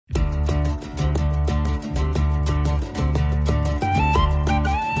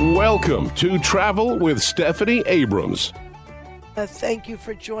Welcome to Travel with Stephanie Abrams. Thank you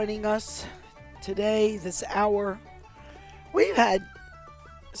for joining us today, this hour. We've had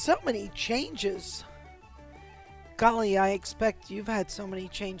so many changes. Golly, I expect you've had so many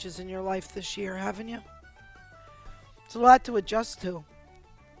changes in your life this year, haven't you? It's a lot to adjust to,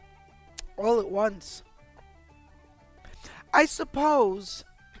 all at once. I suppose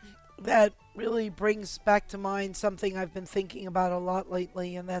that really brings back to mind something I've been thinking about a lot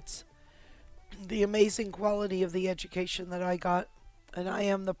lately, and that's the amazing quality of the education that I got. And I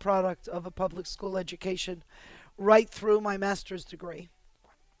am the product of a public school education right through my master's degree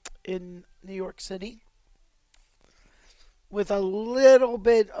in New York City, with a little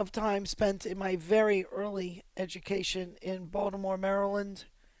bit of time spent in my very early education in Baltimore, Maryland,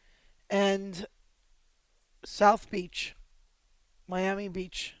 and South Beach, Miami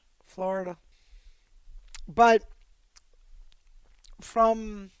Beach, Florida. But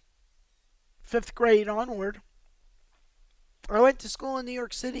from 5th grade onward, I went to school in New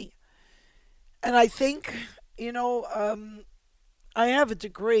York City. And I think, I have a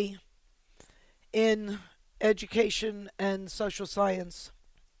degree in education and social science.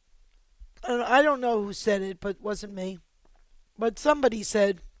 And I don't know who said it, but it wasn't me. But somebody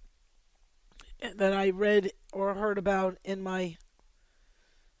said that I read or heard about in my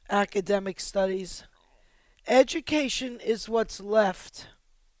academic studies. Education is what's left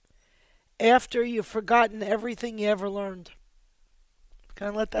after you've forgotten everything you ever learned. Can I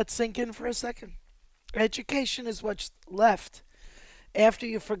let that sink in for a second? Education is what's left after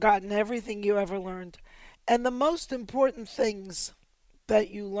you've forgotten everything you ever learned. And the most important things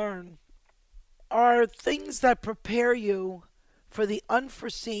that you learn are things that prepare you for the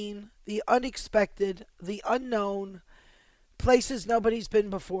unforeseen, the unexpected, the unknown, places nobody's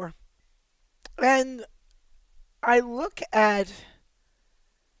been before. And I look at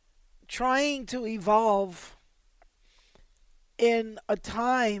trying to evolve in a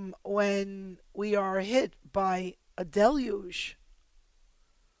time when we are hit by a deluge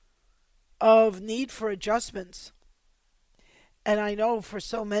of need for adjustments. And I know for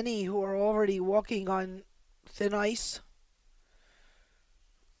so many who are already walking on thin ice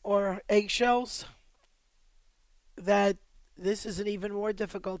or eggshells, that this is an even more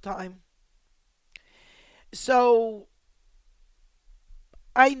difficult time. So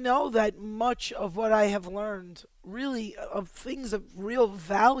I know that much of what I have learned, really of things of real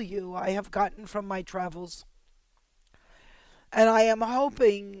value, I have gotten from my travels. And I am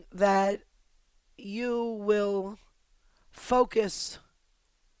hoping that you will focus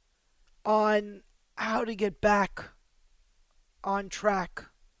on how to get back on track.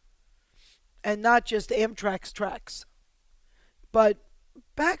 And not just Amtrak's tracks, but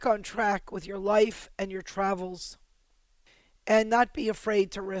back on track with your life and your travels, and not be afraid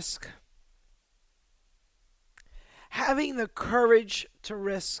to risk. Having the courage to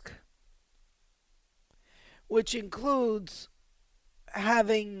risk, which includes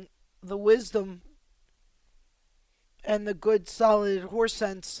having the wisdom and the good solid horse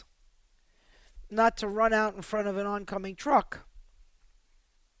sense not to run out in front of an oncoming truck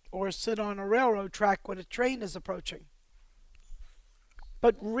or sit on a railroad track when a train is approaching.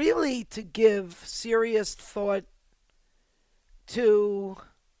 But really to give serious thought to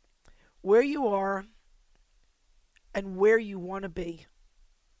where you are and where you want to be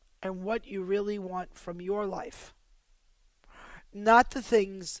and what you really want from your life. Not the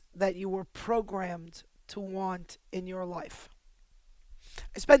things that you were programmed to want in your life.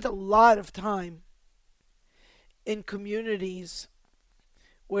 I spent a lot of time in communities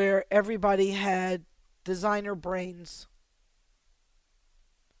where everybody had designer brains.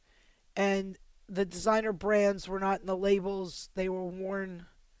 And the designer brands were not in the labels, they were worn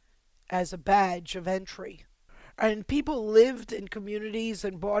as a badge of entry. And people lived in communities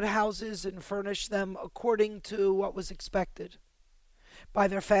and bought houses and furnished them according to what was expected by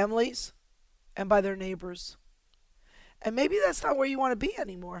their families and by their neighbors. And maybe that's not where you want to be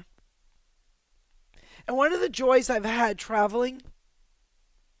anymore. And one of the joys I've had traveling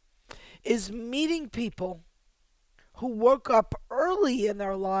is meeting people who woke up early in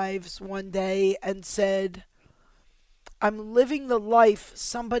their lives one day and said, I'm living the life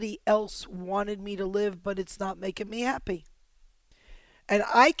somebody else wanted me to live, but it's not making me happy. And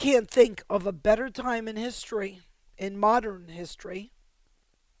I can't think of a better time in history, in modern history,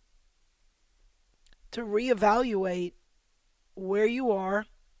 to reevaluate where you are,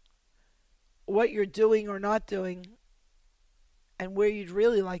 what you're doing or not doing, and where you'd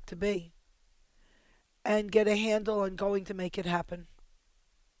really like to be, and get a handle on going to make it happen.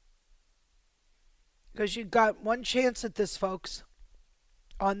 Because you've got one chance at this, folks.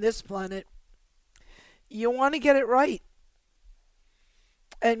 on this planet, you want to get it right.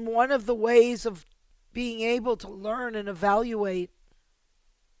 And one of the ways of being able to learn and evaluate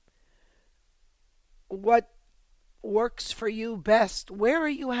what works for you best, where are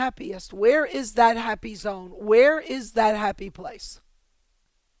you happiest? Where is that happy zone? Where is that happy place?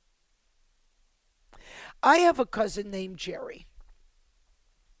 I have a cousin named Jerry.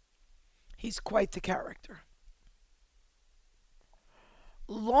 He's quite the character.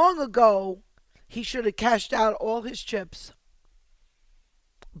 Long ago, he should have cashed out all his chips,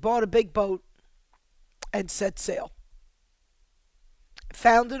 bought a big boat, and set sail.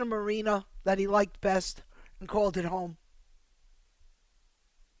 Founded a marina that he liked best and called it home.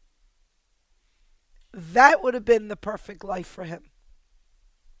 That would have been the perfect life for him.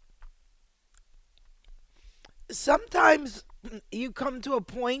 Sometimes you come to a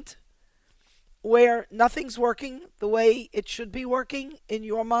point where nothing's working the way it should be working in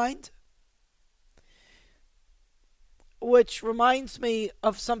your mind, which reminds me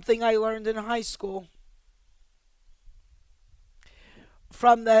of something I learned in high school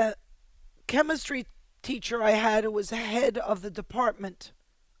from the chemistry teacher I had, who was head of the department,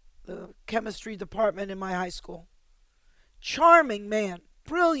 the chemistry department in my high school. Charming man,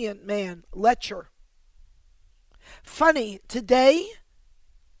 brilliant man, Letcher. Funny, today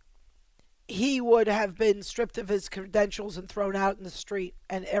he would have been stripped of his credentials and thrown out in the street,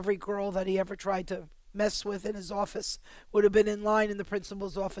 and every girl that he ever tried to mess with in his office would have been in line in the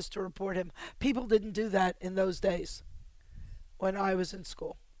principal's office to report him. People didn't do that in those days when I was in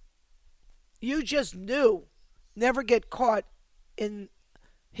school. You just knew, never get caught in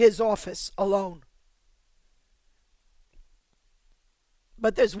his office alone.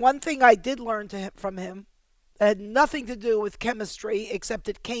 But there's one thing I did learn from him that had nothing to do with chemistry, except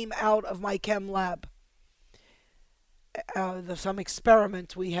it came out of my chem lab. Some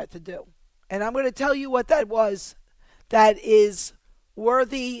experiment we had to do. And I'm going to tell you what that was that is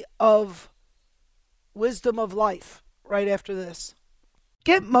worthy of wisdom of life right after this.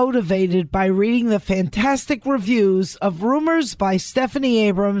 Get motivated by reading the fantastic reviews of Rumors by Stephanie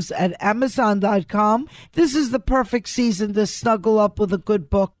Abrams at Amazon.com. This is the perfect season to snuggle up with a good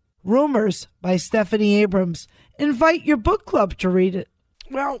book. Rumors by Stephanie Abrams. Invite your book club to read it.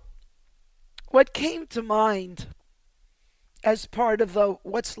 Well, what came to mind as part of the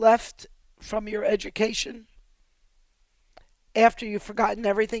what's left from your education after you've forgotten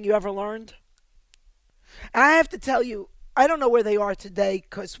everything you ever learned? I have to tell you, I don't know where they are today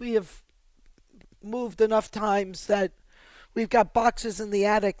because we have moved enough times that we've got boxes in the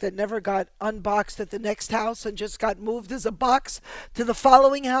attic that never got unboxed at the next house and just got moved as a box to the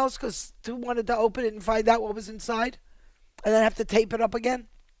following house because who wanted to open it and find out what was inside and then have to tape it up again?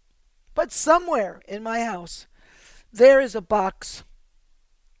 But somewhere in my house, there is a box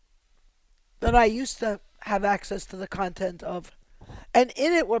that I used to have access to the content of. And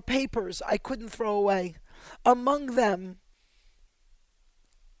in it were papers I couldn't throw away. Among them,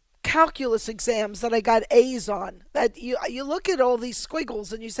 calculus exams that I got A's on. That you look at all these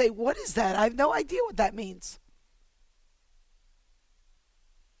squiggles and you say, what is that? I have no idea what that means.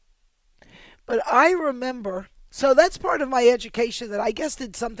 But I remember, so that's part of my education that I guess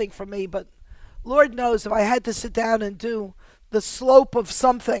did something for me, but Lord knows if I had to sit down and do the slope of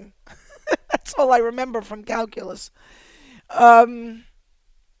something, that's all I remember from calculus.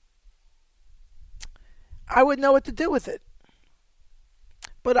 I would know what to do with it.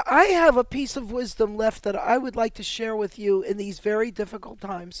 But I have a piece of wisdom left that I would like to share with you in these very difficult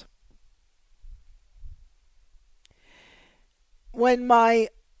times. When my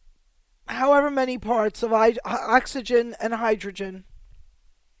however many parts of oxygen and hydrogen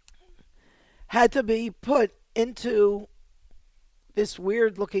had to be put into this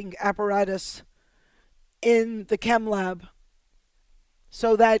weird looking apparatus in the chem lab,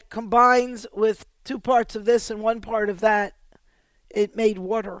 so that combines with 2 parts of this and 1 part of that, it made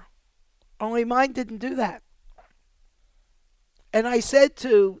water. Only mine didn't do that. And I said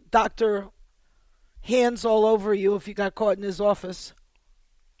to Dr. Hands all over you if you got caught in his office,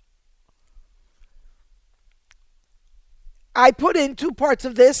 I put in 2 parts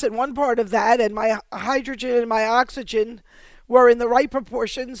of this and 1 part of that, and my hydrogen and my oxygen were in the right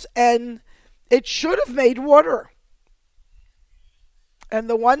proportions, and it should have made water. And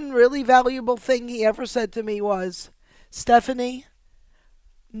the one really valuable thing he ever said to me was, Stephanie,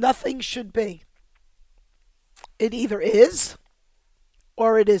 nothing should be. It either is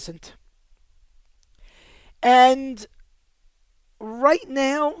or it isn't. And right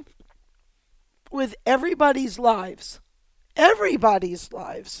now, with everybody's lives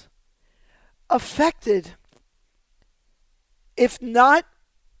affected, if not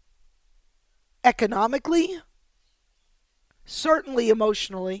economically, certainly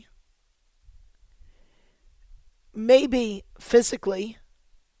emotionally, maybe physically.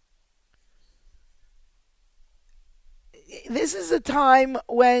 This is a time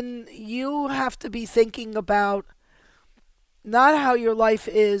when you have to be thinking about not how your life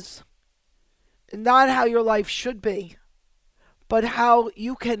is, not how your life should be, but how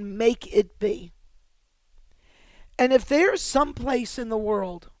you can make it be. And if there's some place in the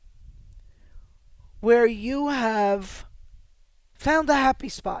world where you have found a happy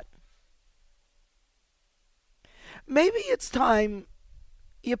spot, maybe it's time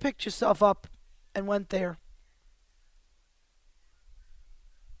you picked yourself up and went there.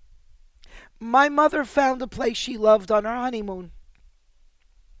 My mother found a place she loved on her honeymoon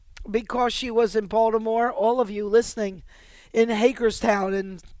because she was in Baltimore. All of you listening in Hagerstown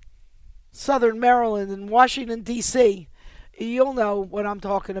and Southern Maryland and Washington, D.C., you'll know what I'm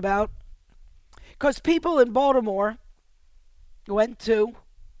talking about. Because people in Baltimore went to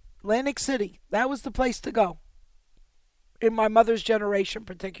Atlantic City. That was the place to go, in my mother's generation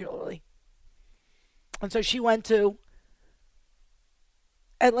particularly. And so she went to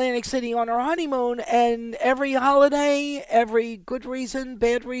Atlantic City on her honeymoon, and every holiday, every good reason,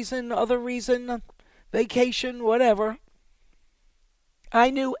 bad reason, other reason, vacation, whatever,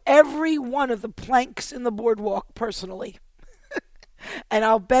 I knew every one of the planks in the boardwalk personally. And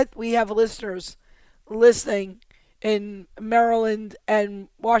I'll bet we have listeners listening in Maryland and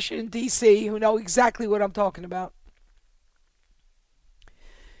Washington, D.C. who know exactly what I'm talking about.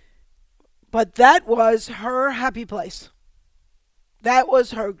 But that was her happy place. That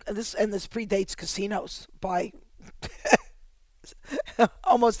was her, and this predates casinos by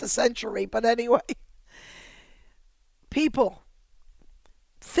almost a century, but anyway. People,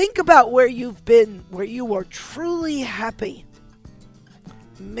 think about where you've been, where you were truly happy.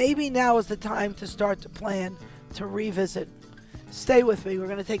 Maybe now is the time to start to plan, to revisit. Stay with me. We're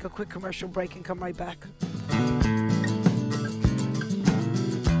going to take a quick commercial break and come right back.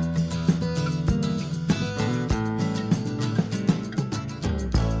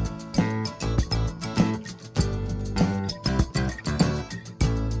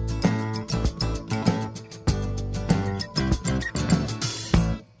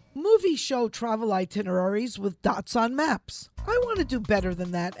 Show travel itineraries with dots on maps. I want to do better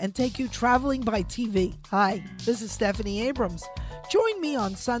than that and take you traveling by TV. Hi, this is Stephanie Abrams. Join me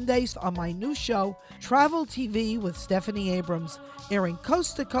on Sundays on my new show, Travel TV with Stephanie Abrams, airing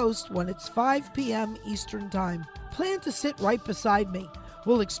coast to coast when it's 5 p.m. Eastern Time. Plan to sit right beside me.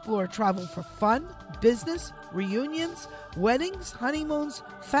 We'll explore travel for fun, business, reunions, weddings, honeymoons,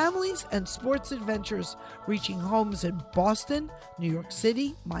 families, and sports adventures, reaching homes in Boston, New York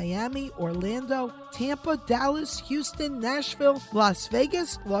City, Miami, Orlando, Tampa, Dallas, Houston, Nashville, Las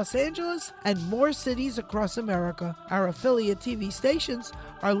Vegas, Los Angeles, and more cities across America. Our affiliate TV stations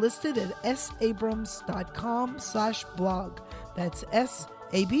are listed at sabrams.com/blog. That's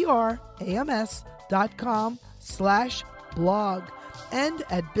sabrams.com/blog. And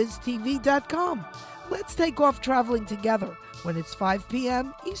at biztv.com. Let's take off traveling together when it's 5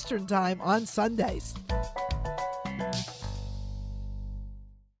 p.m. Eastern Time on Sundays.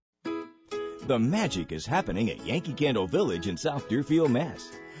 The magic is happening at Yankee Candle Village in South Deerfield, Mass.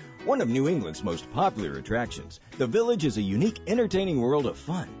 One of New England's most popular attractions, the Village is a unique, entertaining world of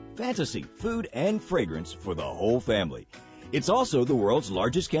fun, fantasy, food, and fragrance for the whole family. It's also the world's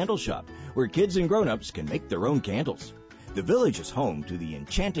largest candle shop, where kids and grown-ups can make their own candles. The Village is home to the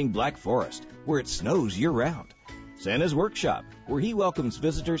enchanting Black Forest, where it snows year-round, Santa's Workshop, where he welcomes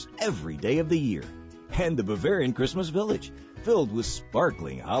visitors every day of the year, and the Bavarian Christmas Village, filled with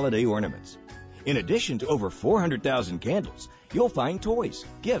sparkling holiday ornaments. In addition to over 400,000 candles, you'll find toys,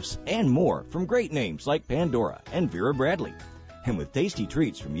 gifts, and more from great names like Pandora and Vera Bradley. And with tasty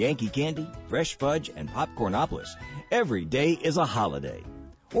treats from Yankee Candy, Fresh Fudge, and Popcornopolis, every day is a holiday.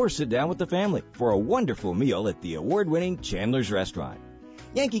 Or sit down with the family for a wonderful meal at the award-winning Chandler's Restaurant.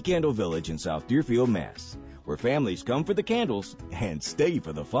 Yankee Candle Village in South Deerfield, Mass., where families come for the candles and stay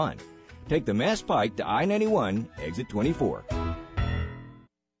for the fun. Take the Mass Pike to I-91, exit 24.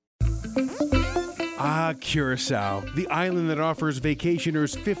 Ah, Curacao, the island that offers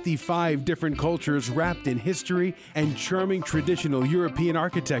vacationers 55 different cultures wrapped in history and charming traditional European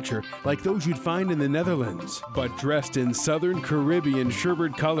architecture like those you'd find in the Netherlands, but dressed in Southern Caribbean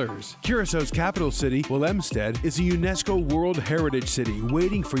sherbet colors. Curaçao's capital city, Willemstad, is a UNESCO World Heritage City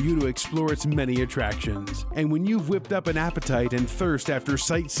waiting for you to explore its many attractions. And when you've whipped up an appetite and thirst after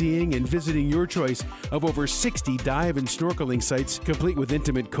sightseeing and visiting your choice of over 60 dive and snorkeling sites complete with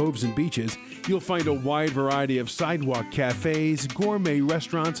intimate coves and beaches, you'll find a a wide variety of sidewalk cafes, gourmet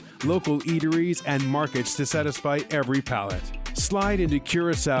restaurants, local eateries, and markets to satisfy every palate. Slide into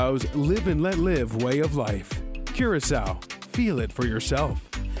Curaçao's live and let live way of life. Curaçao. Feel it for yourself.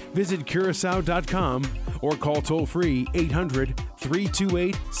 Visit Curaçao.com or call toll-free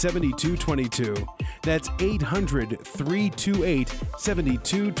 800-328-7222. That's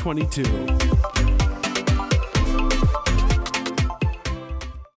 800-328-7222.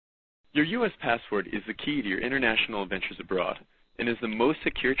 Your U.S. passport is the key to your international adventures abroad and is the most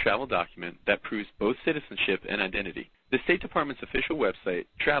secure travel document that proves both citizenship and identity. The State Department's official website,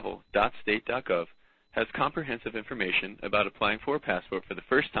 travel.state.gov, has comprehensive information about applying for a passport for the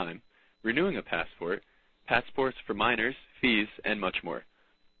first time, renewing a passport, passports for minors, fees, and much more.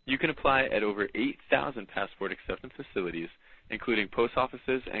 You can apply at over 8,000 passport acceptance facilities, including post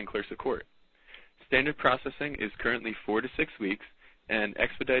offices and clerks of court. Standard processing is currently 4 to 6 weeks, and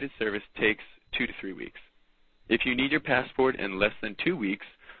expedited service takes 2 to 3 weeks. If you need your passport in less than 2 weeks,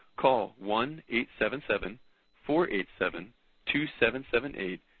 call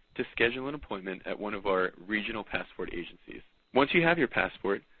 1-877-487-2778 to schedule an appointment at one of our regional passport agencies. Once you have your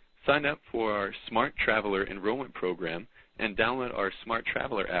passport, sign up for our Smart Traveler Enrollment Program and download our Smart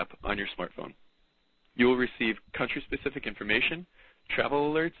Traveler app on your smartphone. You will receive country-specific information,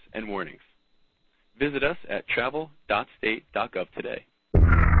 travel alerts, and warnings. Visit us at travel.state.gov today.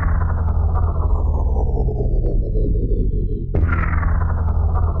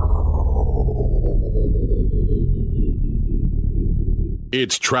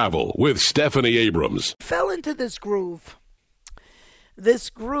 It's Travel with Stephanie Abrams. Fell into this groove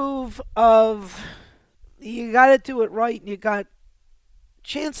of you got to do it right and you got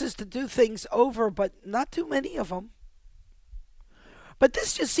chances to do things over, but not too many of them. But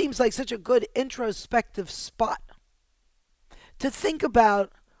this just seems like such a good introspective spot to think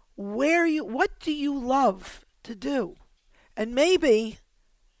about what do you love to do? And maybe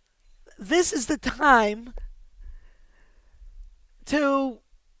this is the time to,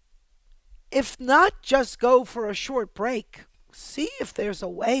 if not just go for a short break, see if there's a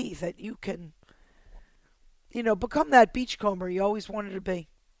way that you can, become that beachcomber you always wanted to be.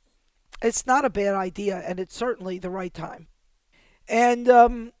 It's not a bad idea, and it's certainly the right time. And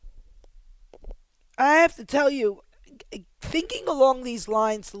I have to tell you, thinking along these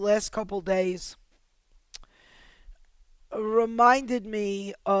lines the last couple days reminded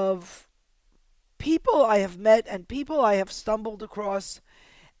me of people I have met and people I have stumbled across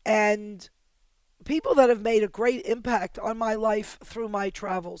and people that have made a great impact on my life through my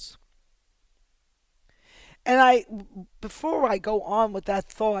travels. And before I go on with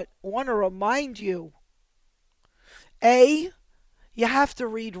that thought, I want to remind you, you have to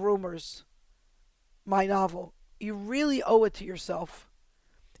read Rumors, my novel. You really owe it to yourself.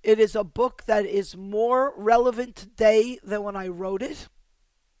 It is a book that is more relevant today than when I wrote it.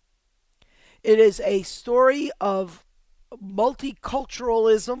 It is a story of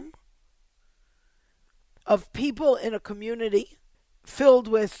multiculturalism, of people in a community filled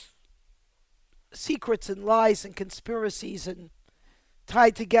with secrets and lies and conspiracies and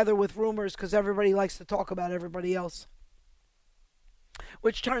tied together with rumors because everybody likes to talk about everybody else,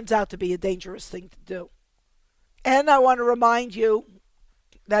 which turns out to be a dangerous thing to do. And I want to remind you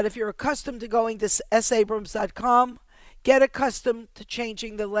that if you're accustomed to going to sabrams.com, get accustomed to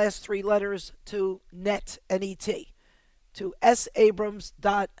changing the last 3 letters to net, N-E-T, to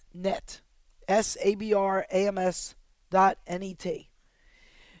sabrams.net, sabrams.net.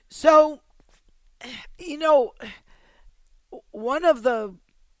 So, one of the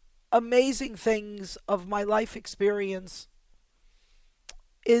amazing things of my life experience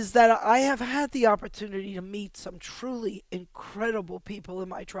is that I have had the opportunity to meet some truly incredible people in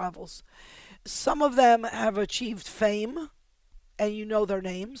my travels. Some of them have achieved fame, and you know their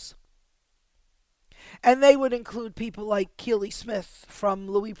names. And they would include people like Keely Smith from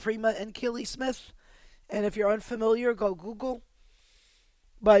Louis Prima and Keely Smith. And if you're unfamiliar, go Google.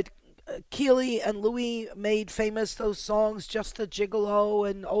 But Keely and Louis made famous those songs, Just a Gigolo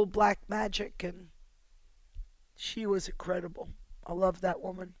and Old Black Magic, and she was incredible. I love that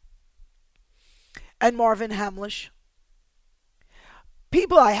woman. And Marvin Hamlish.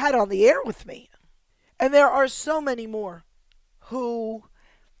 People I had on the air with me. And there are so many more who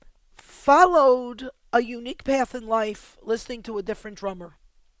followed a unique path in life listening to a different drummer.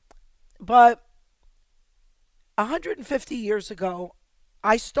 But 150 years ago,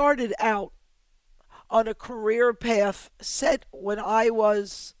 I started out on a career path set when I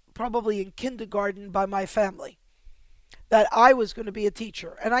was probably in kindergarten by my family, that I was going to be a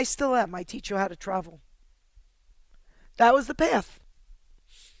teacher, and I still am. I teach you how to travel. That was the path.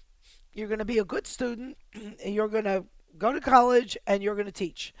 You're going to be a good student. You're going to go to college, and you're going to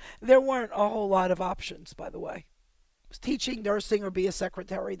teach. There weren't a whole lot of options, by the way. It was teaching, nursing, or be a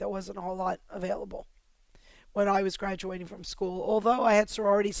secretary. There wasn't a whole lot available when I was graduating from school, although I had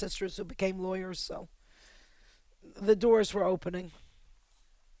sorority sisters who became lawyers, so the doors were opening.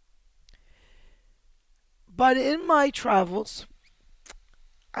 But in my travels,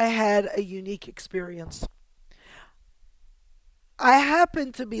 I had a unique experience. I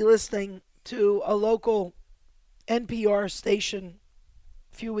happened to be listening to a local NPR station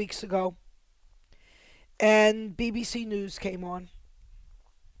a few weeks ago, and BBC News came on,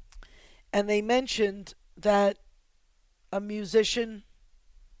 and they mentioned that a musician,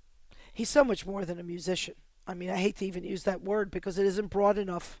 he's so much more than a musician. I mean, I hate to even use that word because it isn't broad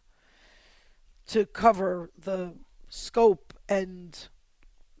enough to cover the scope and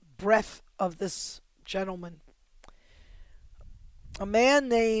breadth of this gentleman. A man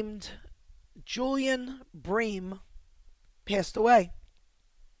named Julian Bream passed away.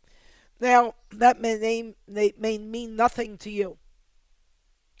 Now, that name may mean nothing to you.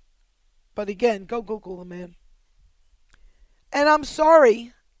 But again, go Google the man. And I'm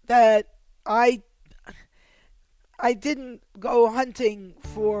sorry that I didn't go hunting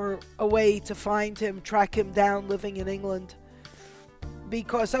for a way to find him, track him down living in England,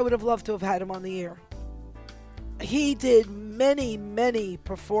 because I would have loved to have had him on the air. He did many, many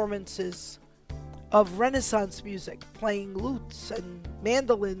performances of Renaissance music, playing lutes and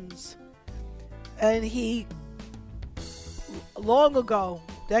mandolins. And he, long ago,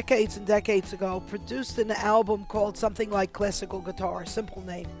 decades and decades ago, produced an album called something like Classical Guitar, simple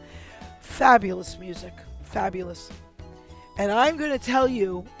name. Fabulous music, fabulous. And I'm going to tell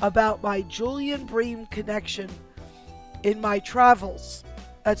you about my Julian Bream connection in my travels.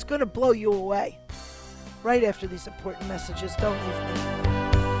 That's going to blow you away. Right after these important messages, don't leave me.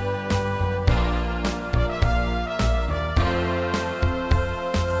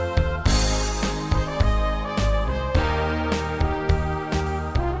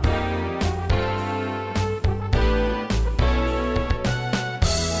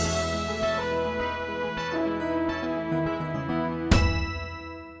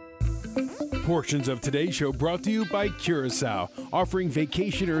 Portions of today's show brought to you by Curacao, offering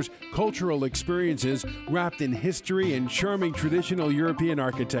vacationers cultural experiences wrapped in history and charming traditional European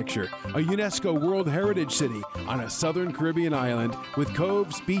architecture. A UNESCO World Heritage City on a southern Caribbean island with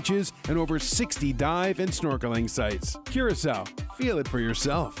coves, beaches, and over 60 dive and snorkeling sites. Curacao, feel it for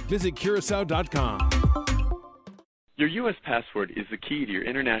yourself. Visit Curacao.com. Your U.S. passport is the key to your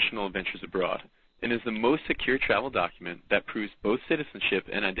international adventures abroad and is the most secure travel document that proves both citizenship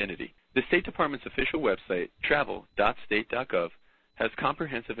and identity. The State Department's official website, travel.state.gov, has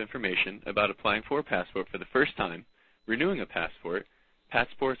comprehensive information about applying for a passport for the first time, renewing a passport,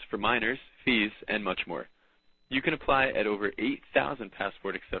 passports for minors, fees, and much more. You can apply at over 8,000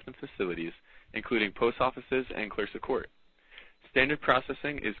 passport acceptance facilities, including post offices and clerks of court. Standard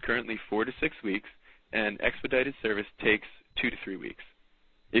processing is currently 4 to 6 weeks, and expedited service takes 2 to 3 weeks.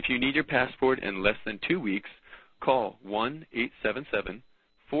 If you need your passport in less than 2 weeks, call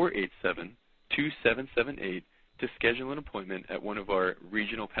 1-877-487-2778 to schedule an appointment at one of our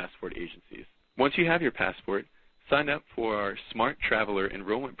regional passport agencies. Once you have your passport, sign up for our Smart Traveler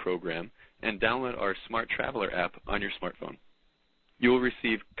Enrollment Program and download our Smart Traveler app on your smartphone. You will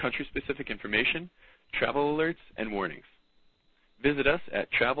receive country-specific information, travel alerts, and warnings. Visit us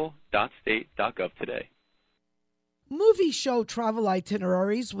at travel.state.gov today. Movies show travel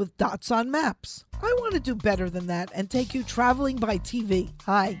itineraries with dots on maps. I want to do better than that and take you traveling by TV.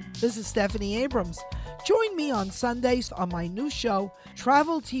 Hi, this is Stephanie Abrams. Join me on Sundays on my new show,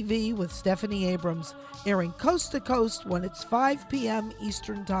 Travel TV with Stephanie Abrams, airing coast to coast when it's 5 p.m.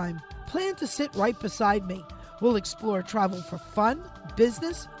 Eastern Time. Plan to sit right beside me. We'll explore travel for fun,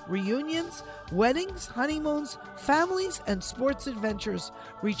 business, reunions, weddings, honeymoons, families, and sports adventures,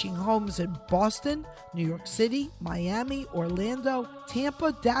 reaching homes in Boston, New York City, Miami, Orlando,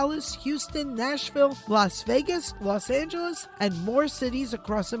 Tampa, Dallas, Houston, Nashville, Las Vegas, Los Angeles, and more cities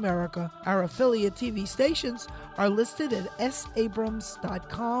across America. Our affiliate TV stations are listed at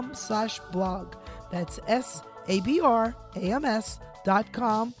sabrams.com/blog. That's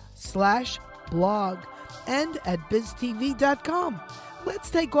sabrams.com/blog. And at biztv.com. Let's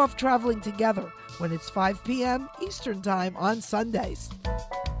take off traveling together when it's 5 p.m. Eastern Time on Sundays.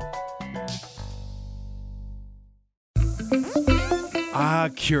 Ah,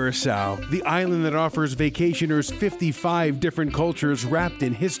 Curacao, the island that offers vacationers 55 different cultures wrapped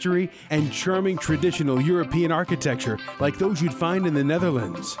in history and charming traditional European architecture like those you'd find in the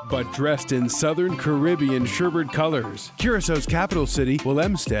Netherlands, but dressed in Southern Caribbean sherbet colors. Curaçao's capital city,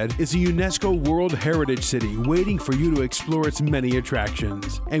 Willemstad, is a UNESCO World Heritage City waiting for you to explore its many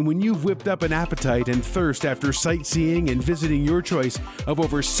attractions. And when you've whipped up an appetite and thirst after sightseeing and visiting your choice of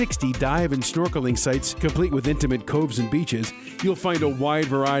over 60 dive and snorkeling sites complete with intimate coves and beaches, you'll find a wide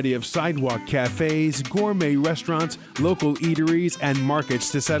variety of sidewalk cafes, gourmet restaurants, local eateries, and markets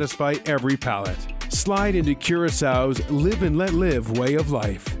to satisfy every palate. Slide into Curaçao's live and let live way of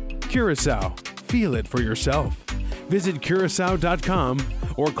life. Curaçao, feel it for yourself. Visit Curacao.com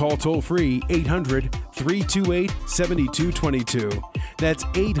or call toll-free 800-328-7222. That's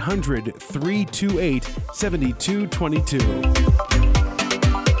 800-328-7222.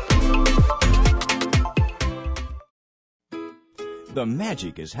 The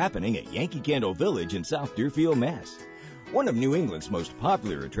magic is happening at Yankee Candle Village in South Deerfield, Mass. One of New England's most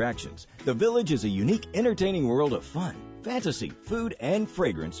popular attractions, the Village is a unique, entertaining world of fun, fantasy, food, and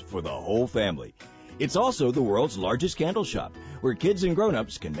fragrance for the whole family. It's also the world's largest candle shop, where kids and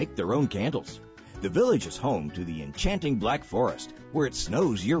grown-ups can make their own candles. The Village is home to the enchanting Black Forest, where it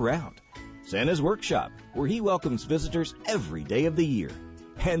snows year-round, Santa's Workshop, where he welcomes visitors every day of the year,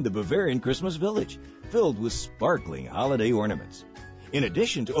 and the Bavarian Christmas Village, filled with sparkling holiday ornaments. In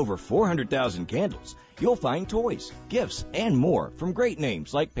addition to over 400,000 candles, you'll find toys, gifts, and more from great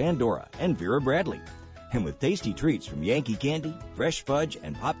names like Pandora and Vera Bradley. And with tasty treats from Yankee Candy, Fresh Fudge,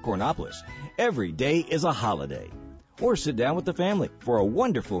 and Popcornopolis, every day is a holiday. Or sit down with the family for a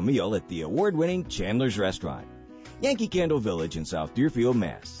wonderful meal at the award-winning Chandler's Restaurant. Yankee Candle Village in South Deerfield,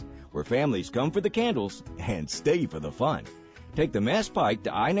 Mass., where families come for the candles and stay for the fun. Take the Mass Pike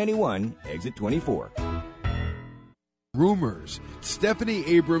to I-91, exit 24. Rumors, Stephanie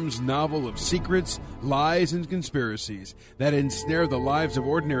Abrams' novel of secrets, lies, and conspiracies that ensnare the lives of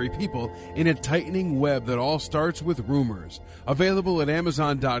ordinary people in a tightening web that all starts with rumors. Available at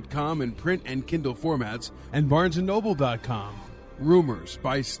Amazon.com in print and Kindle formats and BarnesandNoble.com. Rumors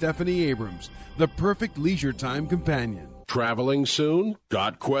by Stephanie Abrams, the perfect leisure time companion. Traveling soon?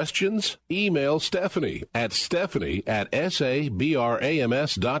 Got questions? Email Stephanie at sabrams.com.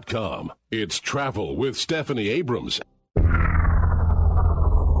 It's Travel with Stephanie Abrams.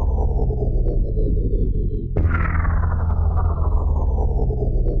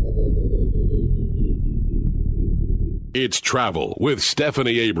 It's Travel with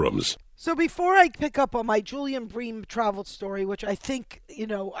Stephanie Abrams. So before I pick up on my Julian Bream travel story, which I think,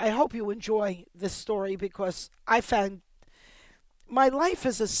 I hope you enjoy this story because I found my life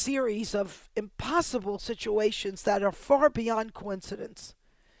is a series of impossible situations that are far beyond coincidence.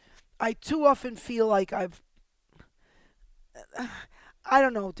 I too often feel like I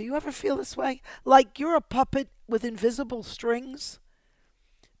don't know, do you ever feel this way? Like you're a puppet with invisible strings?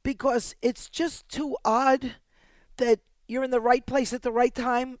 Because it's just too odd that you're in the right place at the right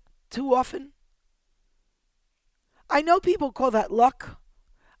time too often. I know people call that luck.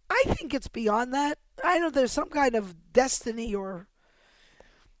 I think it's beyond that. I know there's some kind of destiny or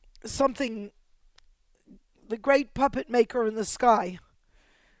something, the great puppet maker in the sky,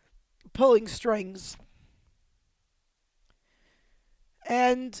 pulling strings.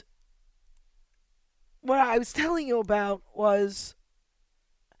 And what I was telling you about was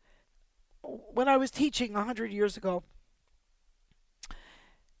when I was teaching 100 years ago,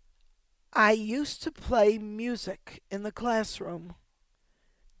 I used to play music in the classroom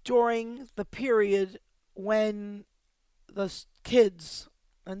during the period when the kids,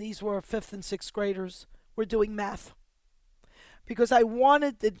 and these were 5th and 6th graders, were doing math. Because I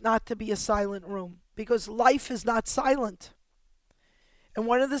wanted it not to be a silent room. Because life is not silent. And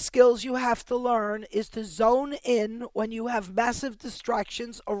one of the skills you have to learn is to zone in when you have massive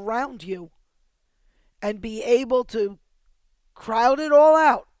distractions around you and be able to crowd it all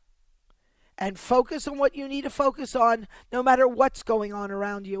out and focus on what you need to focus on no matter what's going on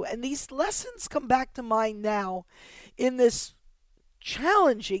around you. And these lessons come back to mind now in this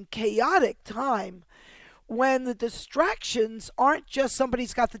challenging, chaotic time when the distractions aren't just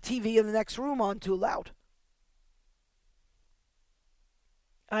somebody's got the TV in the next room on too loud.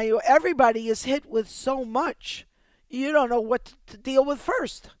 Everybody is hit with so much, you don't know what to deal with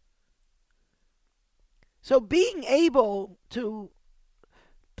first. So being able to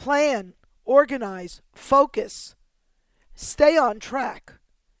plan, organize, focus, stay on track,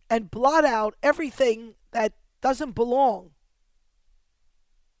 and blot out everything that doesn't belong.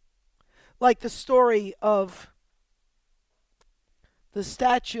 Like the story of the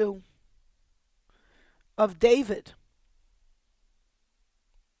statue of David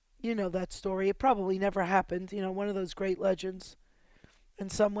You know that story. It probably never happened. One of those great legends.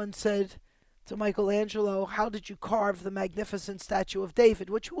 And someone said to Michelangelo, how did you carve the magnificent statue of David,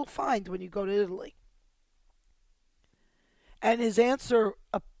 which you will find when you go to Italy? And his answer,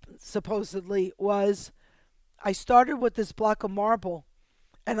 supposedly, was, I started with this block of marble,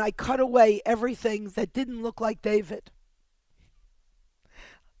 and I cut away everything that didn't look like David.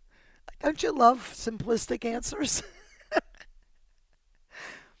 Don't you love simplistic answers?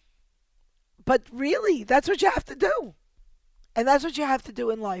 But really, that's what you have to do. And that's what you have to do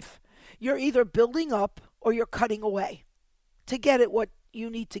in life. You're either building up or you're cutting away to get at what you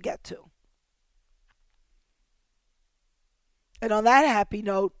need to get to. And on that happy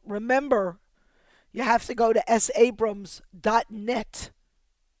note, remember, you have to go to sabrams.net,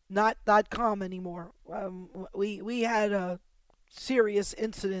 not .com anymore. We had a serious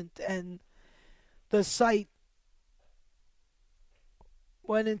incident and the site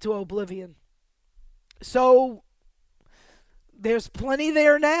went into oblivion. So there's plenty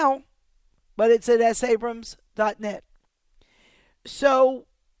there now, but it's at sabrams.net. So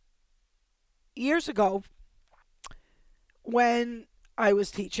years ago, when I was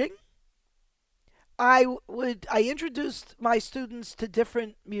teaching, I introduced my students to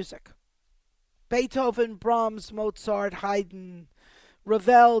different music. Beethoven, Brahms, Mozart, Haydn,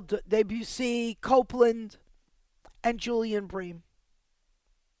 Ravel, Debussy, Copland, and Julian Bream.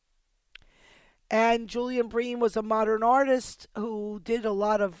 And Julian Bream was a modern artist who played a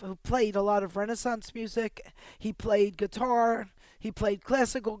lot of Renaissance music. He played guitar, he played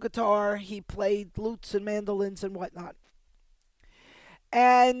classical guitar, he played lutes and mandolins and whatnot.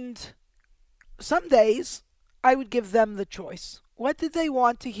 And some days I would give them the choice. What did they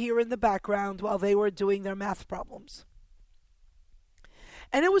want to hear in the background while they were doing their math problems?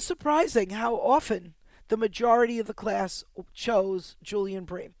 And it was surprising how often the majority of the class chose Julian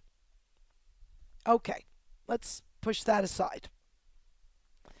Bream. Okay, let's push that aside.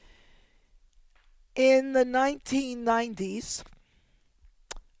 In the 1990s,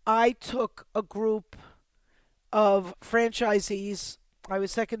 I took a group of franchisees. I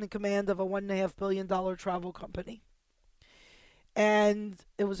was second in command of a $1.5 billion travel company. And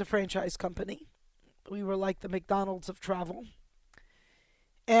it was a franchise company. We were like the McDonald's of travel.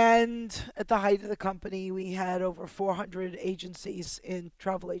 And at the height of the company, we had over 400 travel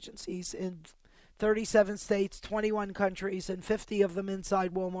agencies in 37 states, 21 countries, and 50 of them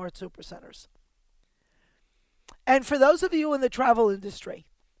inside Walmart supercenters. And for those of you in the travel industry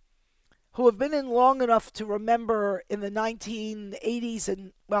who have been in long enough to remember in the 1980s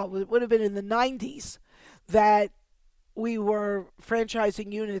it would have been in the 90s that we were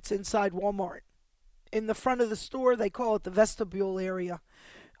franchising units inside Walmart. In the front of the store, they call it the vestibule area,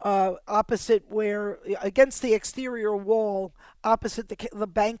 against the exterior wall, opposite the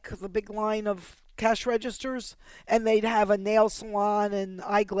bank, the big line of cash registers, and they'd have a nail salon and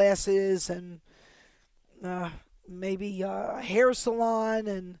eyeglasses and maybe a hair salon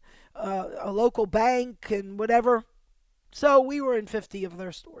and a local bank and whatever. So we were in 50 of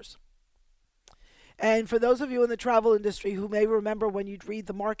their stores. And for those of you in the travel industry who may remember when you'd read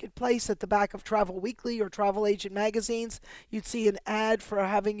the marketplace at the back of Travel Weekly or Travel Agent magazines, you'd see an ad for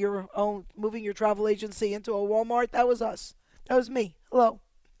moving your travel agency into a Walmart. That was us. That was me. Hello.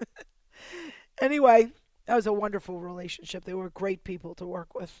 Anyway, that was a wonderful relationship. They were great people to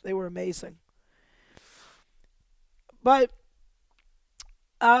work with. They were amazing. But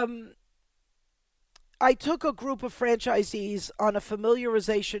I took a group of franchisees on a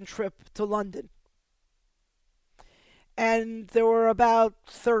familiarization trip to London. And there were about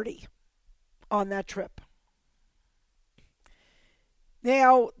 30 on that trip.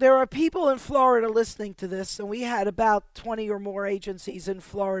 Now, there are people in Florida listening to this, and we had about 20 or more agencies in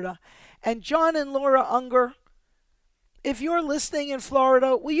Florida. And John and Laura Unger, if you're listening in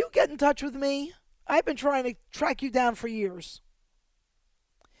Florida, will you get in touch with me? I've been trying to track you down for years.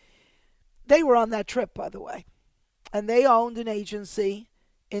 They were on that trip, by the way, and they owned an agency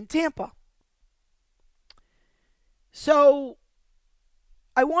in Tampa. So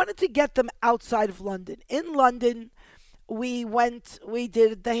I wanted to get them outside of London. In London, we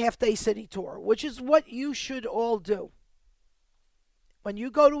did the half-day city tour, which is what you should all do. When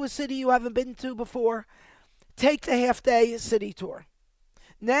you go to a city you haven't been to before, take the half-day city tour.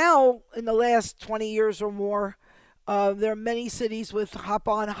 Now, in the last 20 years or more, there are many cities with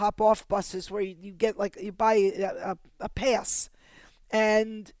hop-on, hop-off buses where you buy a pass,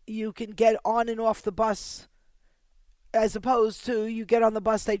 and you can get on and off the bus, as opposed to you get on the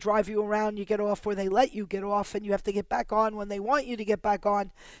bus, they drive you around, you get off where they let you get off, and you have to get back on when they want you to get back on.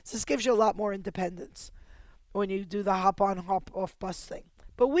 So this gives you a lot more independence when you do the hop-on, hop-off bus thing.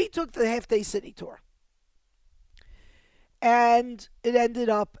 But we took the half-day city tour. And it ended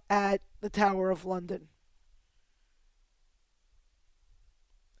up at the Tower of London.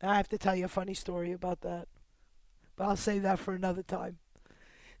 I have to tell you a funny story about that. But I'll save that for another time.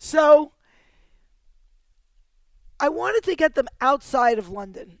 So, I wanted to get them outside of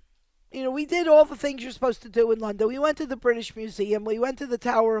London. You know, we did all the things you're supposed to do in London. We went to the British Museum. We went to the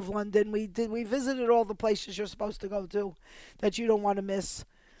Tower of London. We visited all the places you're supposed to go to that you don't want to miss.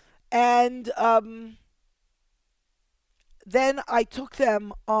 And then I took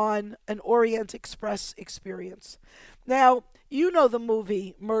them on an Orient Express experience. Now, you know the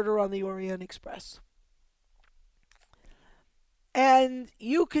movie Murder on the Orient Express. And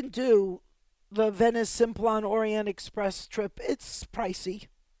you can do the Venice Simplon Orient Express trip. It's pricey.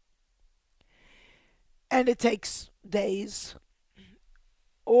 And it takes days.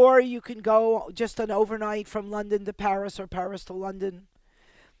 Or you can go just an overnight from London to Paris or Paris to London.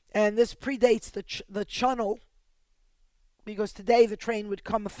 And this predates the Channel, because today the train would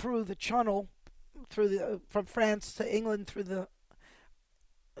come through the Channel, from France to England through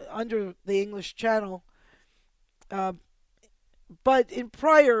under the English Channel. But in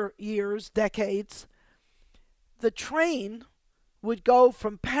prior years, decades, the train would go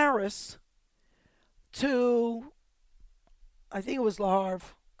from Paris to, I think it was Le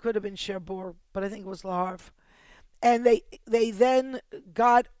Havre, could have been Cherbourg, but I think it was Le Havre. And they then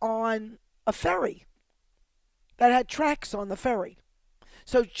got on a ferry that had tracks on the ferry.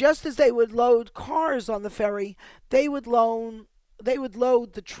 So just as they would load cars on the ferry, they would load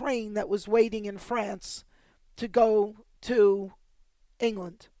the train that was waiting in France to go to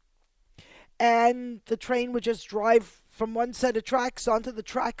England. And the train would just drive from one set of tracks onto the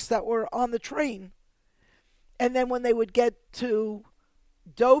tracks that were on the train. And then when they would get to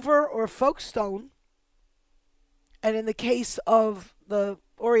Dover or Folkestone, and in the case of the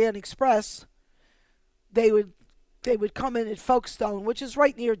Orient Express, they would come in at Folkestone, which is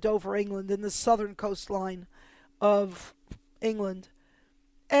right near Dover, England, in the southern coastline of England.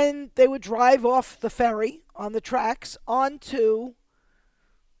 And they would drive off the ferry on the tracks onto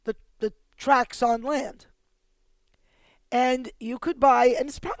the tracks on land. And you could buy, and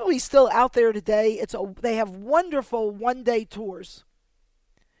it's probably still out there today, they have wonderful one-day tours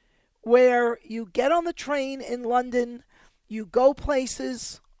where you get on the train in London, you go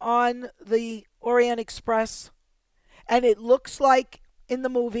places on the Orient Express, and it looks like in the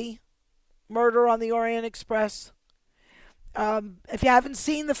movie Murder on the Orient Express. If you haven't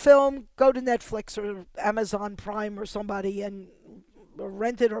seen the film, go to Netflix or Amazon Prime or somebody and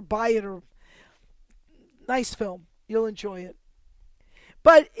rent it or buy it. Or nice film. You'll enjoy it.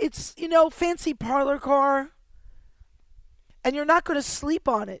 But it's, fancy parlor car. And you're not going to sleep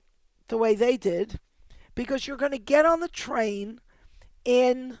on it the way they did, because you're going to get on the train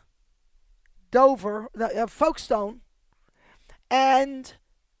in Dover, Folkestone, and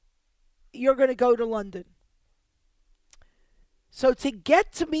you're going to go to London. So to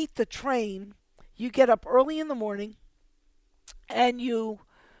get to meet the train, you get up early in the morning and you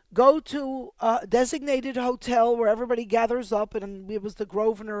go to a designated hotel where everybody gathers up, and it was the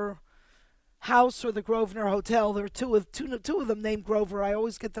Grosvenor House or the Grosvenor Hotel. There are two of them named Grover. I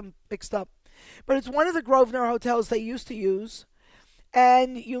always get them mixed up. But it's one of the Grosvenor hotels they used to use.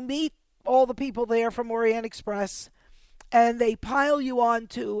 And you meet all the people there from Orient Express, and they pile you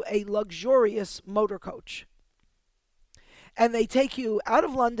onto a luxurious motor coach. And they take you out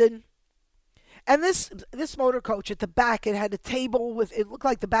of London. And this motor coach, at the back, it had a table it looked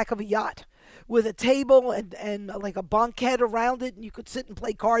like the back of a yacht, with a table and like a banquette around it, and you could sit and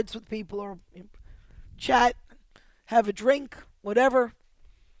play cards with people or chat, have a drink, whatever.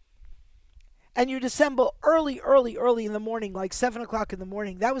 And you'd assemble early in the morning, like 7 o'clock in the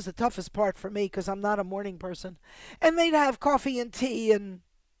morning. That was the toughest part for me because I'm not a morning person. And they'd have coffee and tea and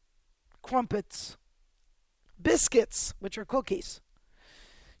crumpets, biscuits, which are cookies.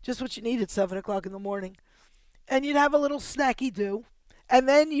 Just what you need at 7 o'clock in the morning. And you'd have a little snacky do. And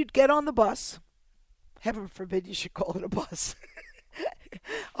then you'd get on the bus. Heaven forbid you should call it a bus.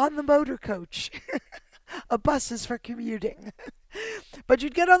 On the motor coach. A bus is for commuting. But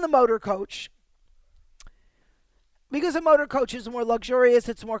you'd get on the motor coach. Because a motor coach is more luxurious,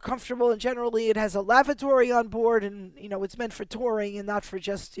 it's more comfortable, and generally it has a lavatory on board, and, it's meant for touring and not for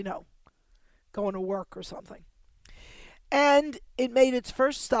just, going to work or something. And it made its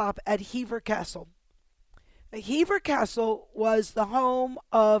first stop at Hever Castle. Hever Castle was the home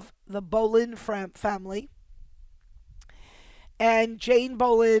of the Boleyn family. And Jane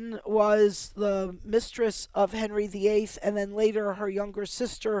Boleyn was the mistress of Henry VIII, and then later her younger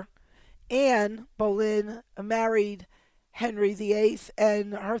sister, Anne Boleyn, married Henry VIII,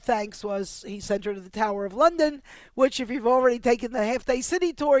 and her thanks was he sent her to the Tower of London, which, if you've already taken the half-day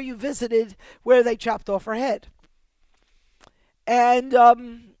city tour, you visited where they chopped off her head. And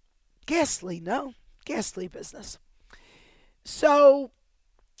ghastly business. So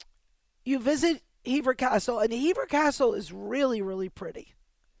you visit Hever Castle, and Hever Castle is really, really pretty.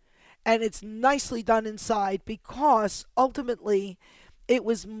 And it's nicely done inside because ultimately it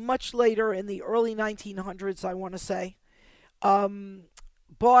was much later in the early 1900s, I want to say,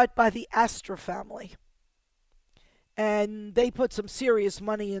 bought by the Astor family. And they put some serious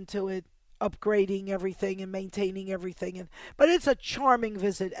money into it, upgrading everything and maintaining everything. But it's a charming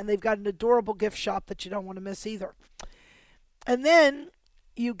visit, and they've got an adorable gift shop that you don't want to miss either. And then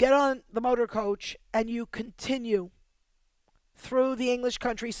you get on the motor coach and you continue through the English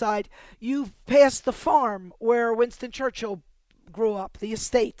countryside. You've passed the farm where Winston Churchill grew up, the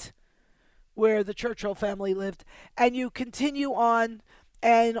estate where the Churchill family lived, and you continue on.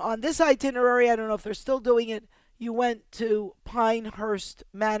 And on this itinerary, I don't know if they're still doing it, you went to Pinehurst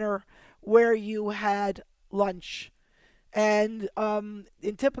Manor where you had lunch. And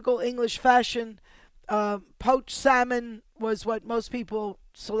in typical English fashion, poached salmon was what most people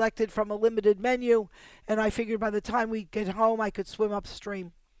selected from a limited menu, and I figured by the time we get home I could swim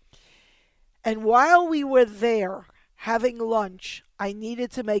upstream. And while we were there having lunch, I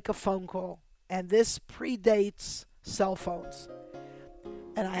needed to make a phone call, and this predates cell phones.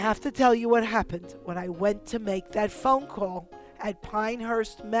 And I have to tell you what happened when I went to make that phone call at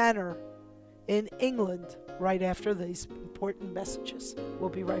Pinehurst Manor in England right after these important messages. We'll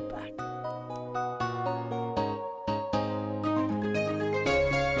be right back.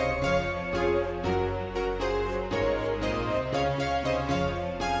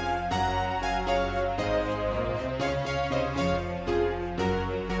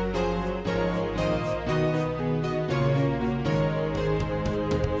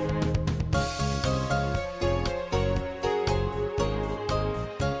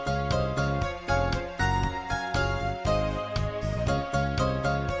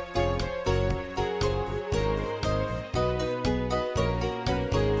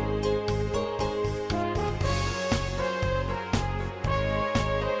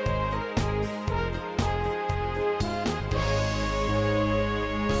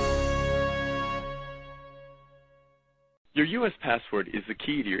 Your U.S. passport is the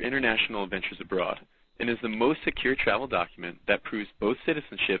key to your international adventures abroad and is the most secure travel document that proves both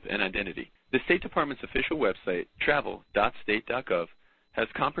citizenship and identity. The State Department's official website, travel.state.gov, has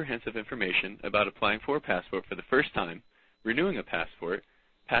comprehensive information about applying for a passport for the first time, renewing a passport,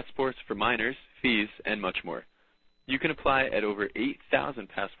 passports for minors, fees, and much more. You can apply at over 8,000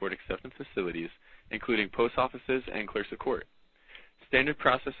 passport acceptance facilities, including post offices and clerks of court. Standard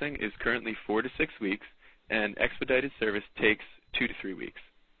processing is currently 4 to 6 weeks, and expedited service takes 2 to 3 weeks.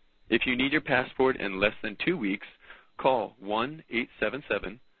 If you need your passport in less than 2 weeks, call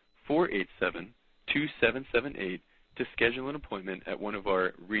 1-877-487-2778 to schedule an appointment at one of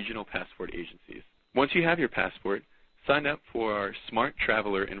our regional passport agencies. Once you have your passport, sign up for our Smart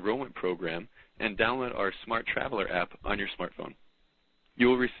Traveler Enrollment Program and download our Smart Traveler app on your smartphone. You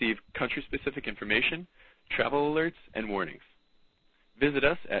will receive country-specific information, travel alerts, and warnings. Visit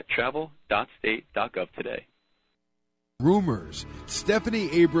us at travel.state.gov today. Rumors, Stephanie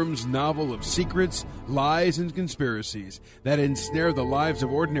Abrams' novel of secrets, lies, and conspiracies that ensnare the lives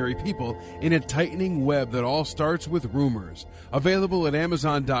of ordinary people in a tightening web that all starts with rumors. Available at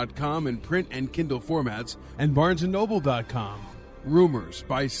Amazon.com in print and Kindle formats and BarnesandNoble.com. Rumors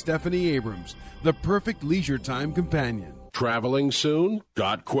by Stephanie Abrams, the perfect leisure time companion. Traveling soon?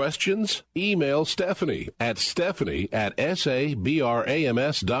 Got questions? Email Stephanie at sabrams.com.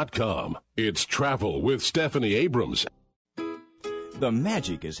 It's Travel with Stephanie Abrams. The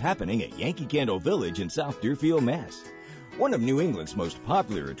magic is happening at Yankee Candle Village in South Deerfield, Mass. One of New England's most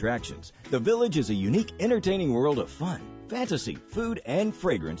popular attractions, the Village is a unique, entertaining world of fun, fantasy, food, and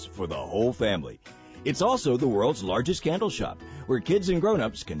fragrance for the whole family. It's also the world's largest candle shop, where kids and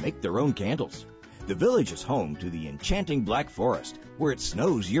grown-ups can make their own candles. The Village is home to the enchanting Black Forest, where it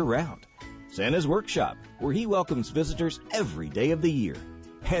snows year-round, Santa's Workshop, where he welcomes visitors every day of the year,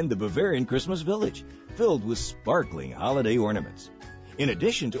 and the Bavarian Christmas Village, filled with sparkling holiday ornaments. In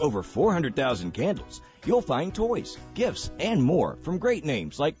addition to over 400,000 candles, you'll find toys, gifts, and more from great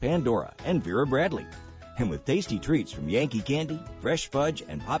names like Pandora and Vera Bradley. And with tasty treats from Yankee Candy, Fresh Fudge,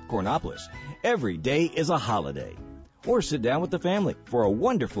 and Popcornopolis, every day is a holiday. Or sit down with the family for a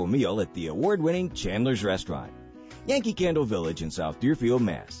wonderful meal at the award-winning Chandler's Restaurant. Yankee Candle Village in South Deerfield,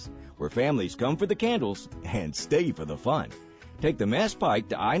 Mass., where families come for the candles and stay for the fun. Take the Mass Pike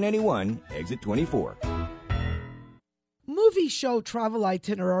to I-91, exit 24. Movies show travel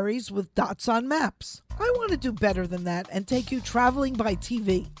itineraries with dots on maps. I want to do better than that and take you traveling by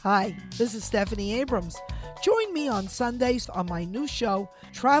TV. Hi, this is Stephanie Abrams. Join me on Sundays on my new show,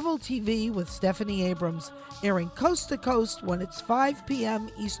 Travel TV with Stephanie Abrams, airing coast to coast when it's 5 p.m.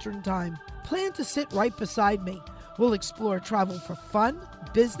 Eastern Time. Plan to sit right beside me. We'll explore travel for fun,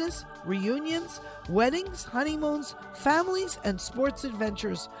 business, reunions, weddings, honeymoons, families, and sports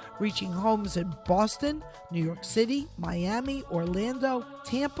adventures, reaching homes in Boston, New York City, Miami, Orlando,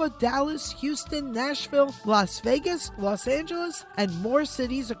 Tampa, Dallas, Houston, Nashville, Las Vegas, Los Angeles, and more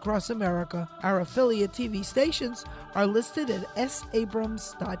cities across America. Our affiliate TV stations are listed at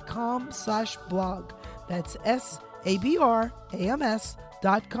sabrams.com/blog. That's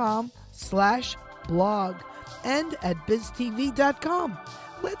sabrams.com/blog. And at biztv.com.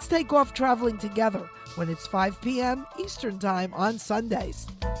 Let's take off traveling together when it's 5 p.m. Eastern Time on Sundays.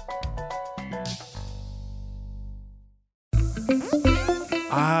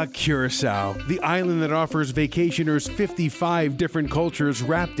 Ah, Curacao, the island that offers vacationers 55 different cultures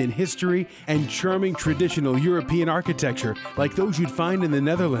wrapped in history and charming traditional European architecture like those you'd find in the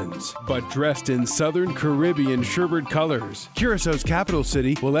Netherlands, but dressed in Southern Caribbean sherbet colors. Curaçao's capital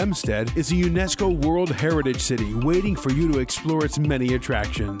city, Willemstad, is a UNESCO World Heritage City waiting for you to explore its many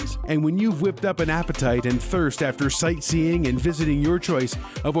attractions. And when you've whipped up an appetite and thirst after sightseeing and visiting your choice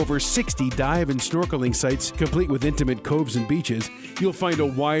of over 60 dive and snorkeling sites, complete with intimate coves and beaches, you'll find a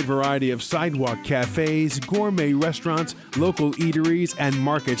wide variety of sidewalk cafes, gourmet restaurants, local eateries, and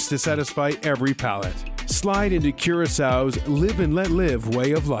markets to satisfy every palate. Slide into Curaçao's live and let live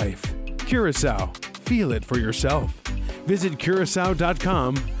way of life. Curaçao, feel it for yourself. Visit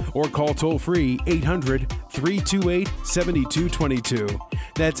Curacao.com or call toll-free 800-328-7222.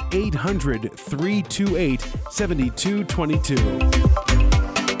 That's 800-328-7222.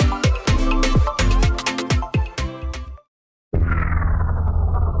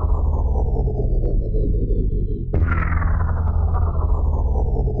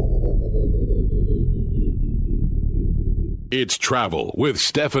 It's Travel with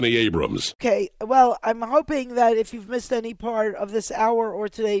Stephanie Abrams. Okay, well, I'm hoping that if you've missed any part of this hour or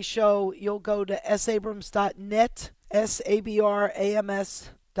today's show, you'll go to sabrams.net,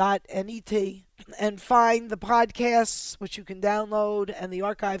 sabrams.net, and find the podcasts, which you can download, and the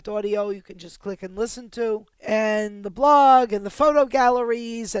archived audio you can just click and listen to, and the blog, and the photo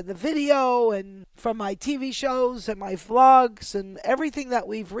galleries, and the video, and from my TV shows, and my vlogs, and everything that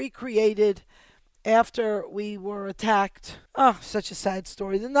we've recreated after we were attacked. Oh, such a sad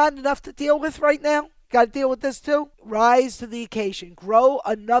story. There's not enough to deal with right now. Got to deal with this too. Rise to the occasion. Grow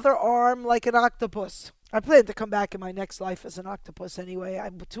another arm like an octopus. I plan to come back in my next life as an octopus anyway.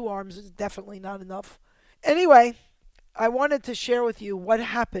 2 arms is definitely not enough. Anyway, I wanted to share with you what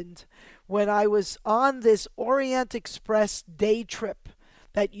happened when I was on this Orient Express day trip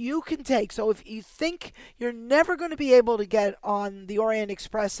that you can take. So if you think you're never going to be able to get on the Orient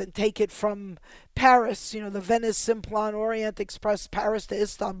Express and take it from Paris, the Venice Simplon Orient Express, Paris to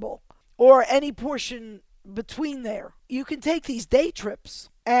Istanbul, or any portion between there, you can take these day trips.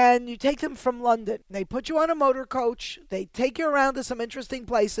 And you take them from London. They put you on a motor coach. They take you around to some interesting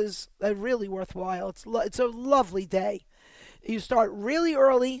places. They're really worthwhile. It's a lovely day. You start really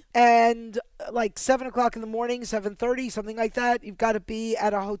early, and like 7 o'clock in the morning, 7:30, something like that. You've got to be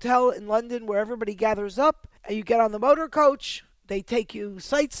at a hotel in London where everybody gathers up, and you get on the motor coach. They take you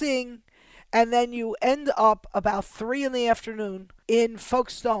sightseeing, and then you end up about 3 in the afternoon in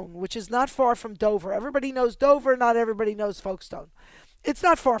Folkestone, which is not far from Dover. Everybody knows Dover. Not everybody knows Folkestone. It's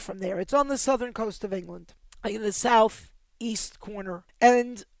not far from there. It's on the southern coast of England, in the southeast corner.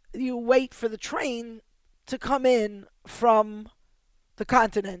 And you wait for the train to come in from the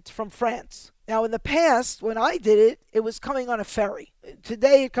continent, from France. Now, in the past, when I did it, it was coming on a ferry.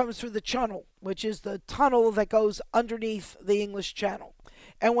 Today, it comes through the Channel, which is the tunnel that goes underneath the English Channel.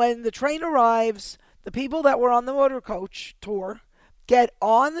 And when the train arrives, the people that were on the motor coach tour get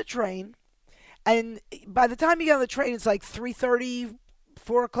on the train, and by the time you get on the train, it's like 3:30,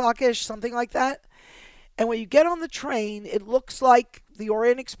 4 o'clock-ish, something like that. And when you get on the train, it looks like the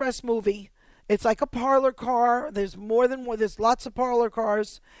Orient Express movie. It's like a parlor car. There's more than one. There's lots of parlor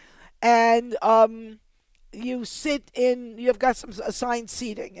cars. And you sit in, you've got some assigned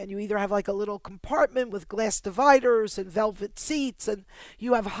seating. And you either have like a little compartment with glass dividers and velvet seats. And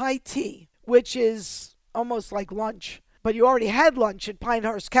you have high tea, which is almost like lunch. But you already had lunch at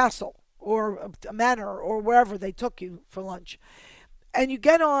Pinehurst Castle or a manor or wherever they took you for lunch. And you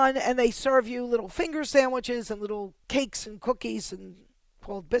get on and they serve you little finger sandwiches and little cakes and cookies and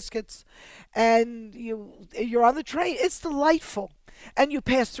called Biscuits, and you're on the train. It's delightful. And you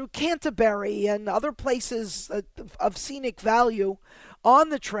pass through Canterbury and other places of scenic value on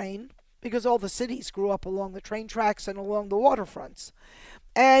the train, because all the cities grew up along the train tracks and along the waterfronts.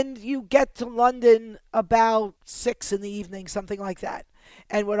 And you get to London about 6 in the evening, something like that.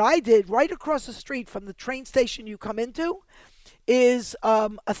 And what I did, right across the street from the train station you come into, is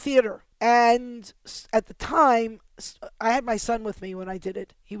a theater. And at the time, I had my son with me when I did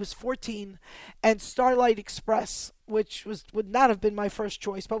it. He was 14, and Starlight Express, which would not have been my first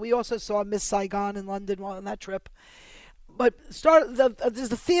choice, but we also saw Miss Saigon in London while on that trip. But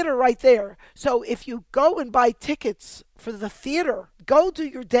there's a theater right there. So if you go and buy tickets for the theater, go do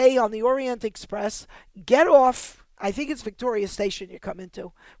your day on the Orient Express, get off. I think it's Victoria Station you come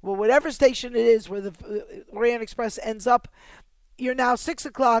into. Well, whatever station it is where the Orient Express ends up, you're now 6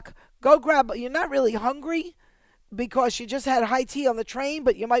 o'clock. Go grab. You're not really hungry because you just had high tea on the train,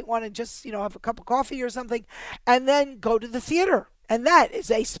 but you might want to just, have a cup of coffee or something, and then go to the theater. And that is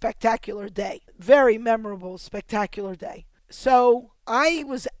a spectacular day. Very memorable, spectacular day. So I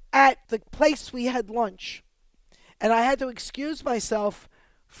was at the place we had lunch, and I had to excuse myself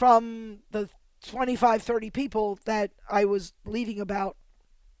from the 25, 30 people that I was leading about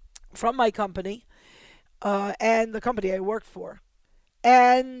from my company and the company I worked for.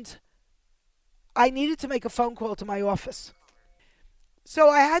 And I needed to make a phone call to my office. So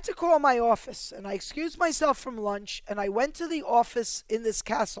I had to call my office, and I excused myself from lunch, and I went to the office in this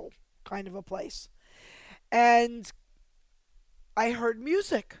castle kind of a place. And I heard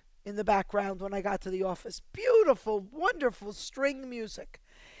music in the background when I got to the office. Beautiful, wonderful string music.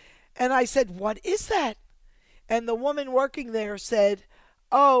 And I said, "What is that?" And the woman working there said,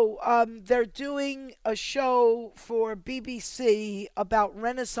 they're doing a show for BBC about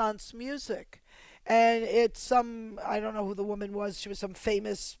Renaissance music. And it's I don't know who the woman was. She was some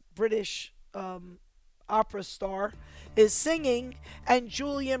famous British opera star, is singing, and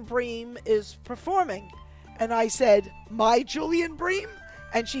Julian Bream is performing. And I said, "My Julian Bream?"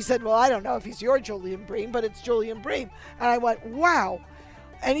 And she said, "Well, I don't know if he's your Julian Bream, but it's Julian Bream." And I went, "Wow.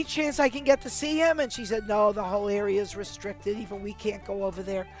 Any chance I can get to see him?" And she said, "No, the whole area is restricted. Even we can't go over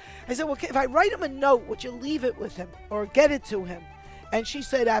there." I said, "Well, if I write him a note, would you leave it with him or get it to him?" And she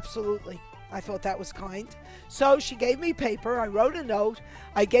said, "Absolutely." I thought that was kind. So she gave me paper. I wrote a note.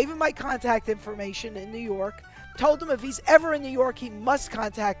 I gave him my contact information in New York, told him if he's ever in New York, he must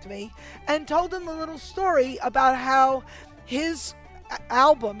contact me, and told him a little story about how his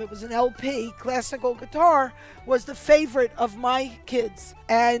album, it was an LP, classical guitar, was the favorite of my kids.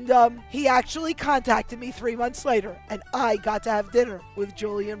 And he actually contacted me 3 months later, and I got to have dinner with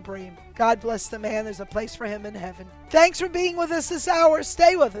Julian Bream. God bless the man. There's a place for him in heaven. Thanks for being with us this hour.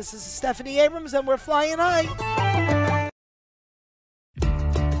 Stay with us. This is Stephanie Abrams, and we're flying high.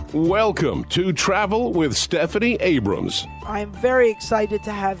 Welcome to Travel with Stephanie Abrams. I'm very excited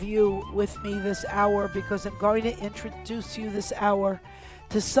to have you with me this hour because I'm going to introduce you this hour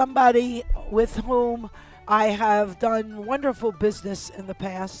to somebody with whom I have done wonderful business in the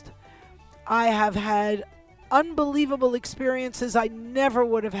past. I have had unbelievable experiences I never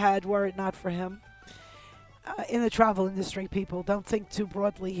would have had were it not for him. In the travel industry, people, don't think too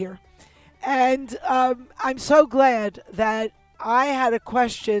broadly here. And I'm so glad that I had a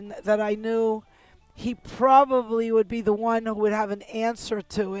question that I knew he probably would be the one who would have an answer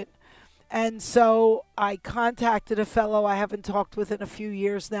to it. And so I contacted a fellow I haven't talked with in a few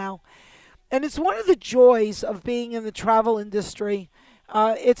years now. And it's one of the joys of being in the travel industry.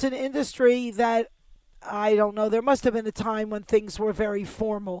 It's an industry that, I don't know, there must have been a time when things were very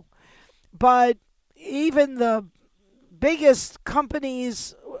formal. But even the biggest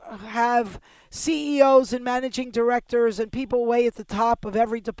companies have CEOs and managing directors and people way at the top of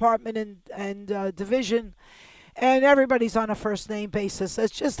every department and division, and everybody's on a first name basis.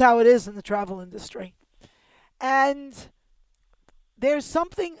 That's just how it is in the travel industry. And there's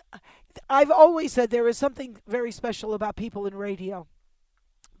something, I've always said there is something very special about people in radio.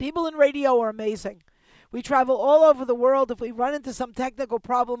 People in radio are amazing. We travel all over the world. If we run into some technical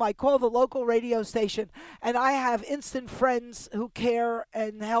problem, I call the local radio station, and I have instant friends who care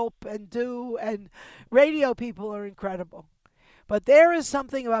and help and do, and radio people are incredible. But there is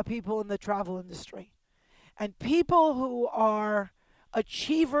something about people in the travel industry, and people who are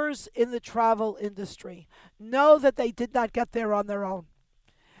achievers in the travel industry know that they did not get there on their own.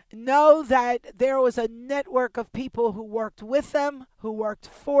 Know that there was a network of people who worked with them, who worked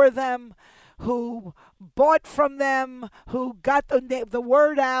for them, who bought from them, who got the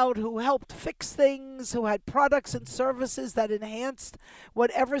word out, who helped fix things, who had products and services that enhanced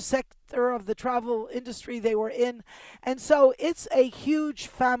whatever sector of the travel industry they were in. And so it's a huge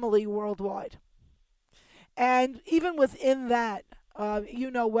family worldwide. And even within that,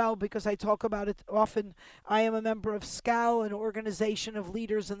 you know well because I talk about it often, I am a member of SCAL, an organization of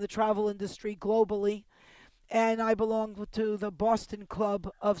leaders in the travel industry globally. And I belong to the Boston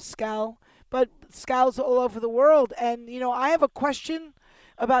Club of SCAL. But SCAL's all over the world. And, I have a question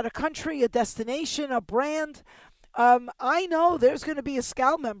about a country, a destination, a brand. I know there's going to be a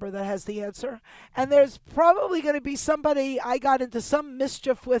SCAL member that has the answer. And there's probably going to be somebody I got into some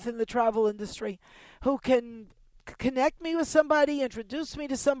mischief with in the travel industry who can connect me with somebody, introduce me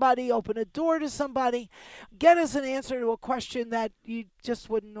to somebody, open a door to somebody, get us an answer to a question that you just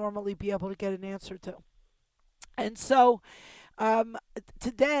wouldn't normally be able to get an answer to. And so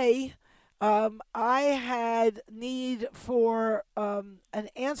today I had need for an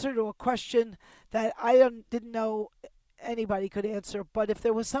answer to a question that I didn't know anybody could answer, but if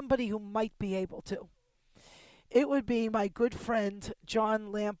there was somebody who might be able to, it would be my good friend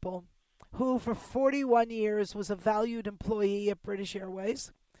John Lampel, who for 41 years was a valued employee at British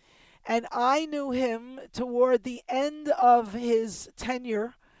Airways. And I knew him toward the end of his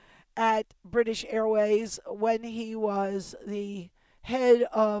tenure at British Airways when he was the head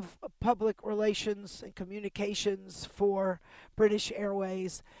of public relations and communications for British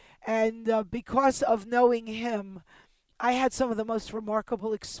Airways. And because of knowing him, I had some of the most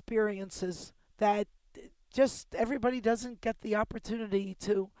remarkable experiences that just everybody doesn't get the opportunity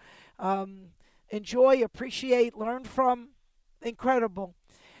to enjoy, appreciate, learn from. Incredible.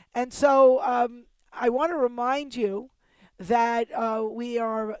 And so I want to remind you that we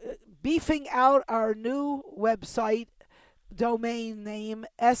are beefing out our new website domain name,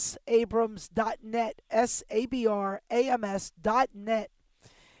 sabrams.net, sabrams.net,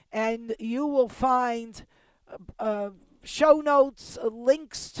 and you will find show notes,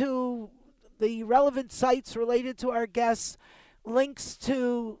 links to the relevant sites related to our guests, links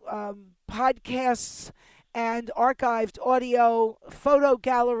to podcasts and archived audio, photo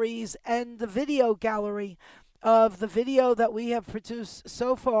galleries, and the video gallery of the video that we have produced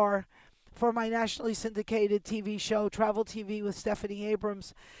so far for my nationally syndicated TV show, Travel TV with Stephanie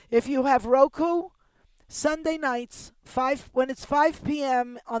Abrams. If you have Roku, Sunday nights, when it's 5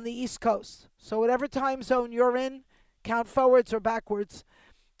 p.m. on the East Coast, so whatever time zone you're in, count forwards or backwards,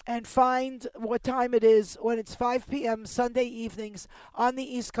 and find what time it is when it's 5 p.m. Sunday evenings on the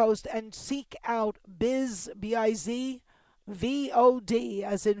East Coast, and seek out Biz, B-I-Z, VOD,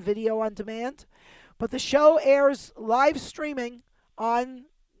 as in video on demand. But the show airs live streaming on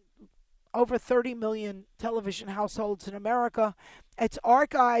over 30 million television households in America. It's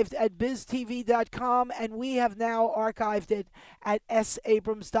archived at biztv.com, and we have now archived it at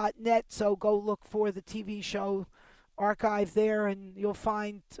sabrams.net. So go look for the TV show archive there, and you'll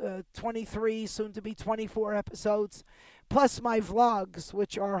find 23, soon to be 24 episodes, plus my vlogs,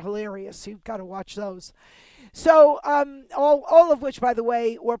 which are hilarious. You've got to watch those. So all of which, by the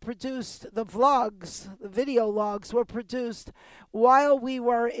way, were produced, the vlogs, the video logs, were produced while we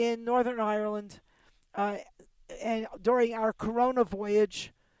were in Northern Ireland and during our Corona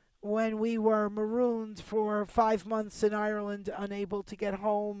voyage, when we were marooned for 5 months in Ireland, unable to get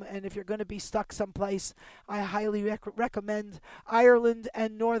home. And if you're going to be stuck someplace, I highly recommend Ireland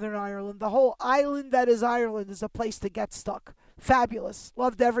and Northern Ireland. The whole island that is Ireland is a place to get stuck. Fabulous.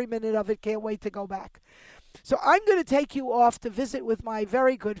 Loved every minute of it. Can't wait to go back. So I'm going to take you off to visit with my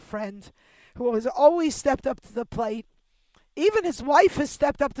very good friend who has always stepped up to the plate. Even his wife has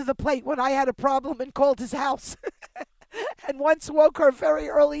stepped up to the plate when I had a problem and called his house. And once woke her very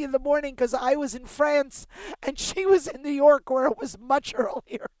early in the morning because I was in France and she was in New York where it was much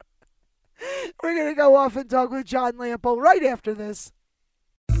earlier. We're going to go off and talk with John Lampel right after this.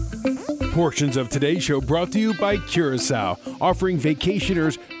 Portions of today's show brought to you by Curacao, offering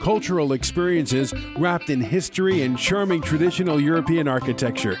vacationers cultural experiences wrapped in history and charming traditional European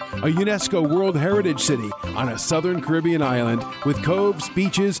architecture. A UNESCO World Heritage City on a southern Caribbean island with coves,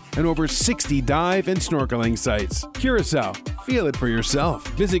 beaches, and over 60 dive and snorkeling sites. Curacao, feel it for yourself.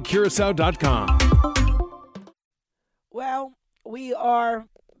 Visit Curacao.com. Well, we are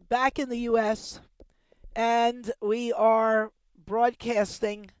back in the U.S. and we are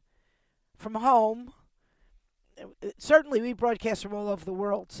broadcasting from home. Certainly we broadcast from all over the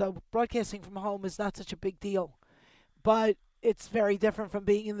world, so broadcasting from home is not such a big deal, but it's very different from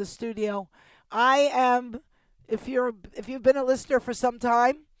being in the studio. I am, if you've been a listener for some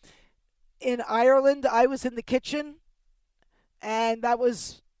time, in Ireland, I was in the kitchen, and that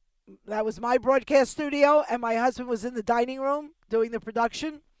was that was my broadcast studio, and my husband was in the dining room doing the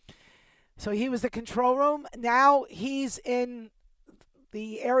production. So he was the control room. Now he's in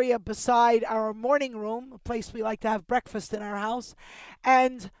the area beside our morning room, a place we like to have breakfast in our house.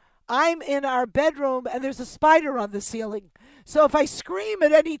 And I'm in our bedroom, and there's a spider on the ceiling. So if I scream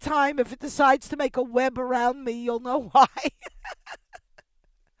at any time, if it decides to make a web around me, you'll know why.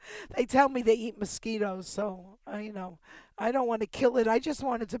 They tell me they eat mosquitoes, so, I don't want to kill it. I just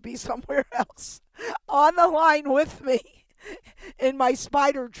want it to be somewhere else. On the line with me in my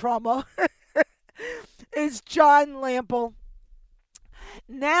spider trauma is John Lample,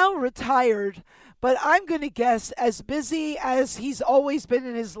 now retired, but I'm going to guess as busy as he's always been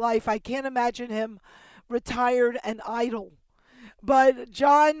in his life. I can't imagine him retired and idle. But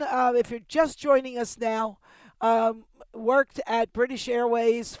John, if you're just joining us now, worked at British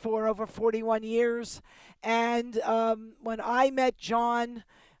Airways for over 41 years. And when I met John,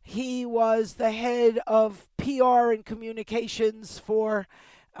 he was the head of PR and communications for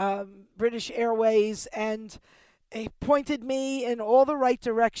British Airways, and he pointed me in all the right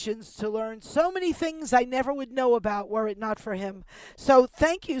directions to learn so many things I never would know about were it not for him. So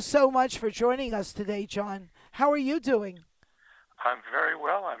thank you so much for joining us today, John. How are you doing? I'm very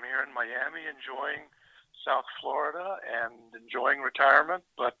well. I'm here in Miami enjoying South Florida and enjoying retirement.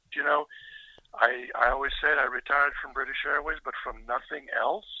 But, I always said I retired from British Airways, but from nothing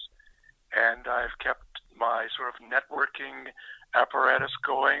else. And I've kept my sort of networking apparatus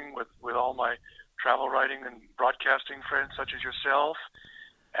going with all my travel writing and broadcasting friends such as yourself.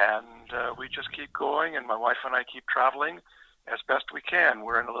 And we just keep going, and my wife and I keep traveling as best we can.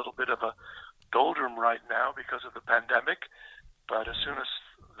 We're in a little bit of a doldrum right now because of the pandemic. But as soon as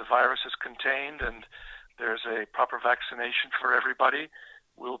the virus is contained and there's a proper vaccination for everybody,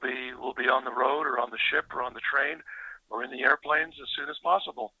 we'll be on the road or on the ship or on the train or in the airplanes as soon as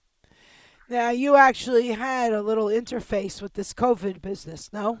possible. Now, you actually had a little interface with this COVID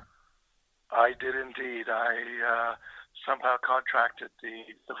business, no? I did indeed. I somehow contracted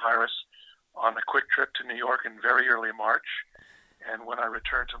the virus on a quick trip to New York in very early March. And when I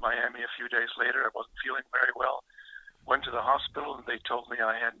returned to Miami a few days later, I wasn't feeling very well. Went to the hospital, and they told me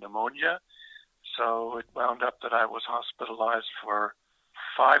I had pneumonia. So it wound up that I was hospitalized for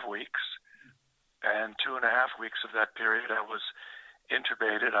 5 weeks, and 2.5 weeks of that period I was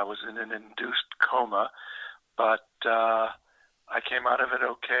intubated. I was in an induced coma, but I came out of it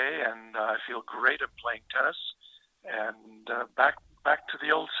okay, and I feel great at playing tennis and back to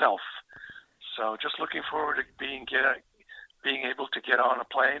the old self. So just looking forward to being able to get on a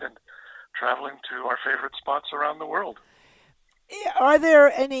plane and traveling to our favorite spots around the world. Are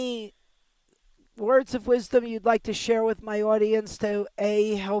there any words of wisdom you'd like to share with my audience to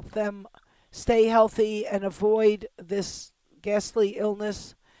A, help them stay healthy and avoid this ghastly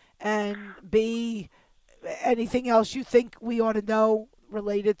illness, and B, anything else you think we ought to know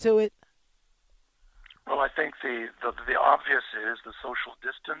related to it? Well, I think the obvious is the social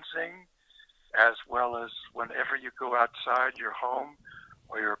distancing, as well as whenever you go outside your home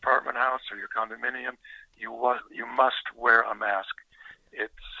or your apartment house or your condominium, you must wear a mask.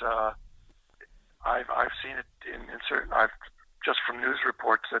 It's I've seen it in certain, just from news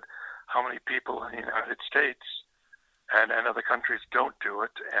reports, that how many people in the United States and other countries don't do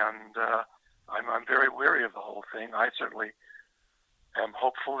it, and I'm very wary of the whole thing. I certainly am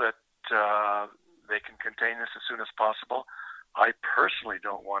hopeful that they can contain this as soon as possible. I personally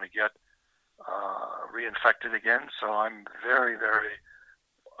don't want to get reinfected again, so I'm very, very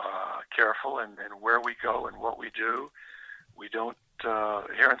careful in where we go and what we do. We don't,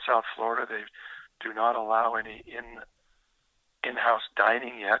 here in South Florida, they do not allow any in-house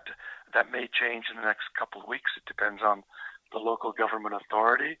dining yet. That may change in the next couple of weeks. It depends on the local government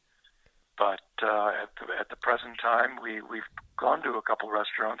authority. But at the present time, we've gone to a couple of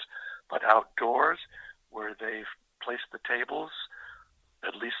restaurants, but outdoors, where they've placed the tables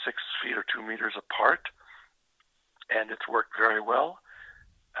at least 6 feet or 2 meters apart, and it's worked very well.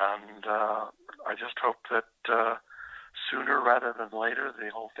 And I just hope that sooner rather than later,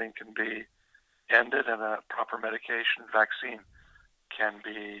 the whole thing can be ended and a proper medication vaccine can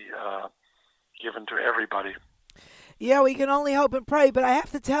be given to everybody. Yeah, we can only hope and pray. But I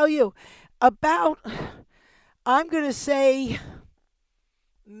have to tell you, about, I'm going to say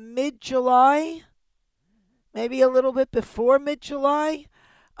mid-July, maybe a little bit before mid-July,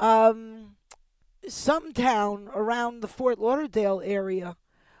 some town around the Fort Lauderdale area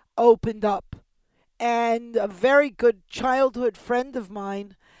opened up. And a very good childhood friend of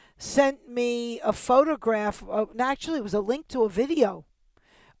mine sent me a photograph, actually it was a link to a video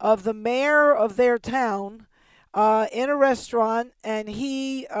of the mayor of their town in a restaurant, and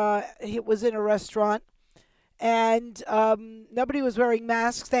he was in a restaurant, and nobody was wearing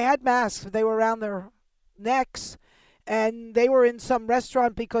masks. They had masks, but they were around their necks, and they were in some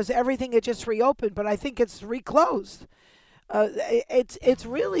restaurant because everything had just reopened, but I think it's reclosed. It's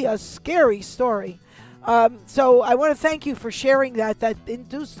really a scary story. So I want to thank you for sharing that. That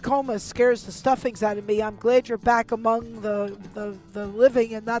induced coma scares the stuffings out of me. I'm glad you're back among the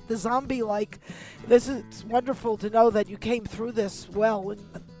living and not the zombie-like. This is wonderful to know that you came through this well, and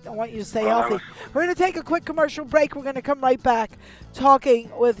I want you to stay healthy. We're going to take a quick commercial break. We're going to come right back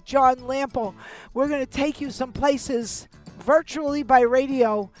talking with John Lample. We're going to take you some places virtually by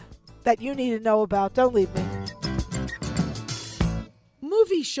radio that you need to know about. Don't leave me.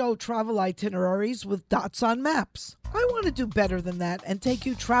 Movie show travel itineraries with dots on maps. I want to do better than that and take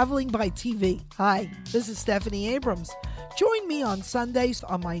you traveling by TV. Hi, this is Stephanie Abrams. Join me on Sundays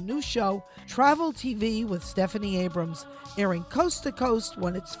on my new show, Travel TV with Stephanie Abrams, airing coast to coast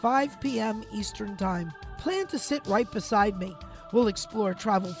when it's 5 p.m. Eastern Time. Plan to sit right beside me. We'll explore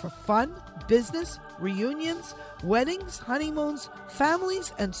travel for fun, business, reunions, weddings, honeymoons,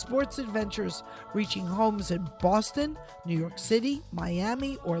 families, and sports adventures, reaching homes in Boston, New York City,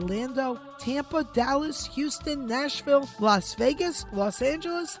 Miami, Orlando, Tampa, Dallas, Houston, Nashville, Las Vegas, Los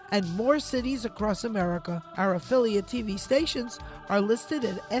Angeles, and more cities across America. Our affiliate TV stations are listed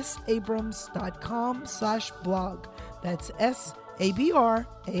at sabrams.com/blog. That's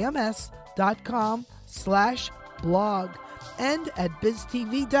sabrams.com/blog. And at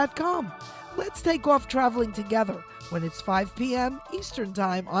biztv.com. Let's take off traveling together when it's 5 p.m. Eastern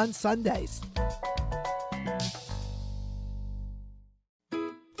Time on Sundays.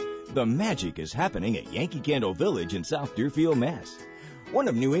 The magic is happening at Yankee Candle Village in South Deerfield, Mass. One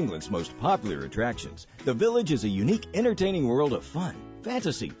of New England's most popular attractions, the Village is a unique, entertaining world of fun,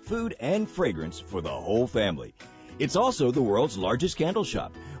 fantasy, food, and fragrance for the whole family. It's also the world's largest candle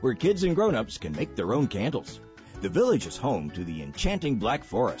shop, where kids and grown-ups can make their own candles. The Village is home to the enchanting Black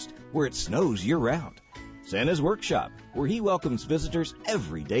Forest, where it snows year-round, Santa's Workshop, where he welcomes visitors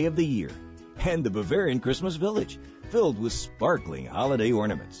every day of the year, and the Bavarian Christmas Village, filled with sparkling holiday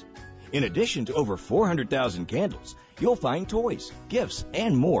ornaments. In addition to over 400,000 candles, you'll find toys, gifts,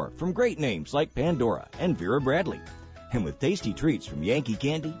 and more from great names like Pandora and Vera Bradley. And with tasty treats from Yankee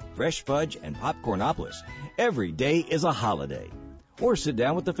Candy, Fresh Fudge, and Popcornopolis, every day is a holiday. Or sit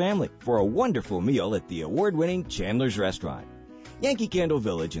down with the family for a wonderful meal at the award-winning Chandler's Restaurant. Yankee Candle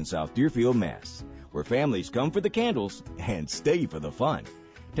Village in South Deerfield, Mass., where families come for the candles and stay for the fun.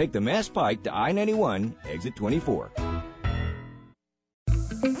 Take the Mass Pike to I-91, exit 24.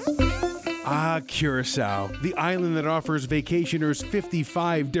 Ah, Curacao, the island that offers vacationers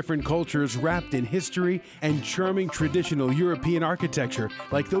 55 different cultures wrapped in history and charming traditional European architecture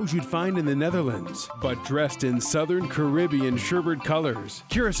like those you'd find in the Netherlands, but dressed in Southern Caribbean sherbet colors.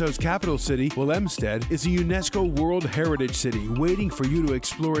 Curaçao's capital city, Willemstad, is a UNESCO World Heritage City waiting for you to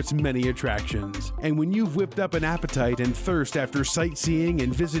explore its many attractions. And when you've whipped up an appetite and thirst after sightseeing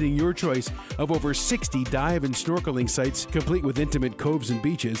and visiting your choice of over 60 dive and snorkeling sites complete with intimate coves and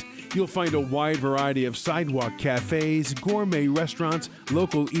beaches, you'll find a wide variety of sidewalk cafes, gourmet restaurants,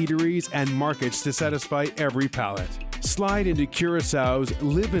 local eateries, and markets to satisfy every palate. Slide into Curaçao's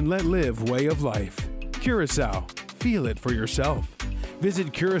live and let live way of life. Curaçao, feel it for yourself.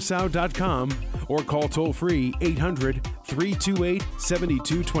 Visit Curacao.com or call toll-free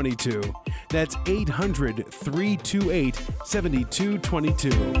 800-328-7222. That's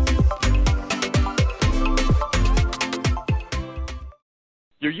 800-328-7222.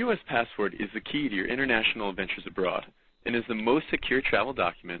 Your U.S. passport is the key to your international adventures abroad and is the most secure travel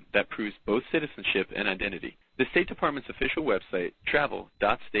document that proves both citizenship and identity. The State Department's official website,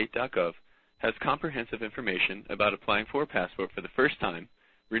 travel.state.gov, has comprehensive information about applying for a passport for the first time,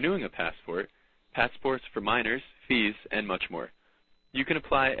 renewing a passport, passports for minors, fees, and much more. You can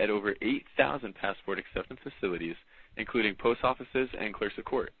apply at over 8,000 passport acceptance facilities, including post offices and clerks of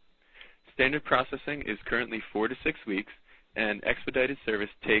court. Standard processing is currently 4 to 6 weeks, and expedited service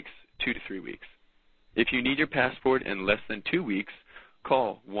takes 2 to 3 weeks. If you need your passport in less than 2 weeks,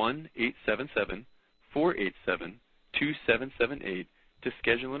 call 1-877-487-2778 to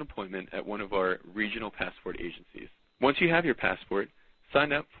schedule an appointment at one of our regional passport agencies. Once you have your passport,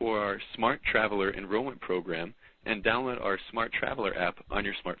 sign up for our Smart Traveler enrollment program and download our Smart Traveler app on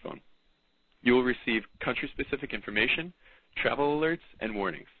your smartphone. You will receive country-specific information, travel alerts, and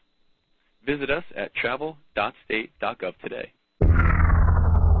warnings. Visit us at travel.state.gov today.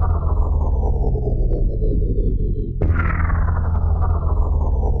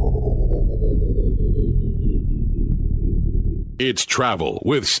 It's Travel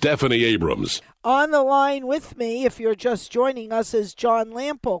with Stephanie Abrams. On the line with me, if you're just joining us, is John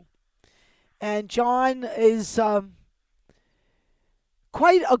Lample. And John is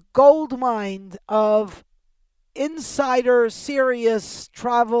quite a gold mine of insider, serious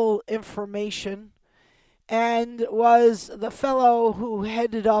travel information, and was the fellow who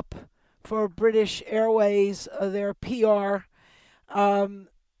headed up for British Airways, their PR.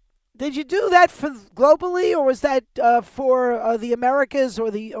 Did you do that for globally, or was that for the Americas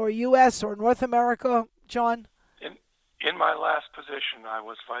or U.S. or North America, John? In my last position, I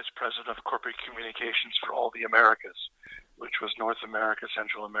was Vice President of Corporate Communications for all the Americas, which was North America,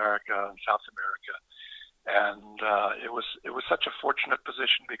 Central America, and South America. And it was such a fortunate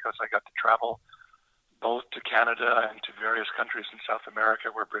position because I got to travel both to Canada and to various countries in South America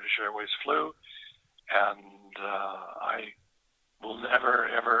where British Airways flew. And I will never,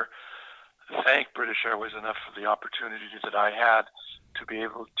 ever thank British Airways enough for the opportunity that I had to be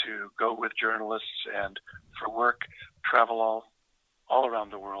able to go with journalists and for work travel all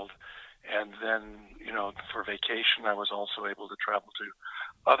around the world. And then, for vacation, I was also able to travel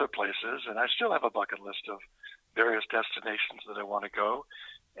to other places. And I still have a bucket list of various destinations that I want to go,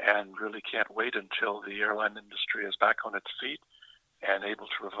 and really can't wait until the airline industry is back on its feet and able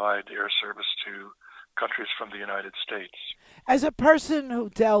to provide air service to countries from the United States. As a person who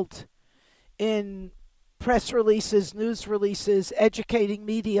dealt in press releases, news releases, educating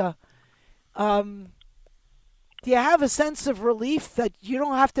media, do you have a sense of relief that you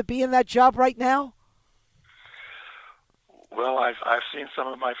don't have to be in that job right now? Well, I've seen some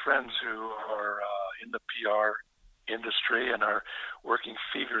of my friends who are in the PR industry and are working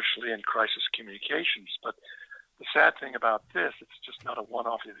feverishly in crisis communications. But the sad thing about this, it's just not a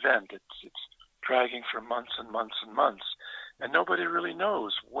one-off event. It's dragging for months and months and months, and nobody really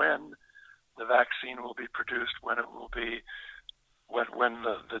knows when the vaccine will be produced, when it will be, when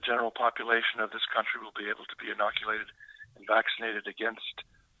the general population of this country will be able to be inoculated and vaccinated against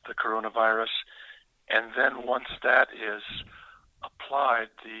the coronavirus. And then once that is applied,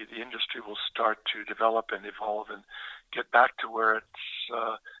 the industry will start to develop and evolve and get back to where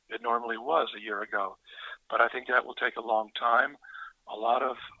it normally was a year ago. But I think that will take a long time. A lot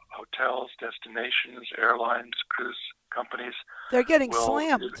of hotels, destinations, airlines, cruise companies, they're getting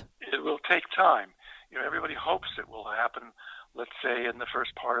slammed. It will take time. Everybody hopes it will happen, let's say, in the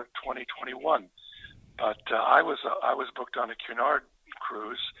first part of 2021. But I was booked on a Cunard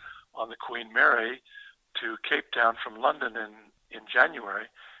cruise on the Queen Mary to Cape Town from London in January,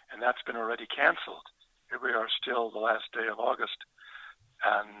 and that's been already canceled. Here we are still the last day of August,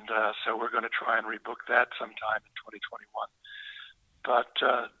 and so we're going to try and rebook that sometime in 2021. But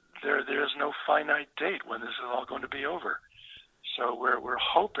there is no finite date when this is all going to be over. So we're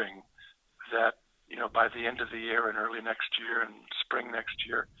hoping that by the end of the year and early next year and spring next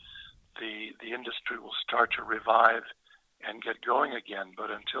year, the industry will start to revive and get going again. But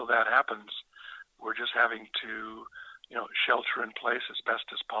until that happens, we're just having to shelter in place as best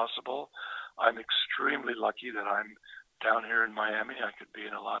as possible. I'm extremely lucky that I'm down here in Miami. I could be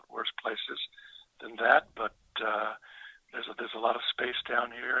in a lot worse places than that, but there's a lot of space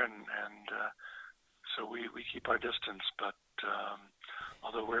down here, and so we keep our distance. But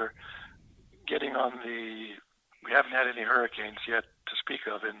although we're getting we haven't had any hurricanes yet to speak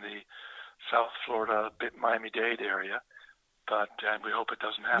of in the South Florida, Miami-Dade area, and we hope it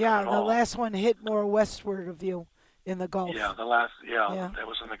doesn't happen at all. Yeah, the last one hit more westward of you in the Gulf. Yeah, that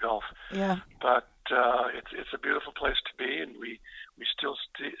was in the Gulf. Yeah. But it's a beautiful place to be, and we still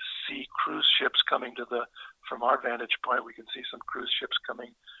see cruise ships coming from our vantage point. We can see some cruise ships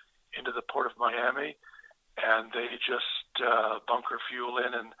coming into the port of Miami, and they just bunker fuel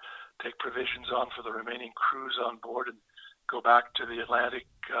in and take provisions on for the remaining crews on board and go back to the Atlantic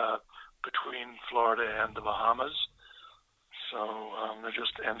between Florida and the Bahamas. So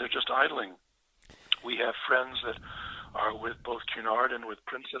they're just idling. We have friends that are with both Cunard and with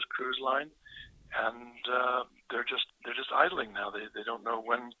Princess Cruise Line, and they're just idling now. They don't know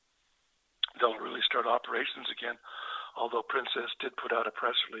when they'll really start operations again. Although Princess did put out a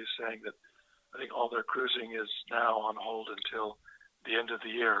press release saying that I think all their cruising is now on hold until the end of the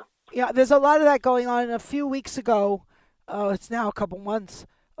year. Yeah, there's a lot of that going on. A few weeks ago, it's now a couple months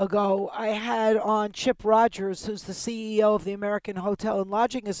ago, I had on Chip Rogers, who's the CEO of the American Hotel and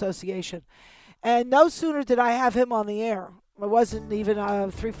Lodging Association. And no sooner did I have him on the air, it wasn't even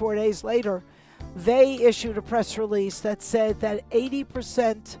 3-4 days later, they issued a press release that said that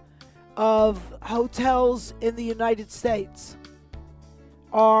 80% of hotels in the United States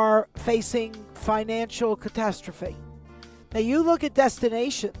are facing financial catastrophe. Now, you look at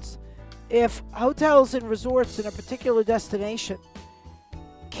destinations. If hotels and resorts in a particular destination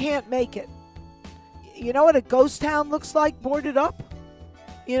can't make it, you know what a ghost town looks like, boarded up?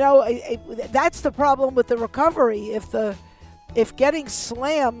 You know, that's the problem with the recovery. If getting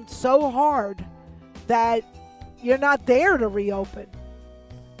slammed so hard that you're not there to reopen,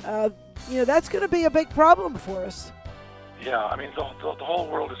 that's going to be a big problem for us. Yeah, I mean, the whole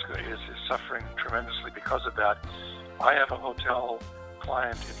world is suffering tremendously because of that. I have a hotel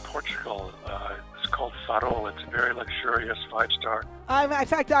client in Portugal. It's called Faro. It's a very luxurious 5-star. In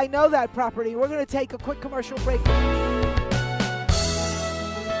fact, I know that property. We're going to take a quick commercial break.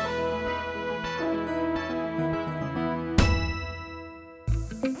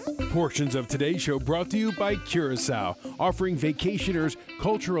 Portions of today's show brought to you by Curacao, offering vacationers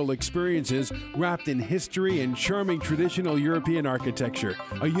cultural experiences wrapped in history and charming traditional European architecture.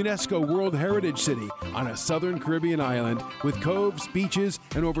 A UNESCO World Heritage City on a southern Caribbean island with coves, beaches,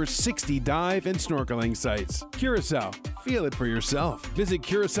 and over 60 dive and snorkeling sites. Curacao, feel it for yourself. Visit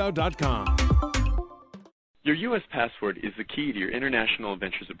Curacao.com. Your U.S. passport is the key to your international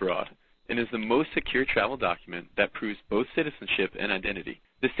adventures abroad and is the most secure travel document that proves both citizenship and identity.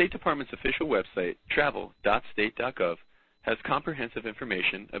 The State Department's official website, travel.state.gov, has comprehensive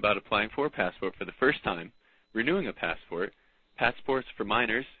information about applying for a passport for the first time, renewing a passport, passports for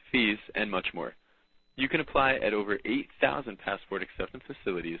minors, fees, and much more. You can apply at over 8,000 passport acceptance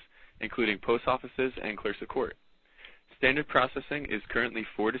facilities, including post offices and clerks of court. Standard processing is currently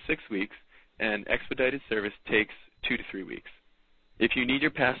 4 to 6 weeks, and expedited service takes 2 to 3 weeks. If you need your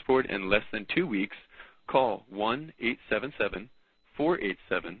passport in less than 2 weeks, call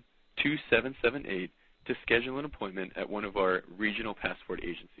 1-877-487-2778 to schedule an appointment at one of our regional passport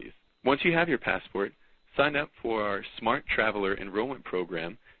agencies. Once you have your passport, sign up for our Smart Traveler Enrollment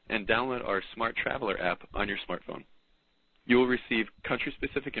Program and download our Smart Traveler app on your smartphone. You will receive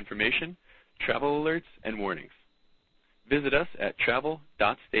country-specific information, travel alerts, and warnings. Visit us at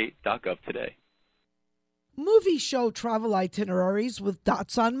travel.state.gov today. Movies show travel itineraries with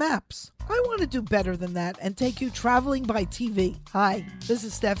dots on maps. I want to do better than that and take you traveling by TV. Hi, this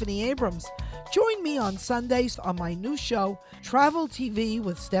is Stephanie Abrams. Join me on Sundays on my new show, Travel TV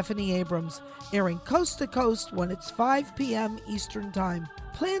with Stephanie Abrams, airing coast to coast when it's 5 p.m. Eastern Time.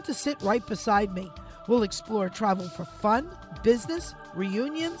 Plan to sit right beside me. We'll explore travel for fun, business,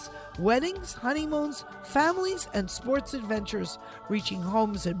 reunions, weddings, honeymoons, families, and sports adventures, reaching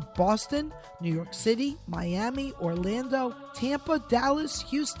homes in Boston, New York City, Miami, Orlando, Tampa, Dallas,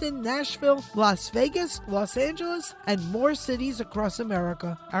 Houston, Nashville, Las Vegas, Los Angeles, and more cities across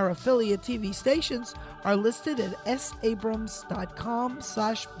America. Our affiliate TV stations are listed at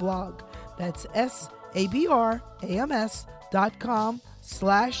sabrams.com/blog. That's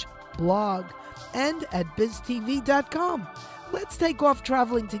sabrams.com/blog. And at biztv.com. Let's take off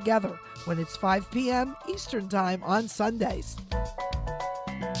traveling together when it's 5 p.m. Eastern Time on Sundays.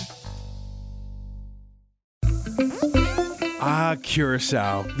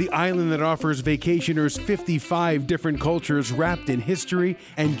 Curacao, the island that offers vacationers 55 different cultures wrapped in history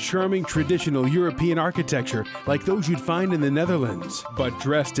and charming traditional European architecture like those you'd find in the Netherlands, but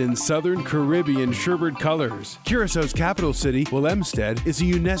dressed in southern Caribbean sherbet colors. Curaçao's capital city, Willemstad, is a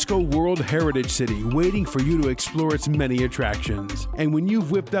UNESCO World Heritage City waiting for you to explore its many attractions. And when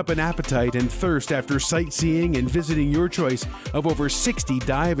you've whipped up an appetite and thirst after sightseeing and visiting your choice of over 60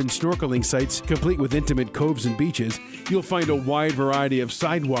 dive and snorkeling sites, complete with intimate coves and beaches, you'll find a wide variety of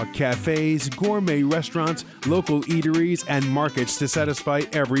sidewalk cafes, gourmet restaurants, local eateries, and markets to satisfy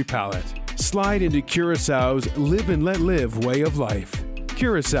every palate. Slide into Curaçao's live and let live way of life.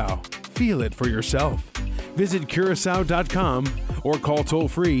 Curaçao, feel it for yourself. Visit Curacao.com or call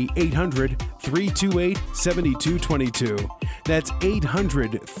toll-free 800-328-7222. That's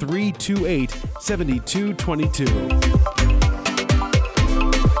 800-328-7222.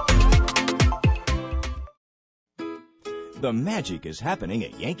 The magic is happening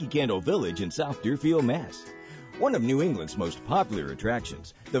at Yankee Candle Village in South Deerfield, Mass. One of New England's most popular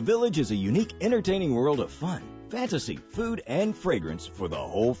attractions, the Village is a unique, entertaining world of fun, fantasy, food, and fragrance for the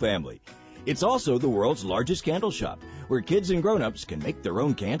whole family. It's also the world's largest candle shop, where kids and grown-ups can make their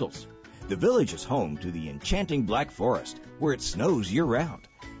own candles. The Village is home to the enchanting Black Forest, where it snows year-round,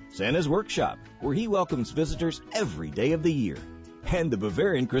 Santa's Workshop, where he welcomes visitors every day of the year, and the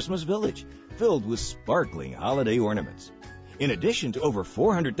Bavarian Christmas Village, filled with sparkling holiday ornaments. In addition to over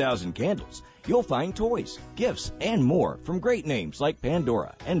 400,000 candles, you'll find toys, gifts, and more from great names like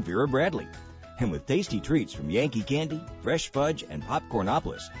Pandora and Vera Bradley. And with tasty treats from Yankee Candy, Fresh Fudge, and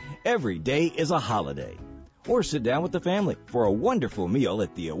Popcornopolis, every day is a holiday. Or sit down with the family for a wonderful meal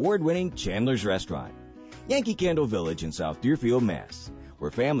at the award-winning Chandler's Restaurant. Yankee Candle Village in South Deerfield, Mass.,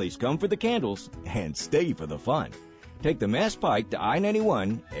 where families come for the candles and stay for the fun. Take the Mass Pike to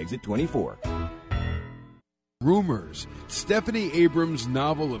I-91, exit 24. Rumors, Stephanie Abrams'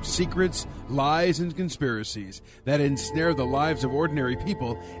 novel of secrets, lies, and conspiracies that ensnare the lives of ordinary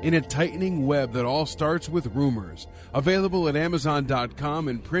people in a tightening web that all starts with rumors. Available at Amazon.com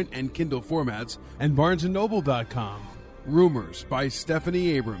in print and Kindle formats and BarnesandNoble.com. Rumors by Stephanie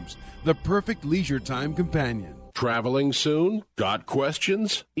Abrams, the perfect leisure time companion. Traveling soon? Got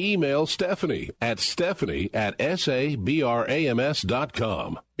questions? Email Stephanie at sabrams.com.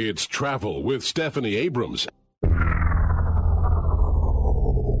 It's Travel with Stephanie Abrams.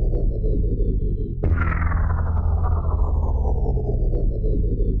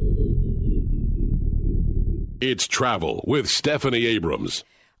 It's Travel with Stephanie Abrams.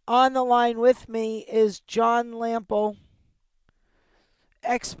 On the line with me is John Lample,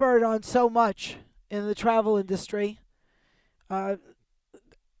 expert on so much in the travel industry,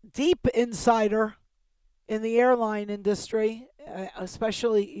 deep insider in the airline industry,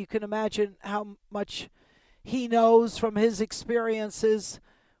 especially you can imagine how much he knows from his experiences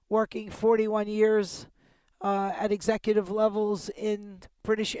working 41 years at executive levels in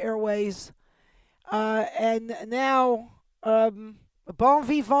British Airways. And now, bon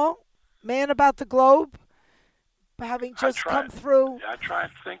vivant, man about the globe, having just come through. Yeah, I try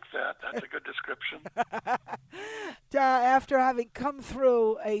and think that. That's a good description. After having come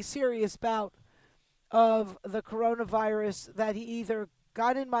through a serious bout of the coronavirus that he either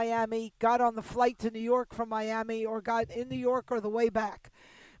got in Miami, got on the flight to New York from Miami, or got in New York or the way back.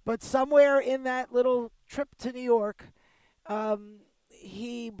 But somewhere in that little trip to New York,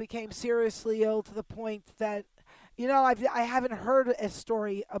 he became seriously ill to the point that, I haven't heard a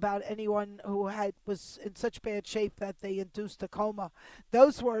story about anyone who was in such bad shape that they induced a coma.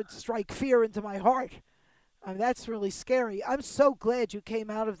 Those words strike fear into my heart. I mean, that's really scary. I'm so glad you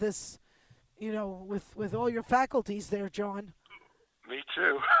came out of this, with all your faculties there, John. Me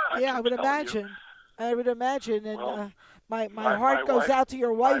too. I would imagine. I would imagine. And my heart goes out to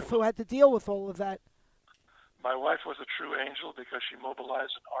your wife who had to deal with all of that. My wife was a true angel because she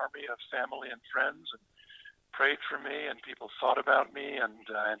mobilized an army of family and friends and prayed for me, and people thought about me, and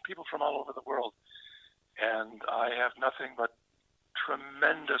people from all over the world. And I have nothing but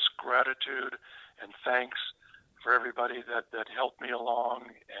tremendous gratitude and thanks for everybody that helped me along.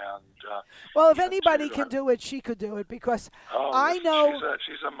 And well, if anybody can do it, she could do it, because I know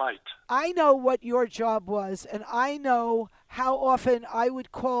she's a mite. I know what your job was, and I know how often I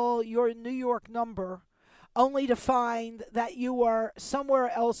would call your New York number only to find that you were somewhere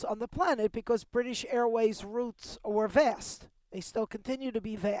else on the planet, because British Airways routes were vast. They still continue to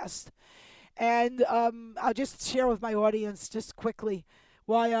be vast. And I'll just share with my audience just quickly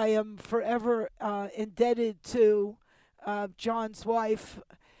why I am forever indebted to John's wife.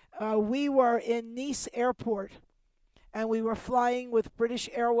 We were in Nice Airport, and we were flying with British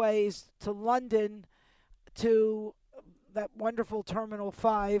Airways to London, to that wonderful Terminal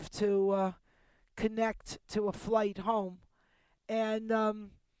 5 to connect to a flight home. And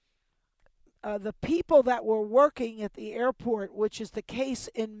the people that were working at the airport, which is the case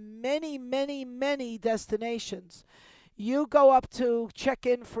in many, many, many destinations, you go up to check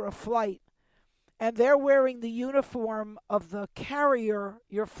in for a flight, and they're wearing the uniform of the carrier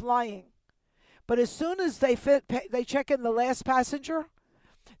you're flying. But as soon as they check in the last passenger,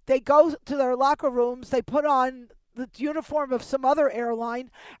 they go to their locker rooms, they put on the uniform of some other airline,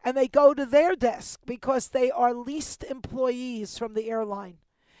 and they go to their desk because they are leased employees from the airline.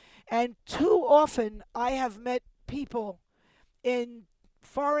 And too often I have met people in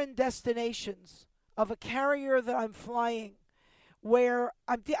foreign destinations of a carrier that I'm flying where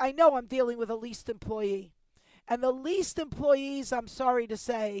I know I'm dealing with a leased employee. And the leased employees, I'm sorry to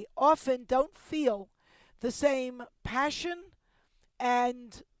say, often don't feel the same passion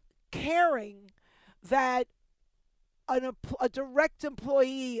and caring that a direct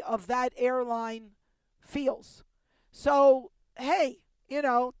employee of that airline feels. So, hey, you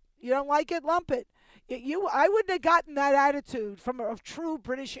don't like it, lump it. I wouldn't have gotten that attitude from a true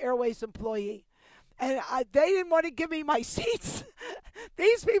British Airways employee. And they didn't want to give me my seats.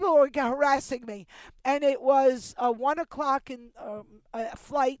 These people were harassing me. And it was 1 o'clock in a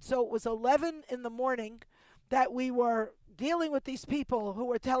flight, so it was 11 in the morning that we were dealing with these people who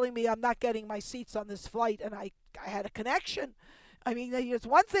were telling me I'm not getting my seats on this flight, and I had a connection. I mean, it's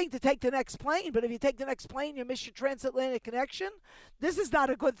one thing to take the next plane, but if you take the next plane, you miss your transatlantic connection. This is not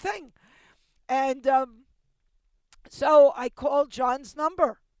a good thing. And so I called John's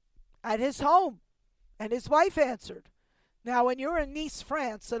number at his home, and his wife answered. Now, when you're in Nice,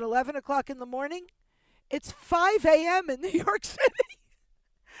 France, at 11 o'clock in the morning, it's 5 a.m. in New York City.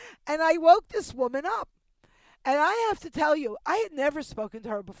 And I woke this woman up. And I have to tell you, I had never spoken to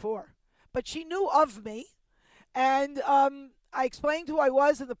her before, but she knew of me. And I explained who I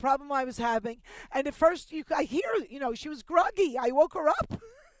was and the problem I was having. And at first, I hear, she was groggy. I woke her up.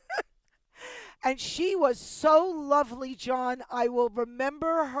 And she was so lovely, John. I will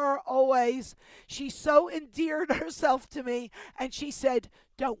remember her always. She so endeared herself to me. And she said,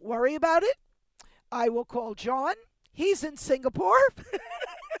 "Don't worry about it. I will call John. He's in Singapore."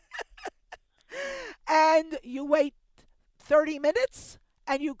 And you wait 30 minutes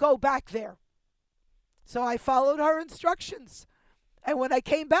and you go back there. So I followed her instructions. And when I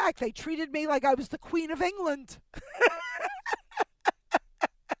came back, they treated me like I was the Queen of England.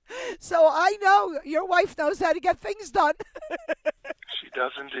 So I know your wife knows how to get things done. She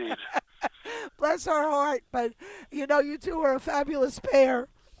does indeed. Bless her heart. But, you two are a fabulous pair.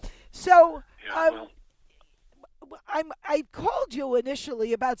 So I called you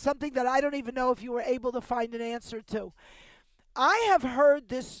initially about something that I don't even know if you were able to find an answer to. I have heard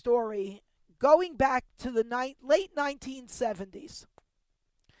this story going back to the late 1970s,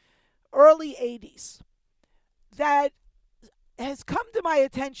 early 80s, that has come to my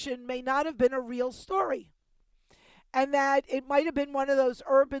attention may not have been a real story, and that it might have been one of those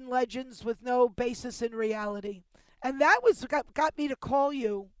urban legends with no basis in reality. And that was got me to call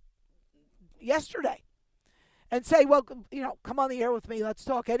you yesterday and say, well, come on the air with me. Let's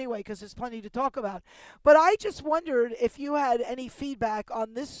talk anyway, because there's plenty to talk about. But I just wondered if you had any feedback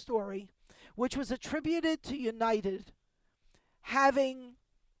on this story, which was attributed to United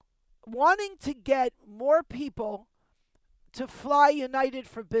wanting to get more people to fly United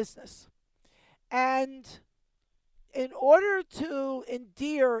for business. And in order to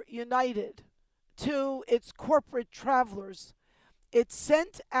endear United to its corporate travelers, it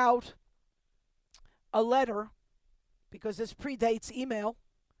sent out a letter, because this predates email,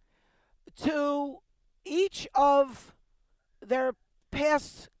 to each of their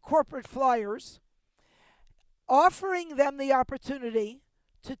past corporate flyers, offering them the opportunity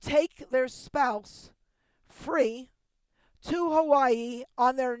to take their spouse free to Hawaii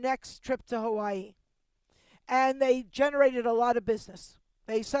on their next trip to Hawaii. And they generated a lot of business.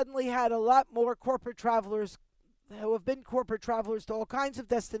 They suddenly had a lot more corporate travelers who have been corporate travelers to all kinds of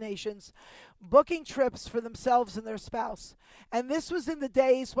destinations, booking trips for themselves and their spouse. And this was in the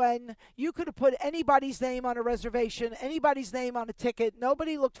days when you could have put anybody's name on a reservation, anybody's name on a ticket,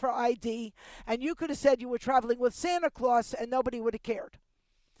 nobody looked for ID, and you could have said you were traveling with Santa Claus and nobody would have cared.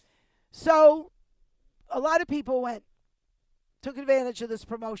 So a lot of people took advantage of this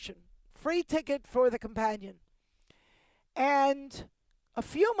promotion. Free ticket for the companion. And a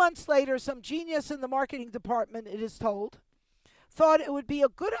few months later, some genius in the marketing department, it is told, thought it would be a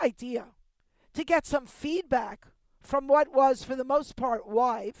good idea to get some feedback from what was, for the most part,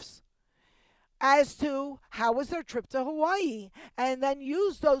 wives as to how was their trip to Hawaii, and then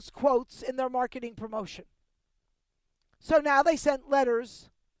use those quotes in their marketing promotion. So now they sent letters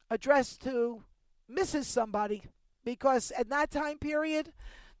addressed to Mrs. Somebody, because at that time period,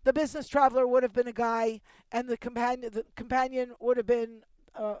 the business traveler would have been a guy, and the companion would have been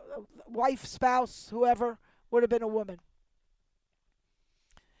a wife, spouse, whoever, would have been a woman.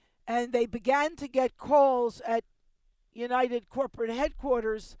 And they began to get calls at United corporate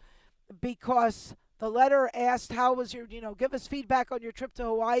headquarters because the letter asked, how was your, give us feedback on your trip to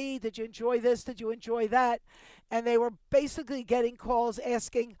Hawaii. Did you enjoy this? Did you enjoy that? And they were basically getting calls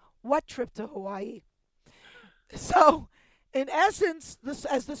asking, what trip to Hawaii? So, in essence,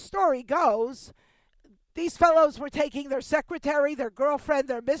 as the story goes, these fellows were taking their secretary, their girlfriend,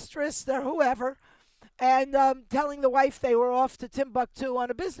 their mistress, their whoever, and telling the wife they were off to Timbuktu on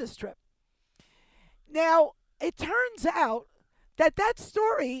a business trip. Now, it turns out that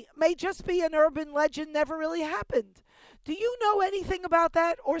story may just be an urban legend, never really happened. Do you know anything about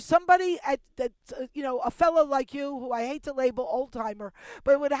that? Or somebody a fellow like you, who I hate to label old-timer,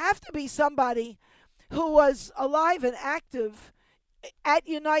 but it would have to be somebody who was alive and active at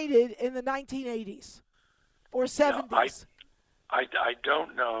United in the 1980s or 70s. I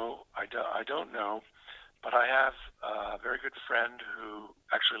don't know. I don't know. But I have a very good friend who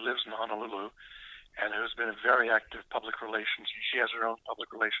actually lives in Honolulu and who's been a very active public relations. She has her own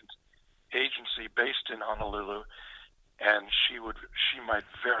public relations agency based in Honolulu, and she might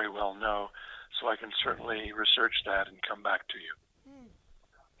very well know. So I can certainly research that and come back to you.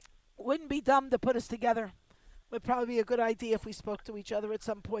 Wouldn't be dumb to put us together. Would probably be a good idea if we spoke to each other at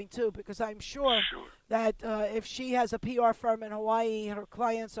some point too, because I'm sure that if she has a PR firm in Hawaii, her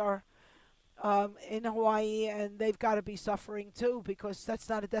clients are in Hawaii, and they've got to be suffering too, because that's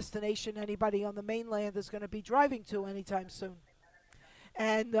not a destination anybody on the mainland is going to be driving to anytime soon.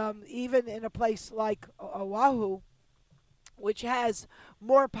 And even in a place like Oahu, which has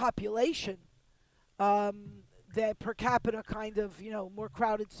more population the per capita kind of, more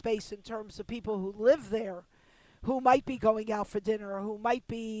crowded space in terms of people who live there, who might be going out for dinner, or who might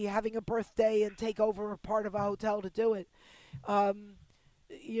be having a birthday and take over a part of a hotel to do it.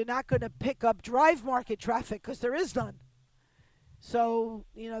 You're not going to pick up drive market traffic because there is none. So,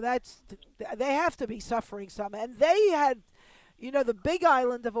 they have to be suffering some. And they had, the big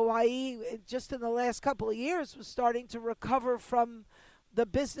island of Hawaii, just in the last couple of years, was starting to recover from the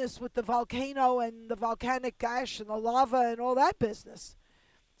business with the volcano and the volcanic ash and the lava and all that business.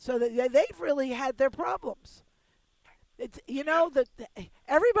 So they've really had their problems. It's, that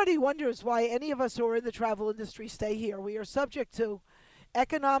everybody wonders why any of us who are in the travel industry stay here. We are subject to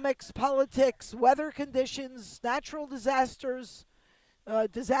economics, politics, weather conditions, natural disasters,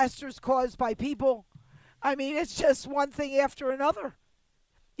 disasters caused by people. I mean, it's just one thing after another.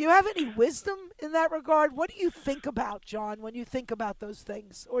 Do you have any wisdom in that regard? What do you think about, John, when you think about those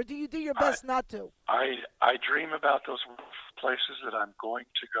things? Or do you do your best not to? I dream about those places that I'm going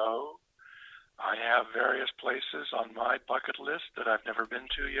to go. I have various places on my bucket list that I've never been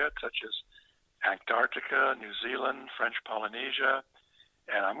to yet, such as Antarctica, New Zealand, French Polynesia,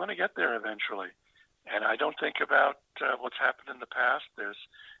 and I'm going to get there eventually. And I don't think about what's happened in the past. There's,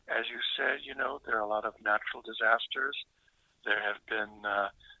 as you said, there are a lot of natural disasters. There have been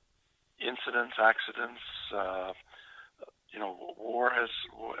incidents, accidents. War has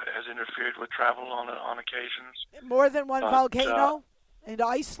interfered with travel on occasions. More than one volcano in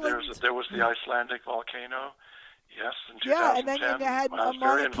Iceland. There was the Icelandic volcano, yes, in 2010. Yeah, and then you had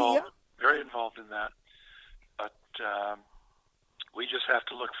Mauna Kea. Very involved in that. But we just have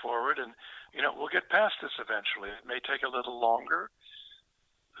to look forward, and we'll get past this eventually. It may take a little longer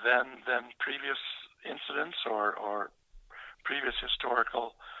than previous incidents or previous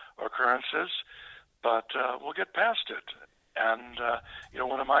historical occurrences, but we'll get past it. And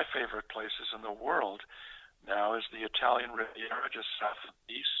one of my favorite places in the world now is the Italian Riviera, just south of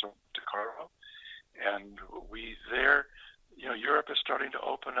Nice, or Monte Carlo. And Europe is starting to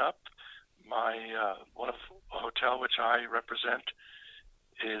open up. My one of a hotel which I represent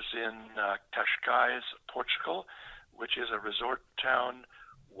is in Cascais, Portugal, which is a resort town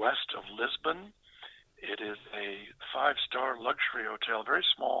west of Lisbon. It is a 5-star luxury hotel, very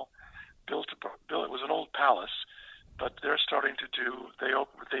small. Built. It was an old palace, but they're starting to do.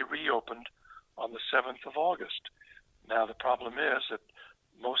 They reopened on the 7th of August. Now the problem is that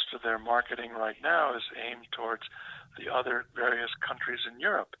most of their marketing right now is aimed towards the other various countries in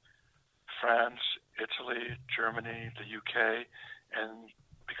Europe. France, Italy, Germany, the UK, and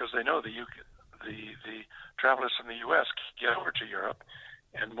because they know the travelers from the U.S. get over to Europe,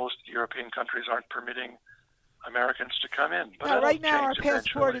 and most European countries aren't permitting Americans to come in. But right now our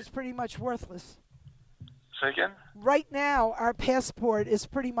passport eventually. is pretty much worthless. Say again? Right now our passport is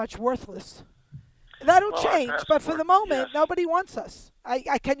pretty much worthless. That'll change, but for the moment, yes. Nobody wants us.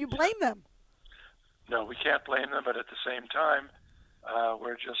 Can you blame them? No, we can't blame them, but at the same time,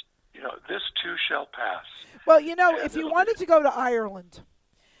 we're just, this too shall pass. Well, if you wanted to go to Ireland,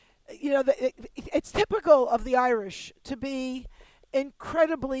 it's typical of the Irish to be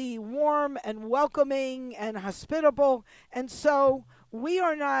incredibly warm and welcoming and hospitable, and so we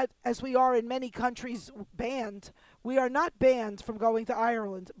are not, as we are in many countries, banned. We are not banned from going to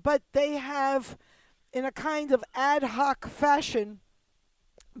Ireland, but they have, in a kind of ad hoc fashion,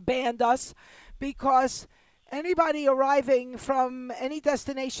 banned us because anybody arriving from any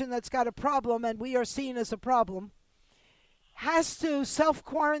destination that's got a problem, and we are seen as a problem, has to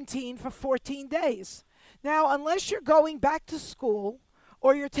self-quarantine for 14 days. Now, unless you're going back to school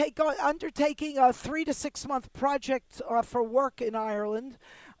or you're undertaking a 3 to 6 month project for work in Ireland,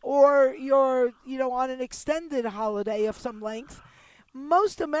 or you're on an extended holiday of some length,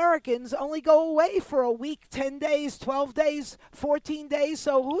 most Americans only go away for a week, 10 days, 12 days, 14 days.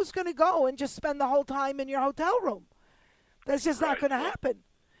 So who's going to go and just spend the whole time in your hotel room? That's just not going to happen.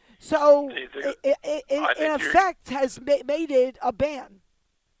 So it in effect has made it a ban.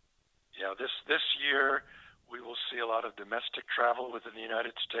 Yeah, this year we will see a lot of domestic travel within the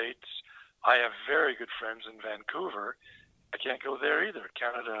United States. I have very good friends in Vancouver. I can't go there either.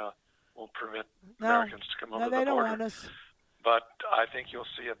 Canada won't permit Americans to come over the border. No, they don't want us. But I think you'll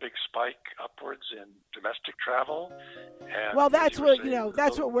see a big spike upwards in domestic travel. And well, that's what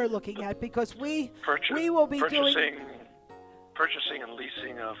that's what we're looking at, because we will be purchasing and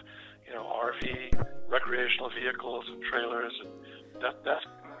leasing of RV recreational vehicles and trailers, and that's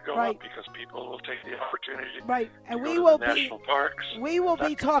go Right. up because people will take the opportunity Right, to and go we to will the be national parks. we will that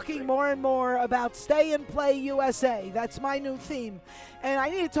be kind of talking thing. more and more about Stay and Play USA. That's my new theme, and I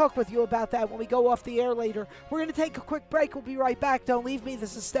need to talk with you about that when we go off the air later. We're going to take a quick break. We'll be right back. Don't leave me.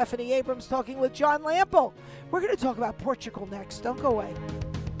 This is Stephanie Abrams talking with John Lample. We're going to talk about Portugal next. Don't go away.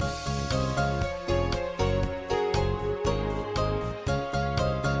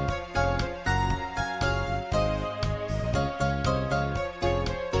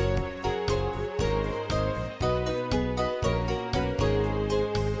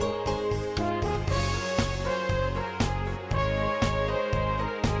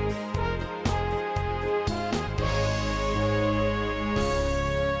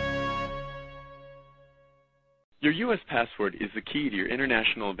 Your U.S. passport is the key to your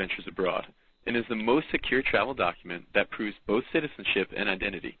international adventures abroad and is the most secure travel document that proves both citizenship and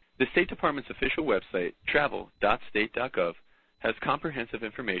identity. The State Department's official website, travel.state.gov, has comprehensive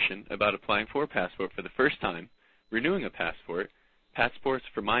information about applying for a passport for the first time, renewing a passport, passports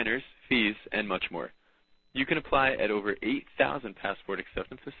for minors, fees, and much more. You can apply at over 8,000 passport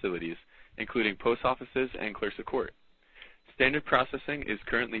acceptance facilities, including post offices and clerks of court. Standard processing is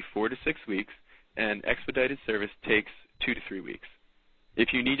currently 4 to 6 weeks, and expedited service takes 2 to 3 weeks.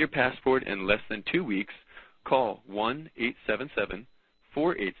 If you need your passport in less than 2 weeks, call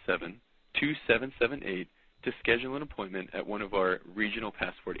 1-877-487-2778 to schedule an appointment at one of our regional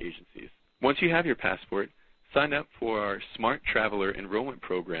passport agencies. Once you have your passport, sign up for our Smart Traveler Enrollment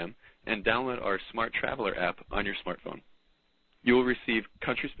Program and download our Smart Traveler app on your smartphone. You will receive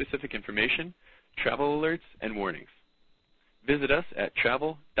country-specific information, travel alerts, and warnings. Visit us at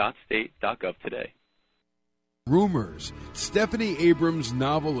travel.state.gov today. Rumors, Stephanie Abrams'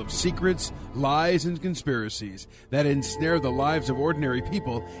 novel of secrets, lies, and conspiracies that ensnare the lives of ordinary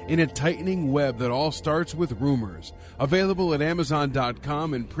people in a tightening web that all starts with rumors. Available at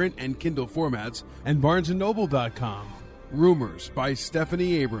Amazon.com in print and Kindle formats and BarnesandNoble.com. Rumors by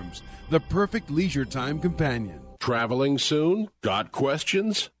Stephanie Abrams, the perfect leisure time companion. Traveling soon? Got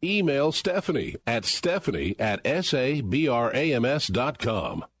questions? Email Stephanie at sabrams.com.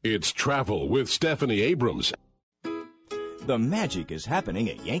 It's Travel with Stephanie Abrams. The magic is happening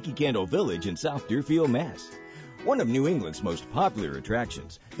at Yankee Candle Village in South Deerfield, Mass. One of New England's most popular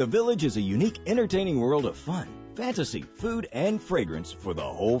attractions, the Village is a unique, entertaining world of fun, fantasy, food, and fragrance for the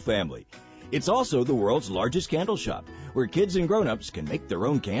whole family. It's also the world's largest candle shop, where kids and grown-ups can make their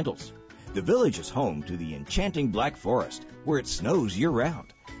own candles. The Village is home to the enchanting Black Forest, where it snows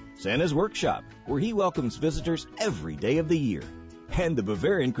year-round, Santa's Workshop, where he welcomes visitors every day of the year, and the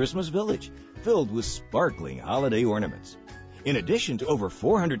Bavarian Christmas Village, filled with sparkling holiday ornaments. In addition to over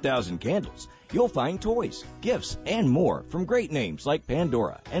 400,000 candles, you'll find toys, gifts, and more from great names like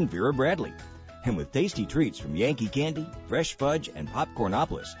Pandora and Vera Bradley. And with tasty treats from Yankee Candy, Fresh Fudge, and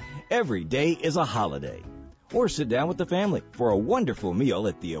Popcornopolis, every day is a holiday. Or sit down with the family for a wonderful meal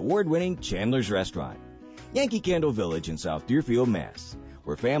at the award-winning Chandler's Restaurant. Yankee Candle Village in South Deerfield, Mass.,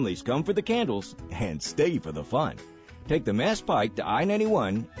 where families come for the candles and stay for the fun. Take the Mass Pike to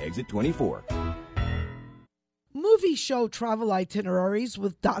I-91, exit 24. Movie show travel itineraries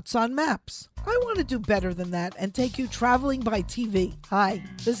with dots on maps. I want to do better than that and take you traveling by TV. Hi,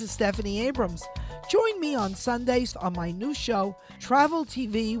 this is Stephanie Abrams. Join me on Sundays on my new show, Travel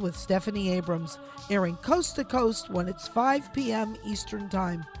TV with Stephanie Abrams, airing coast to coast when it's 5 p.m. Eastern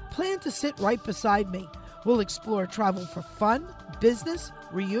Time. Plan to sit right beside me. We'll explore travel for fun, business,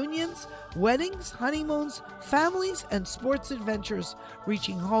 reunions, weddings, honeymoons, families, and sports adventures,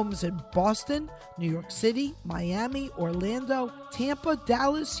 reaching homes in Boston, New York City, Miami, Orlando, Tampa,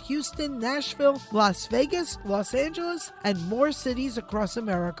 Dallas, Houston, Nashville, Las Vegas, Los Angeles, and more cities across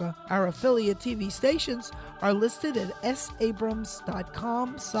America. Our affiliate TV stations are listed at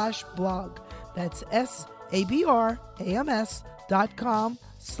sabrams.com/blog. That's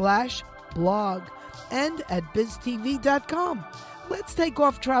sabrams.com/blog. And at biztv.com. Let's take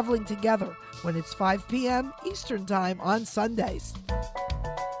off traveling together when it's 5 p.m. Eastern Time on Sundays.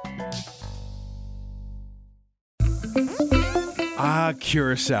 Ah,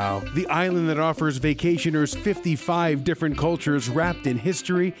 Curacao, the island that offers vacationers 55 different cultures wrapped in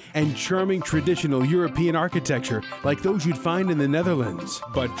history and charming traditional European architecture like those you'd find in the Netherlands,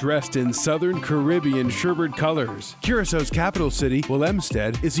 but dressed in Southern Caribbean sherbet colors. Curaçao's capital city,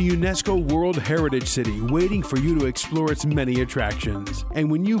 Willemstad, is a UNESCO World Heritage City waiting for you to explore its many attractions.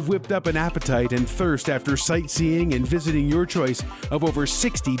 And when you've whipped up an appetite and thirst after sightseeing and visiting your choice of over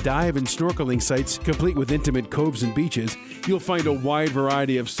 60 dive and snorkeling sites complete with intimate coves and beaches, you'll find a wide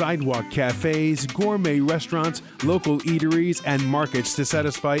variety of sidewalk cafes, gourmet restaurants, local eateries, and markets to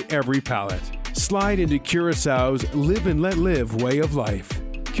satisfy every palate. Slide into Curaçao's live and let live way of life.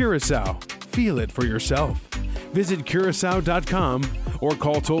 Curacao. Feel it for yourself. Visit Curacao.com or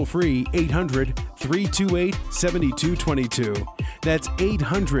call toll-free 800-328-7222. That's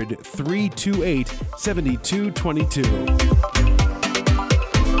 800-328-7222.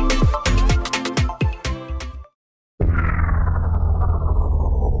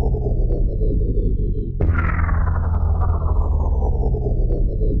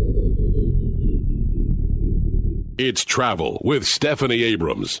 It's Travel with Stephanie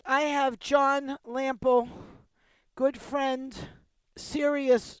Abrams. I have John Lample, good friend,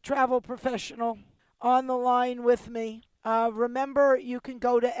 serious travel professional, on the line with me. Remember, you can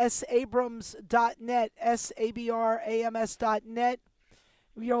go to sabrams.net, sabrams.net.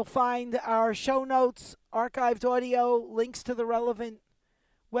 You'll find our show notes, archived audio, links to the relevant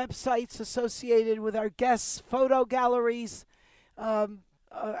websites associated with our guests, photo galleries,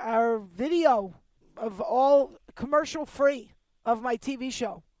 our video of all commercial free of my TV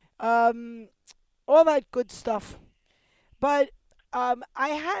show, all that good stuff. But I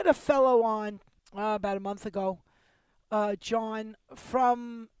had a fellow on about a month ago, John,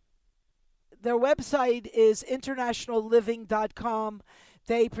 from their website is internationalliving.com.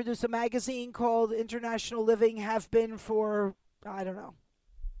 They produce a magazine called International Living, have been for, I don't know,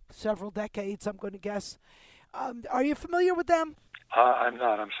 several decades, I'm going to guess. Are you familiar with them? I'm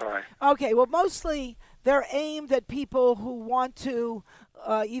not. I'm sorry. Okay, well, mostly they're aimed at people who want to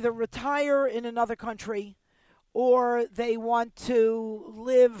either retire in another country or they want to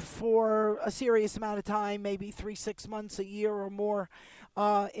live for a serious amount of time, maybe 3-6 months, a year or more,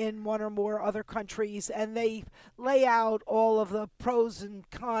 in one or more other countries. And they lay out all of the pros and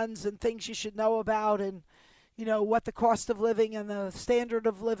cons and things you should know about, and, you know, what the cost of living and the standard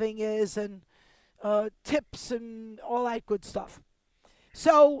of living is, and tips and all that good stuff.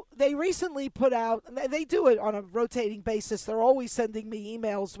 So they recently put out, they do it on a rotating basis. They're always sending me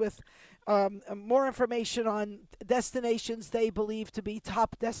emails with more information on destinations they believe to be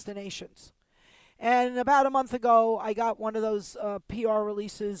top destinations. And about a month ago, I got one of those PR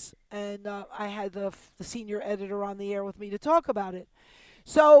releases, and I had the senior editor on the air with me to talk about it.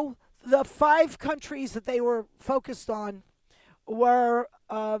 So the 5 countries that they were focused on were,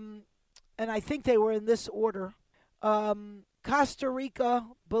 and I think they were in this order, Costa Rica,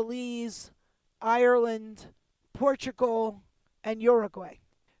 Belize, Ireland, Portugal, and Uruguay.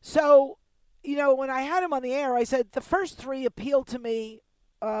 So, you know, when I had him on the air, I said the first 3 appealed to me,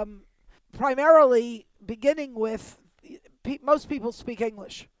 primarily beginning with most people speak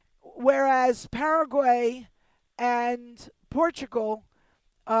English, whereas Paraguay and Portugal,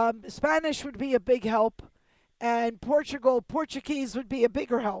 Spanish would be a big help, and Portuguese would be a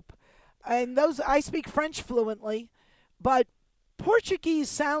bigger help. And those, I speak French fluently, but Portuguese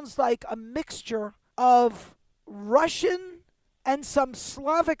sounds like a mixture of Russian and some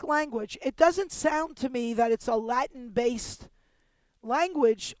Slavic language. It doesn't sound to me that it's a Latin-based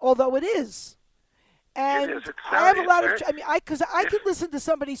language, although it is. And it is. I have a lot of, because I could listen to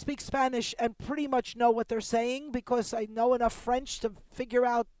somebody speak Spanish and pretty much know what they're saying because I know enough French to figure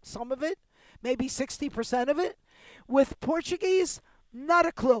out some of it, maybe 60% of it. With Portuguese, not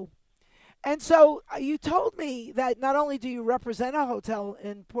a clue. And so you told me that not only do you represent a hotel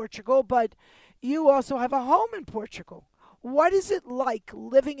in Portugal, but you also have a home in Portugal. What is it like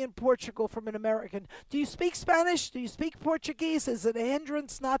living in Portugal from an American? Do you speak Spanish? Do you speak Portuguese? Is it a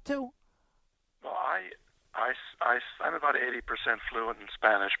hindrance not to? Well, I'm about 80% fluent in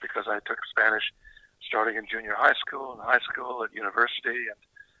Spanish because I took Spanish starting in junior high school, at university, and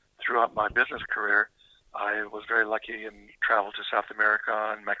throughout my business career. I was very lucky and traveled to South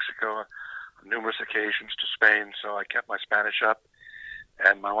America and Mexico on numerous occasions, to Spain, so I kept my Spanish up.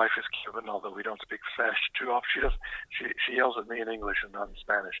 And my wife is Cuban, although we don't speak Spanish too often. She yells at me in English and not in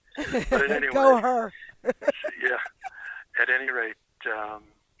Spanish. But at any rate, go her. Yeah. At any rate,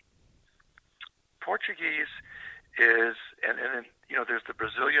 Portuguese is, and you know, there's the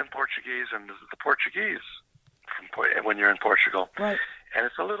Brazilian Portuguese and there's the Portuguese when you're in Portugal, right? And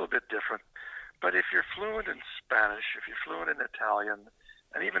it's a little bit different. But if you're fluent in Spanish, if you're fluent in Italian,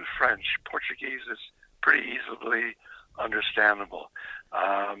 and even French, Portuguese is pretty easily understandable.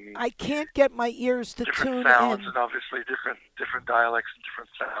 I can't get my ears to tune different sounds in. And obviously different dialects and different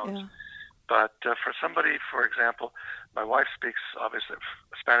sounds. Yeah. But for somebody, for example, my wife speaks, obviously,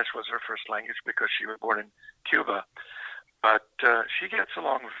 Spanish was her first language because she was born in Cuba. But she gets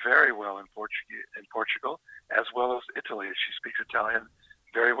along very well in Portugal, as well as Italy. She speaks Italian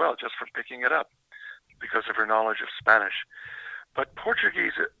very well just from picking it up because of her knowledge of Spanish. But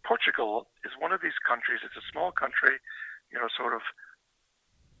Portugal is one of these countries. It's a small country, you know, sort of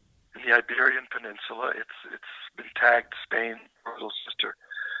in the Iberian Peninsula. It's been tagged Spain, her little sister.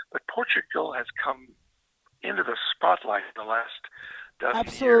 Portugal has come into the spotlight in the last dozen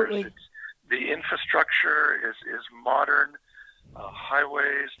Absolutely. years. The infrastructure is modern,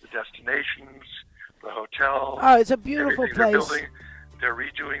 highways, the destinations, the hotels. Oh, it's a beautiful everything place. They're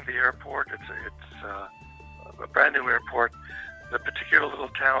redoing the airport. It's a brand new airport. The particular little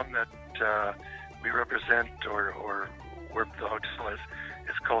town that we represent, or where the hotel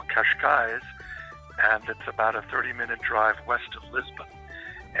is called Cascais, and it's about a 30-minute drive west of Lisbon.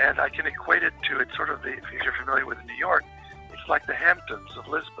 And I can equate it to, it's sort of if you're familiar with New York, it's like the Hamptons of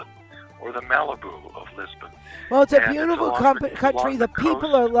Lisbon, or the Malibu of Lisbon. Well, it's a And beautiful along country. The people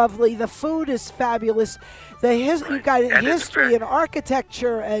coast. are lovely. The food is fabulous. You've got And it's history very- and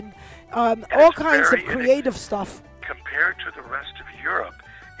architecture and all it's kinds of very creative stuff. Compared to the rest of Europe,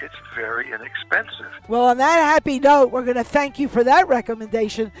 it's very inexpensive. Well, on that happy note, we're going to thank you for that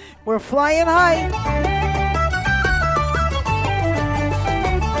recommendation. We're flying high.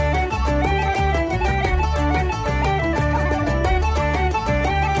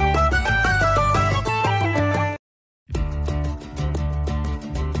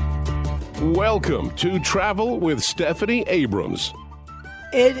 Welcome to Travel with Stephanie Abrams.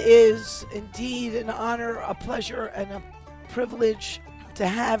 It is indeed an honor, a pleasure, and a privilege to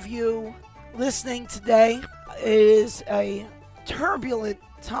have you listening today. It is a turbulent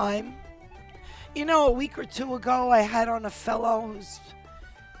time. You know, a week or two ago, I had on a fellow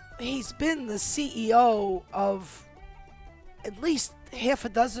he's been the CEO of at least half a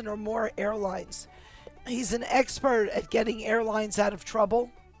dozen or more airlines. He's an expert at getting airlines out of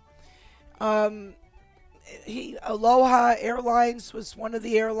trouble. Aloha Airlines was one of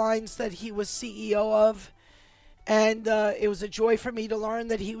the airlines that he was CEO of, and it was a joy for me to learn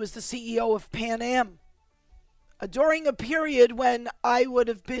that he was the CEO of Pan Am. During a period when I would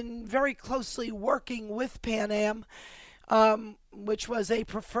have been very closely working with Pan Am, which was a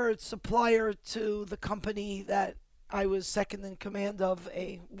preferred supplier to the company that I was second in command of,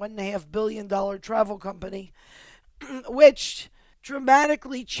 a $1.5 billion travel company, which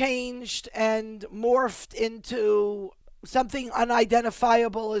dramatically changed and morphed into something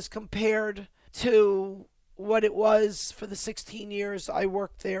unidentifiable as compared to what it was for the 16 years I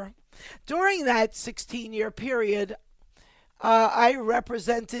worked there. During that 16-year period, I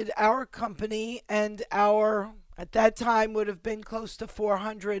represented our company and our, at that time, would have been close to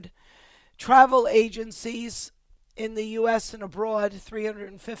 400 travel agencies in the U.S. and abroad.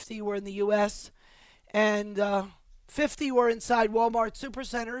 350 were in the U.S. and 50 were inside Walmart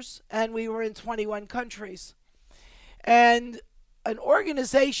supercenters, and we were in 21 countries. And an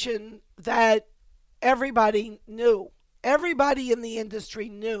organization that everybody knew, everybody in the industry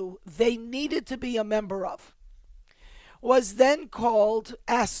knew they needed to be a member of, was then called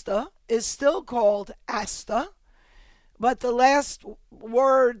ASTA, is still called ASTA, but the last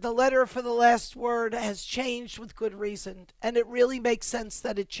word, the letter for the last word has changed with good reason, and it really makes sense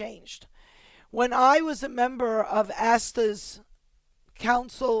that it changed. When I was a member of ASTA's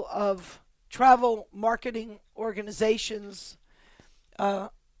Council of Travel Marketing Organizations,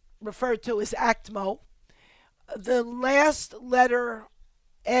 referred to as ACTMO, the last letter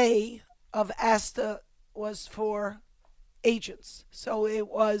A of ASTA was for agents. So it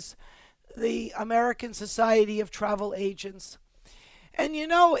was the American Society of Travel Agents. And you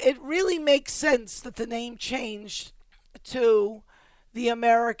know, it really makes sense that the name changed to the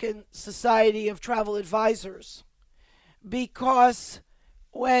American Society of Travel Advisors, because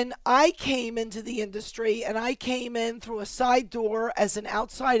when I came into the industry, and I came in through a side door as an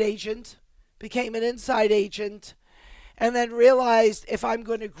outside agent, became an inside agent, and then realized if I'm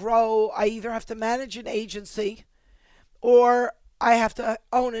going to grow, I either have to manage an agency or I have to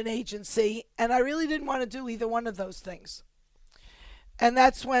own an agency, and I really didn't want to do either one of those things. And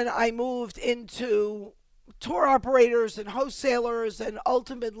that's when I moved into tour operators and wholesalers, and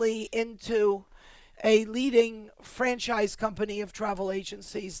ultimately into a leading franchise company of travel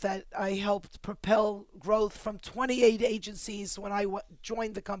agencies that I helped propel growth from 28 agencies when I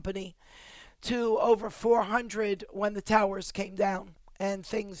joined the company to over 400 when the towers came down and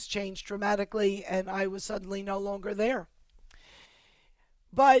things changed dramatically and I was suddenly no longer there.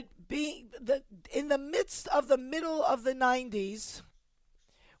 But in the midst of the middle of the 90s,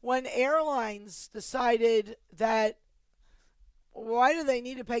 when airlines decided that why do they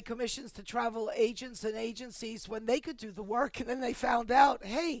need to pay commissions to travel agents and agencies when they could do the work, and then they found out,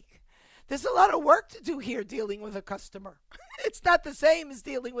 hey, there's a lot of work to do here dealing with a customer. It's not the same as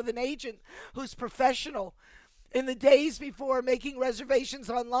dealing with an agent who's professional in the days before making reservations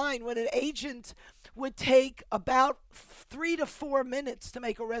online, when an agent would take about 3 to 4 minutes to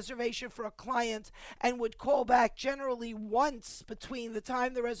make a reservation for a client and would call back generally once between the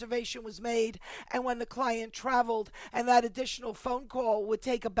time the reservation was made and when the client traveled, and that additional phone call would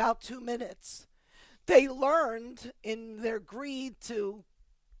take about 2 minutes. They learned in their greed to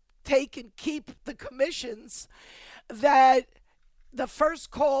take and keep the commissions that the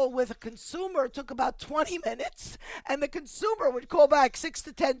first call with a consumer took about 20 minutes, and the consumer would call back 6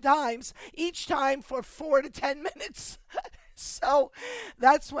 to 10 times, each time for 4 to 10 minutes. So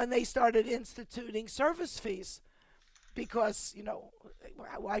that's when they started instituting service fees, because,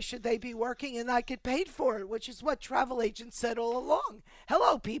 why should they be working and not get paid for it, which is what travel agents said all along.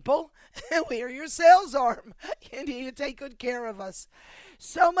 Hello, people. We are your sales arm. You need to take good care of us.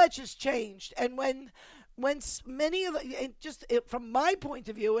 So much has changed. And when many of from my point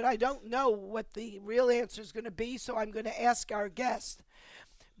of view, and I don't know what the real answer is going to be, so I'm going to ask our guest.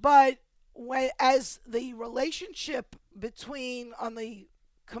 But as the relationship between, on the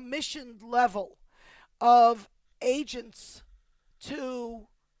commissioned level of agents to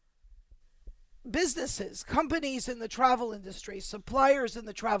businesses, companies in the travel industry, suppliers in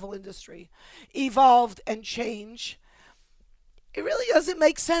the travel industry, evolved and changed, it really doesn't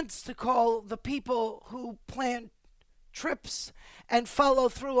make sense to call the people who plan trips and follow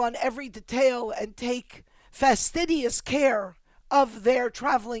through on every detail and take fastidious care of their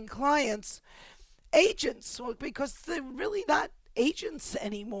traveling clients agents, because they're really not agents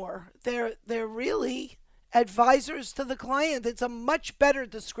anymore. They're really advisors to the client. It's a much better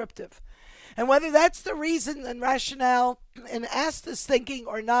descriptive. And whether that's the reason and rationale and Asta's thinking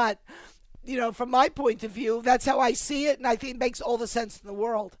or not, from my point of view, that's how I see it, and I think it makes all the sense in the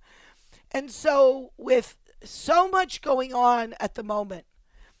world. And so with so much going on at the moment,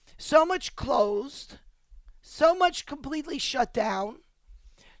 so much closed, so much completely shut down,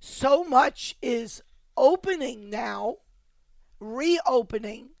 so much is opening now,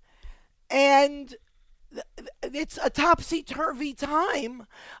 reopening, and it's a topsy-turvy time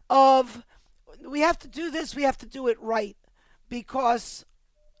of, we have to do this, we have to do it right, because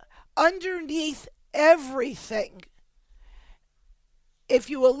underneath everything, if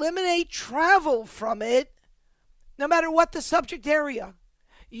you eliminate travel from it, no matter what the subject area,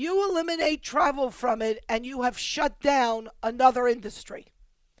 you eliminate travel from it and you have shut down another industry.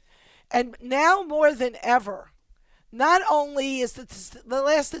 And now more than ever, not only is the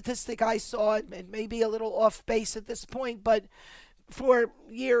last statistic I saw, and maybe a little off base at this point, but for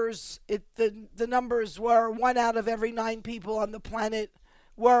years the numbers were 1 out of every 9 people on the planet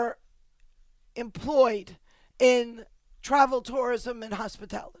were employed in travel, tourism, and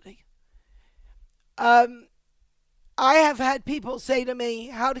hospitality. I have had people say to me,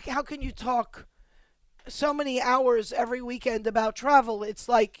 how can you talk so many hours every weekend about travel? It's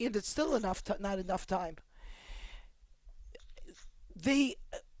like it's still not enough time.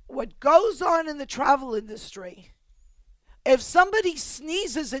 What goes on in the travel industry, if somebody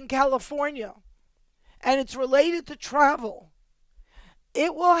sneezes in California and it's related to travel,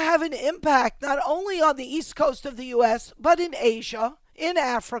 it will have an impact not only on the east coast of the U.S., but in Asia, in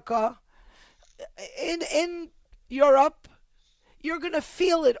Africa, in Europe. You're going to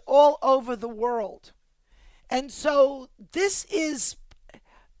feel it all over the world. And so this is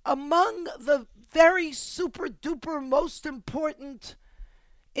among the very super duper most important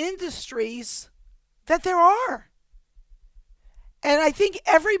industries that there are. And I think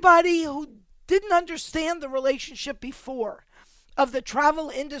everybody who didn't understand the relationship before of the travel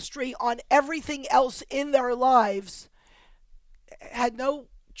industry on everything else in their lives had no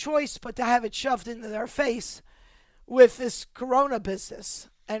choice but to have it shoved into their face with this corona business.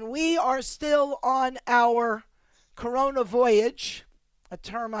 And we are still on our corona voyage, a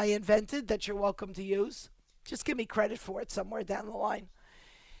term I invented that you're welcome to use. Just give me credit for it somewhere down the line.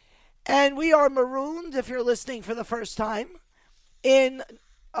 And we are marooned, if you're listening for the first time, in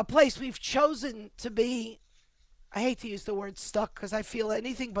a place we've chosen to be, I hate to use the word stuck because I feel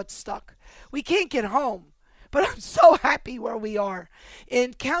anything but stuck. We can't get home, but I'm so happy where we are.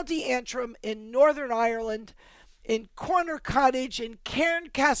 In County Antrim, in Northern Ireland, in Corner Cottage, in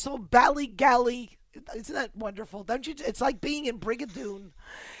Cairncastle, Ballygally. Isn't that wonderful? Don't you? It's like being in Brigadoon.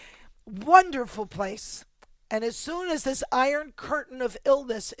 Wonderful place. And as soon as this iron curtain of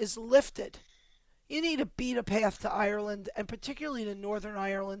illness is lifted, you need to beat a path to Ireland, and particularly to Northern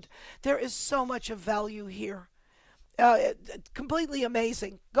Ireland. There is so much of value here. Completely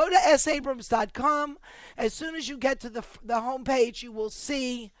amazing. Go to sabrams.com. As soon as you get to the homepage, you will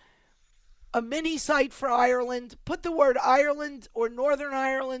see a mini site for Ireland. Put the word Ireland or Northern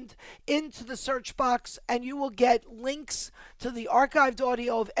Ireland into the search box, and you will get links to the archived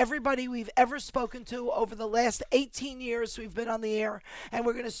audio of everybody we've ever spoken to over the last 18 years we've been on the air. And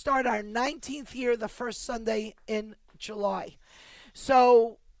we're going to start our 19th year the first Sunday in July.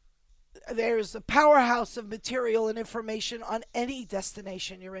 So there's a powerhouse of material and information on any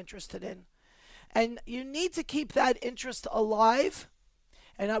destination you're interested in. And you need to keep that interest alive.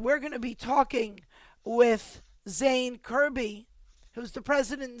 And we're going to be talking with Zane Kirby, who's the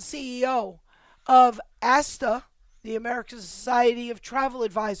president and CEO of ASTA, the American Society of Travel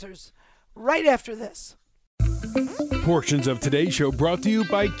Advisors, right after this. Portions of today's show brought to you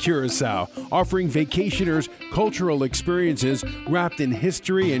by Curacao, offering vacationers cultural experiences wrapped in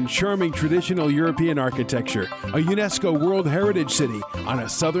history and charming traditional European architecture. A UNESCO World Heritage City on a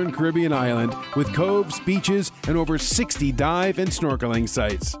southern Caribbean island with coves, beaches, and over 60 dive and snorkeling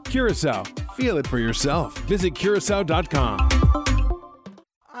sites. Curacao, feel it for yourself. Visit Curacao.com.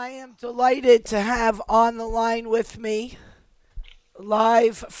 I am delighted to have on the line with me,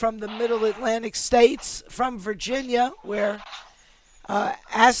 live from the Middle Atlantic states, from Virginia, where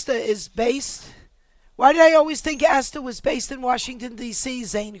ASTA is based. Why did I always think ASTA was based in Washington, D.C.,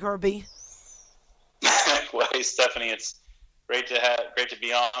 Zane Kirby? Well, hey, Stephanie, it's great to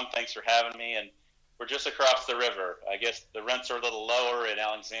be on. Thanks for having me. And we're just across the river. I guess the rents are a little lower in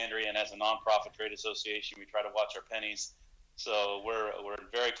Alexandria, and as a nonprofit trade association, we try to watch our pennies. So we're in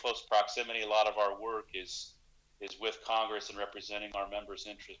very close proximity. A lot of our work is with Congress and representing our members'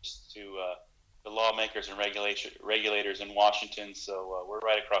 interests to the lawmakers and regulators in Washington. So we're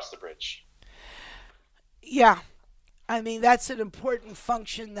right across the bridge. Yeah. I mean, that's an important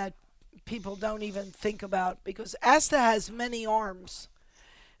function that people don't even think about, because ASTA has many arms,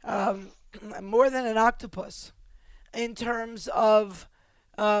 more than an octopus, in terms of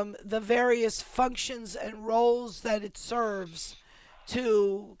the various functions and roles that it serves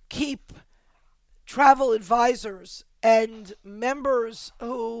to keep travel advisors and members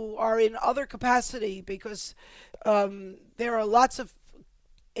who are in other capacity, because there are lots of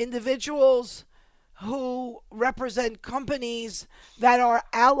individuals who represent companies that are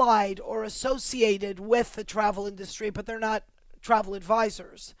allied or associated with the travel industry, but they're not travel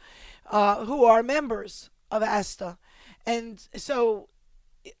advisors, who are members of ASTA. And so,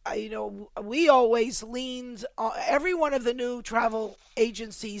 we always leaned on every one of the new travel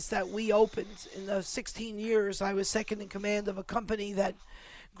agencies that we opened. In the 16 years, I was second in command of a company that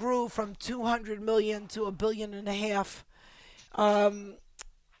grew from 200 million to $1.5 billion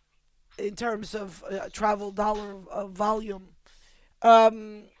in terms of travel dollar volume.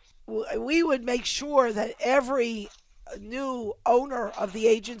 We would make sure that every new owner of the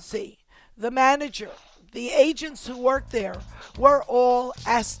agency, the manager, the agents who work there, were all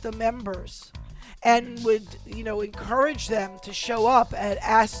ASTA members, and would, encourage them to show up at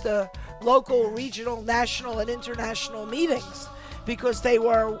ASTA local, regional, national, and international meetings, because they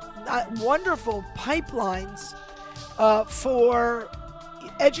were wonderful pipelines for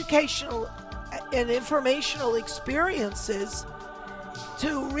educational and informational experiences,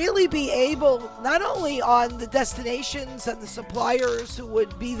 to really be able, not only on the destinations and the suppliers who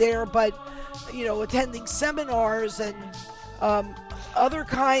would be there, but attending seminars and other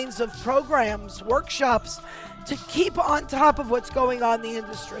kinds of programs, workshops, to keep on top of what's going on in the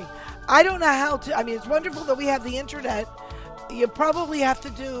industry. I don't know how to, it's wonderful that we have the internet. You probably have to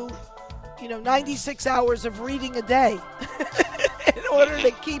do, 96 hours of reading a day in order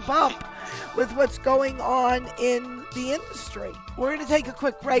to keep up with what's going on in the industry. We're going to take a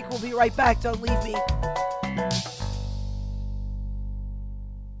quick break. We'll be right back. Don't leave me.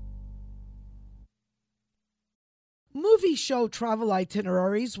 Movies show travel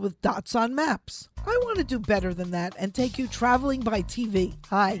itineraries with dots on maps. I want to do better than that and take you traveling by TV.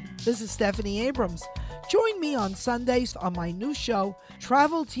 Hi, this is Stephanie Abrams. Join me on Sundays on my new show,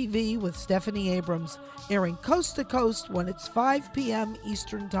 Travel TV with Stephanie Abrams, airing coast to coast when it's 5 p.m.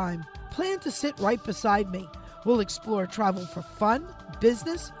 Eastern Time. Plan to sit right beside me. We'll explore travel for fun,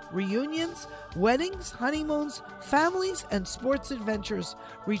 business, reunions, weddings, honeymoons, families, and sports adventures,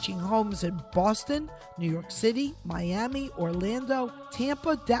 reaching homes in Boston, New York City, Miami, Orlando,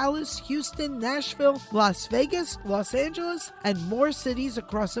 Tampa, Dallas, Houston, Nashville, Las Vegas, Los Angeles, and more cities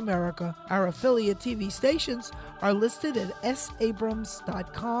across America. Our affiliate TV stations are listed at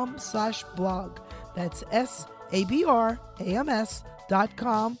sabrams.com/blog. That's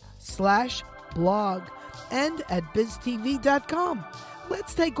sabrams.com/blog. And at biztv.com.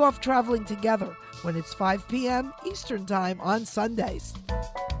 Let's take off traveling together when it's 5 p.m. Eastern Time on Sundays.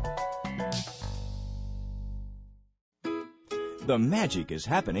 The The magic is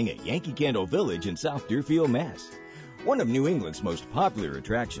happening at Yankee Candle Village in South Deerfield, Mass. One of New England's most popular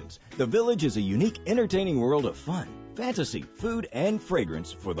attractions, the Village is a unique, entertaining world of fun, fantasy, food, and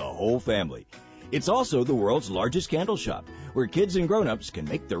fragrance for the whole family. It's also the world's largest candle shop, where kids and grown-ups can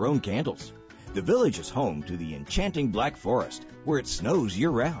make their own candles. The Village is home to the enchanting Black Forest, where it snows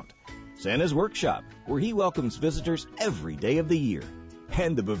year-round, Santa's Workshop, where he welcomes visitors every day of the year,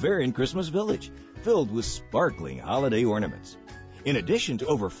 and the Bavarian Christmas Village, filled with sparkling holiday ornaments. In addition to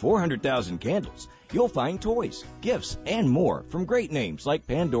over 400,000 candles, you'll find toys, gifts, and more from great names like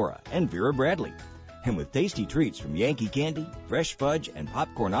Pandora and Vera Bradley. And with tasty treats from Yankee Candy, Fresh Fudge, and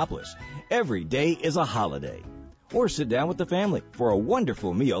Popcornopolis, every day is a holiday. Or sit down with the family for a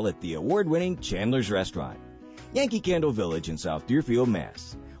wonderful meal at the award-winning Chandler's Restaurant. Yankee Candle Village in South Deerfield,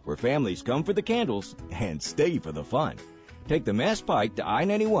 Mass., where families come for the candles and stay for the fun. Take the Mass Pike to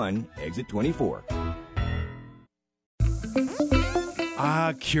I-91, exit 24.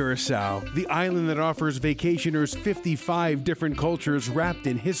 Ah, Curacao, the island that offers vacationers 55 different cultures wrapped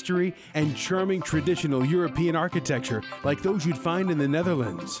in history and charming traditional European architecture like those you'd find in the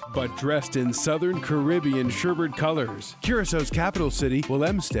Netherlands, but dressed in Southern Caribbean sherbet colors. Curaçao's capital city,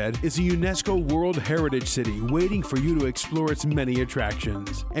 Willemstad, is a UNESCO World Heritage City waiting for you to explore its many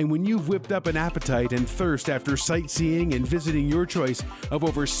attractions. And when you've whipped up an appetite and thirst after sightseeing and visiting your choice of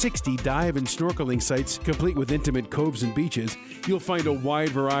over 60 dive and snorkeling sites, complete with intimate coves and beaches, you'll find a wide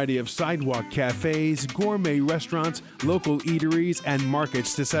variety of sidewalk cafes, gourmet restaurants, local eateries, and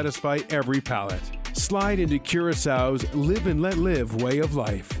markets to satisfy every palate. Slide into Curaçao's live and let live way of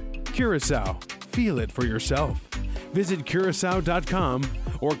life. Curaçao, feel it for yourself. Visit Curacao.com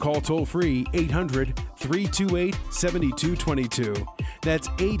or call toll-free 800-328-7222. That's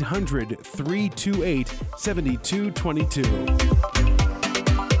 800-328-7222.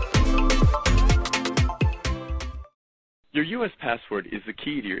 Your U.S. passport is the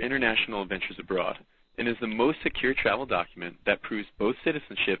key to your international adventures abroad and is the most secure travel document that proves both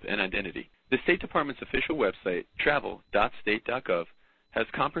citizenship and identity. The State Department's official website, travel.state.gov, has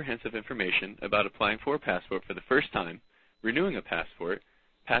comprehensive information about applying for a passport for the first time, renewing a passport,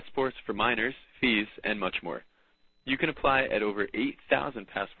 passports for minors, fees, and much more. You can apply at over 8,000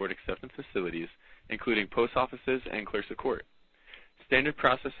 passport acceptance facilities, including post offices and clerks of court. Standard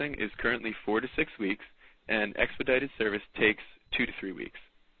processing is currently 4 to 6 weeks, and expedited service takes 2 to 3 weeks.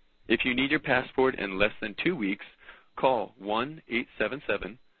 If you need your passport in less than 2 weeks, call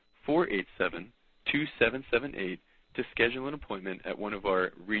 1-877-487-2778 to schedule an appointment at one of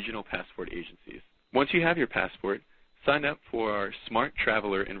our regional passport agencies. Once you have your passport, sign up for our Smart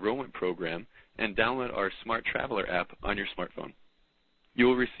Traveler Enrollment Program and download our Smart Traveler app on your smartphone. You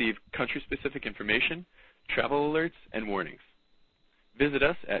will receive country-specific information, travel alerts, and warnings. Visit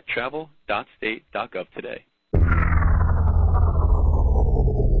us at travel.state.gov today.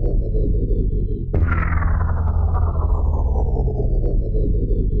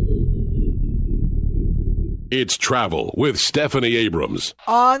 It's Travel with Stephanie Abrams.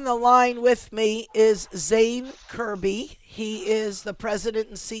 On the line with me is Zane Kirby. He is the president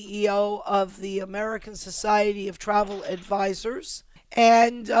and CEO of the American Society of Travel Advisors.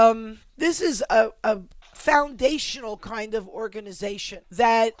 And this is a foundational kind of organization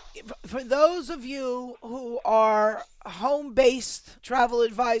that, for those of you who are home-based travel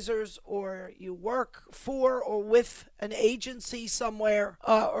advisors, or you work for or with an agency somewhere,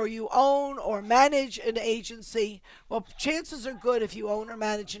 or you own or manage an agency, well, chances are good if you own or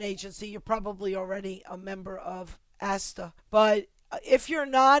manage an agency, you're probably already a member of ASTA. But if you're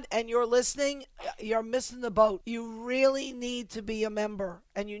not and you're listening, you're missing the boat. You really need to be a member.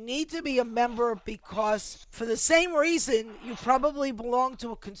 And you need to be a member because, for the same reason, you probably belong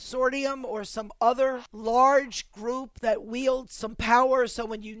to a consortium or some other large group that wields some power. So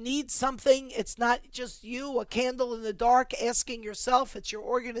when you need something, it's not just you, a candle in the dark, asking yourself. It's your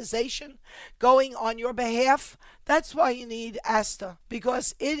organization going on your behalf. That's why you need ASTA,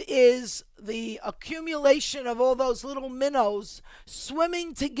 because it is the accumulation of all those little minnows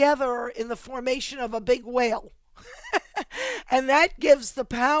swimming together in the formation of a big whale. And that gives the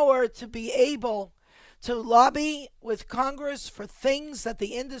power to be able to lobby with Congress for things that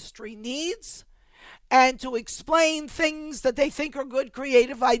the industry needs, and to explain things that they think are good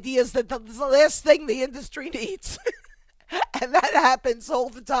creative ideas that the last thing the industry needs. And that happens all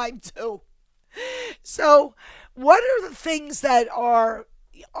the time too. So what are the things that are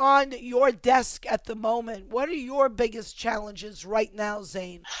on your desk at the moment? What are your biggest challenges right now,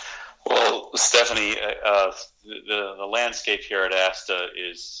 Zane? Well, Stephanie, the landscape here at ASTA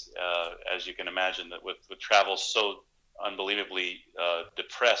is, as you can imagine, that with travel so unbelievably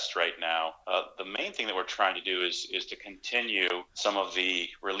depressed right now. The main thing that we're trying to do is to continue some of the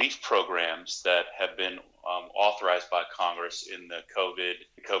relief programs that have been authorized by Congress in the COVID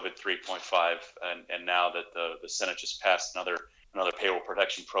 3.5, and now that the Senate just passed another payroll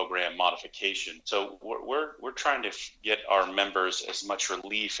protection program modification. So we're trying to get our members as much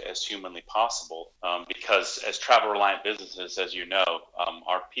relief as humanly possible, because as travel reliant businesses, as you know,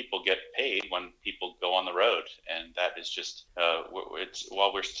 our people get paid when people go on the road, and that is just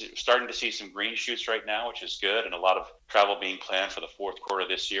while we're starting to see some green shoots right now, which is good, and a lot of travel being planned for the fourth quarter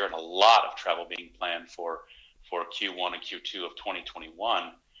this year, and a lot of travel being planned for Q1 and Q2 of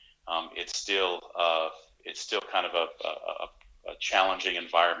 2021. It's still kind of a challenging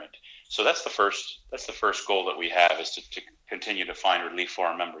environment. So that's the first goal that we have, is to continue to find relief for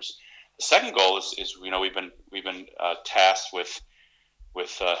our members. The second goal is we've been tasked with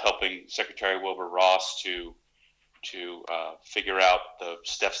helping Secretary Wilbur Ross to figure out the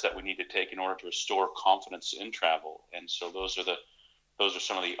steps that we need to take in order to restore confidence in travel. And so those are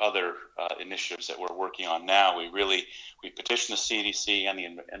some of the other initiatives that we're working on now. We petitioned the CDC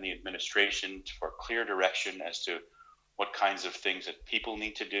and the administration for clear direction as to what kinds of things that people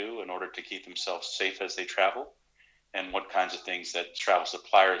need to do in order to keep themselves safe as they travel, and what kinds of things that travel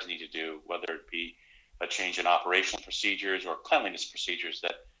suppliers need to do, whether it be a change in operational procedures or cleanliness procedures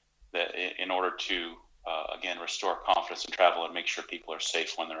that in order to again restore confidence in travel and make sure people are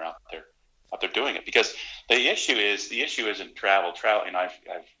safe when they're out there doing it. Because the issue isn't travel, and I've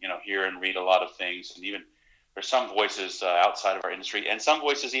hear and read a lot of things, and even there's some voices outside of our industry and some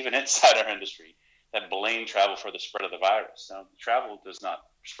voices even inside our industry that blame travel for the spread of the virus. Now, travel does not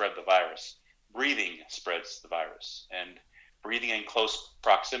spread the virus. Breathing spreads the virus, and breathing in close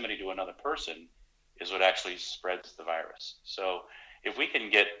proximity to another person is what actually spreads the virus. So if we can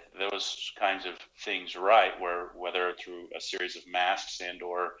get those kinds of things right, whether through a series of masks and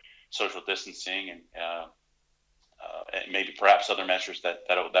or social distancing and maybe perhaps other measures that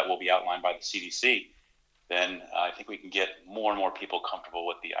will be outlined by the CDC, then I think we can get more and more people comfortable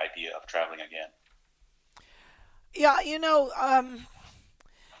with the idea of traveling again. Yeah,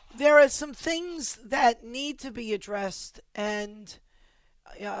 there are some things that need to be addressed, and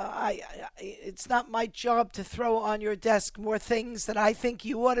it's not my job to throw on your desk more things that I think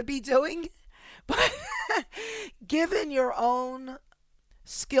you ought to be doing. But given your own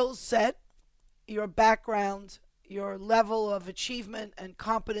skill set, your background, your level of achievement and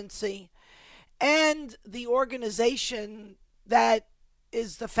competency, and the organization that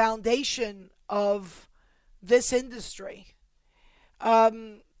is the foundation of this industry,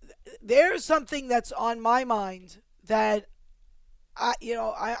 there's something that's on my mind that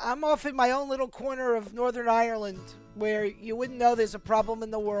I'm off in my own little corner of Northern Ireland where you wouldn't know there's a problem in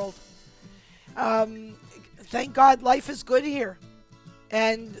the world. Thank God life is good here,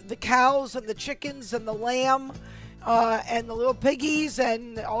 and the cows and the chickens and the lamb and the little piggies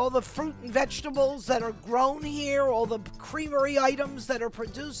and all the fruit and vegetables that are grown here, all the creamery items that are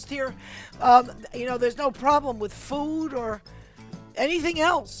produced here. There's no problem with food or anything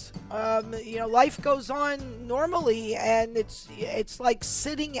else. Life goes on normally, and it's like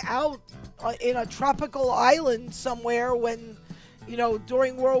sitting out in a tropical island somewhere when,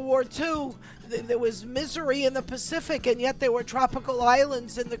 during World War II, there was misery in the Pacific, and yet there were tropical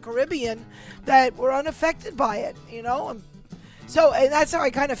islands in the Caribbean that were unaffected by it, and that's how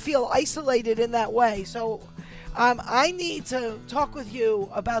I kind of feel isolated in that way. So I need to talk with you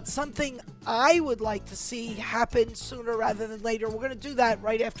about something I would like to see happen sooner rather than later. We're going to do that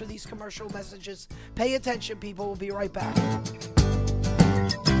right after these commercial messages. Pay attention, people. We'll be right back.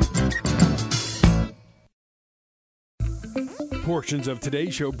 Portions of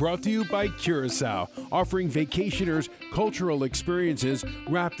today's show brought to you by Curacao, offering vacationers cultural experiences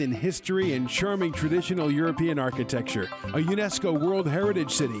wrapped in history and charming traditional European architecture. A UNESCO World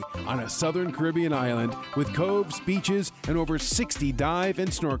Heritage City on a southern Caribbean island with coves, beaches, and over 60 dive and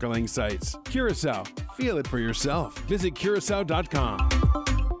snorkeling sites. Curacao, feel it for yourself. Visit Curacao.com.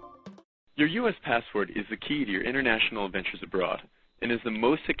 Your U.S. passport is the key to your international adventures abroad and is the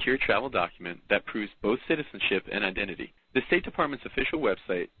most secure travel document that proves both citizenship and identity. The State Department's official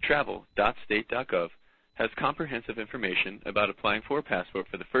website, travel.state.gov, has comprehensive information about applying for a passport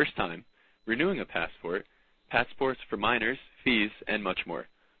for the first time, renewing a passport, passports for minors, fees, and much more.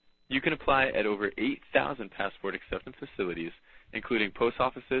 You can apply at over 8,000 passport acceptance facilities, including post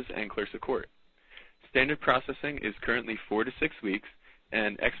offices and clerks of court. Standard processing is currently 4 to 6 weeks,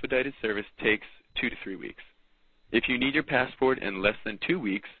 and expedited service takes 2 to 3 weeks. If you need your passport in less than 2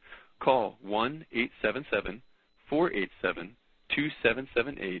 weeks, call 1-877-487-2778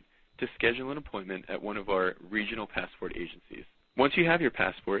 to schedule an appointment at one of our regional passport agencies. Once you have your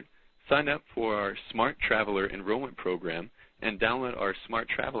passport, sign up for our Smart Traveler Enrollment Program and download our Smart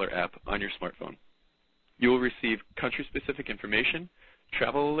Traveler app on your smartphone. You will receive country-specific information,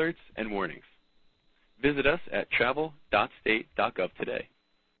 travel alerts, and warnings. Visit us at travel.state.gov today.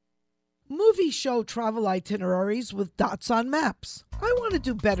 Movies show travel itineraries with dots on maps. I want to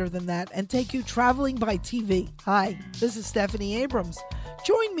do better than that and take you traveling by TV. Hi, this is Stephanie Abrams.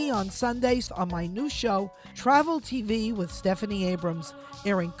 Join me on Sundays on my new show, Travel TV with Stephanie Abrams,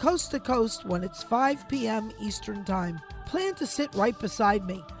 airing coast to coast when it's 5 p.m. Eastern Time. Plan to sit right beside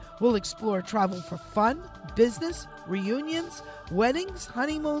me. We'll explore travel for fun, business, reunions, weddings,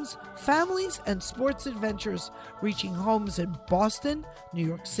 honeymoons, families, and sports adventures, reaching homes in Boston, New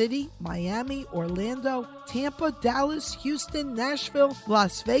York City, Miami, Orlando, Tampa, Dallas, Houston, Nashville,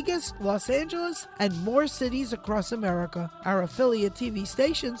 Las Vegas, Los Angeles, and more cities across America. Our affiliate TV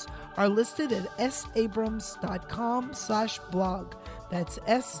stations are listed at sabrams.com/blog. That's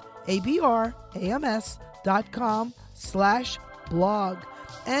sabrams.com/blog.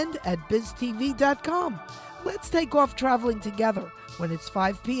 And at biztv.com. Let's take off traveling together when it's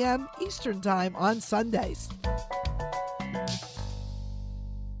 5 p.m. Eastern Time on Sundays.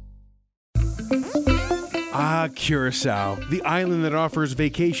 Curacao, the island that offers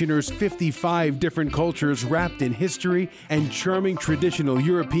vacationers 55 different cultures wrapped in history and charming traditional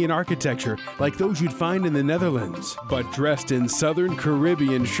European architecture like those you'd find in the Netherlands, but dressed in Southern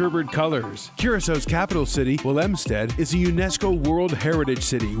Caribbean sherbet colors. Curaçao's capital city, Willemstad, is a UNESCO World Heritage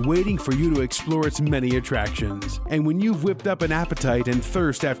City waiting for you to explore its many attractions. And when you've whipped up an appetite and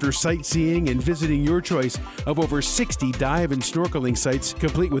thirst after sightseeing and visiting your choice of over 60 dive and snorkeling sites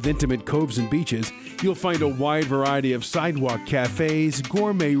complete with intimate coves and beaches, you'll find a wide variety of sidewalk cafes,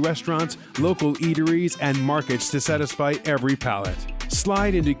 gourmet restaurants, local eateries, and markets to satisfy every palate.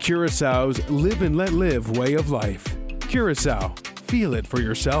 Slide into Curaçao's live and let live way of life. Curaçao, feel it for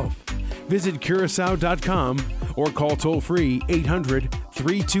yourself. Visit Curacao.com or call toll-free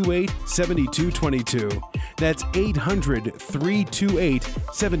 800-328-7222. That's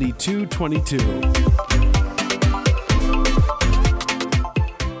 800-328-7222.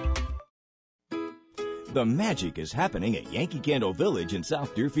 The magic is happening at Yankee Candle Village in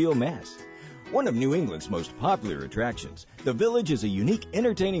South Deerfield, Mass. One of New England's most popular attractions, the Village is a unique,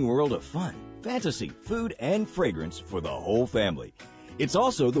 entertaining world of fun, fantasy, food, and fragrance for the whole family. It's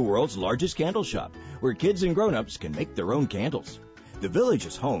also the world's largest candle shop, where kids and grown-ups can make their own candles. The Village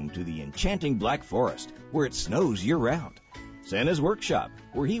is home to the enchanting Black Forest, where it snows year-round, Santa's Workshop,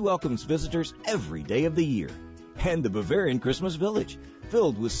 where he welcomes visitors every day of the year, and the Bavarian Christmas Village,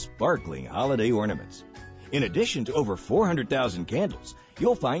 filled with sparkling holiday ornaments. In addition to over 400,000 candles,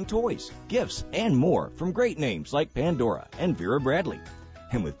 you'll find toys, gifts, and more from great names like Pandora and Vera Bradley.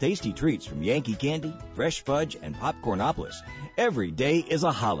 And with tasty treats from Yankee Candy, Fresh Fudge, and Popcornopolis, every day is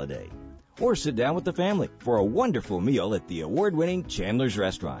a holiday. Or sit down with the family for a wonderful meal at the award-winning Chandler's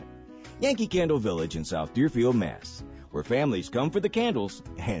Restaurant. Yankee Candle Village in South Deerfield, Mass., where families come for the candles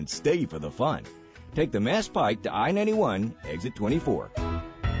and stay for the fun. Take the Mass Pike to I-91, exit 24.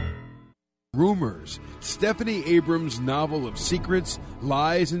 Rumors, Stephanie Abrams' novel of secrets,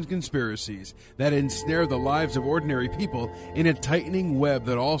 lies, and conspiracies that ensnare the lives of ordinary people in a tightening web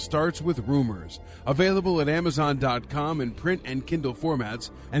that all starts with rumors. Available at Amazon.com in print and Kindle formats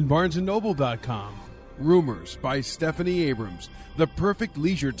and BarnesandNoble.com. Rumors by Stephanie Abrams, the perfect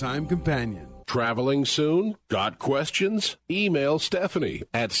leisure time companion. Traveling soon? Got questions? Email Stephanie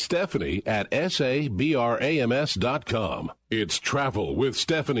at sabrams.com. It's Travel with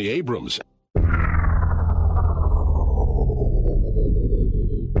Stephanie Abrams.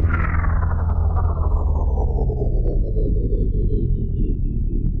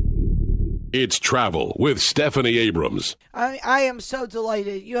 It's Travel with Stephanie Abrams. I am so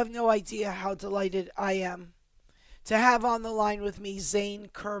delighted. You have no idea how delighted I am to have on the line with me Zane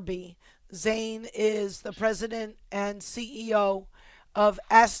Kirby. Zane is the president and CEO of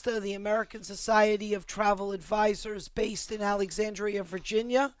ASTA, the American Society of Travel Advisors, based in Alexandria,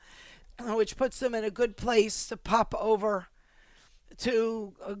 Virginia, which puts them in a good place to pop over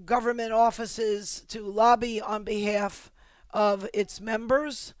to government offices to lobby on behalf of its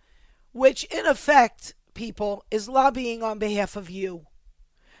members, which in effect, people, is lobbying on behalf of you.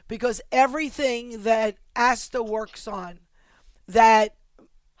 Because everything that ASTA works on that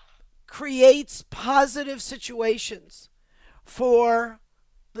creates positive situations for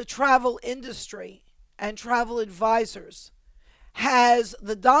the travel industry and travel advisors has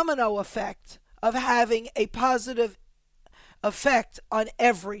the domino effect of having a positive effect on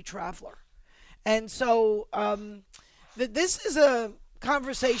every traveler. And so this is a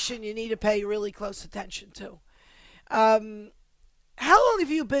conversation you need to pay really close attention to. How long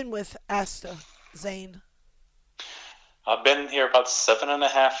have you been with ASTA, Zane? I've been here about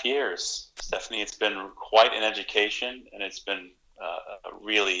 7.5 years, Stephanie. It's been quite an education, and it's been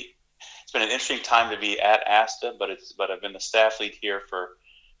it's been an interesting time to be at ASTA. But I've been the staff lead here for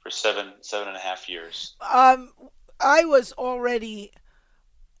 7.5 years. I was already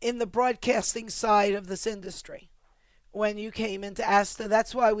in the broadcasting side of this industry when you came into ASTA.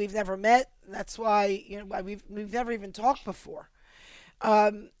 That's why we've never met. That's why we've never even talked before.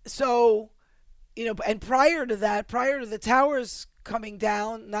 And prior to that, prior to the towers coming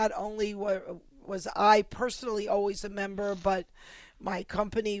down, not only was I personally always a member, but my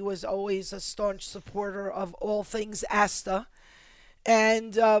company was always a staunch supporter of all things ASTA.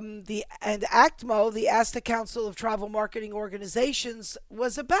 And ACTMO, the ASTA Council of Travel Marketing Organizations,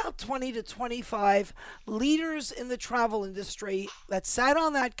 was about 20 to 25 leaders in the travel industry that sat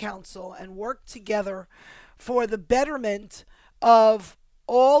on that council and worked together for the betterment of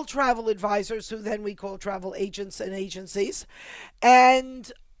all travel advisors, who then we call travel agents and agencies,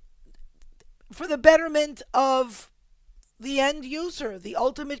 and for the betterment of the end user, the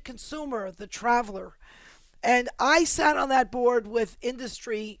ultimate consumer, the traveler. And I sat on that board with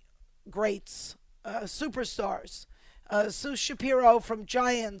industry greats, superstars, Sue Shapiro from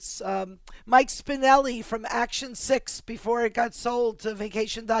Giants, Mike Spinelli from Action 6 before it got sold to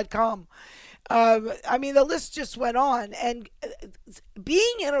Vacation.com. The list just went on. And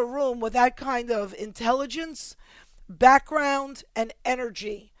being in a room with that kind of intelligence, background, and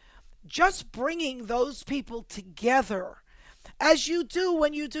energy, just bringing those people together, as you do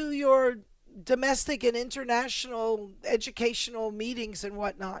when you do your domestic and international educational meetings and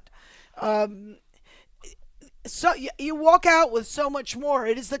whatnot. So you walk out with so much more.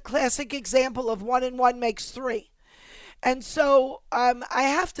 It is the classic example of 1 and 1 makes 3. And so I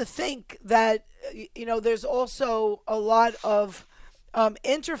have to think that, there's also a lot of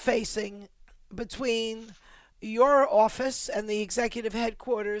interfacing between your office and the executive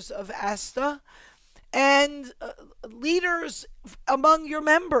headquarters of ASTA and leaders among your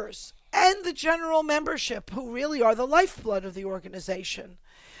members and the general membership, who really are the lifeblood of the organization.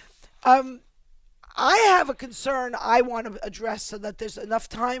 I have a concern I want to address so that there's enough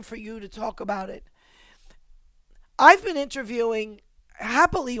time for you to talk about it. I've been interviewing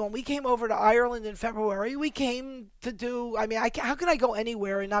happily. When we came over to Ireland in February, we came to do, how can I go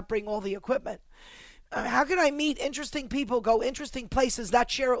anywhere and not bring all the equipment? How can I meet interesting people, go interesting places, not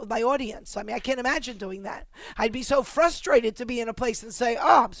share it with my audience? I can't imagine doing that. I'd be so frustrated to be in a place and say,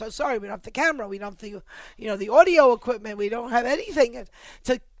 oh, I'm so sorry, we don't have the camera, we don't have the audio equipment, we don't have anything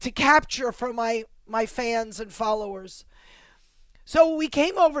to capture for my fans and followers. So we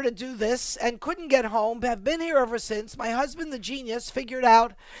came over to do this and couldn't get home, have been here ever since. My husband, the genius, figured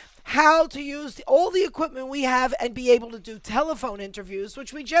out how to use all the equipment we have and be able to do telephone interviews,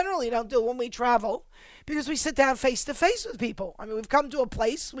 which we generally don't do when we travel, because we sit down face to face with people. We've come to a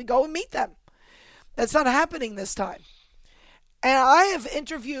place, we go and meet them. That's not happening this time. And I have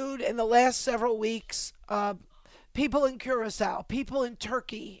interviewed in the last several weeks people in Curacao, people in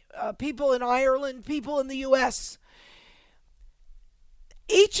Turkey, people in Ireland, people in the U.S.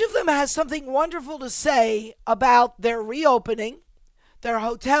 Each of them has something wonderful to say about their reopening, their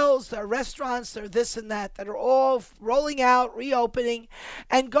hotels, their restaurants, their this and that are all rolling out, reopening,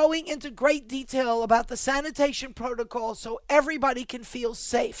 and going into great detail about the sanitation protocol so everybody can feel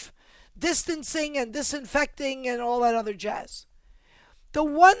safe, distancing and disinfecting and all that other jazz. The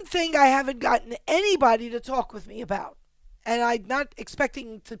one thing I haven't gotten anybody to talk with me about, and I'm not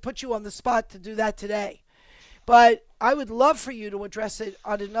expecting to put you on the spot to do that today, but I would love for you to address it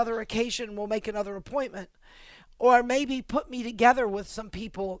on another occasion. We'll make another appointment. Or maybe put me together with some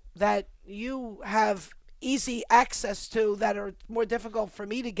people that you have easy access to that are more difficult for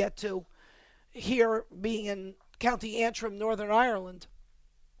me to get to here, being in County Antrim, Northern Ireland,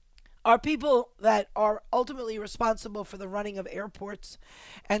 are people that are ultimately responsible for the running of airports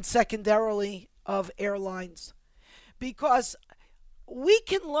and secondarily of airlines. Because we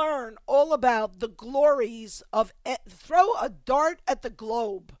can learn all about the glories of throw a dart at the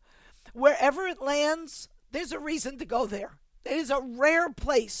globe. Wherever it lands, there's a reason to go there. It is a rare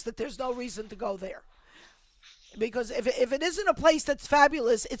place that there's no reason to go there. Because if it isn't a place that's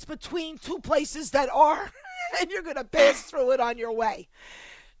fabulous, it's between two places that are, and you're going to pass through it on your way.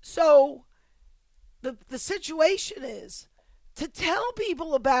 So the situation is to tell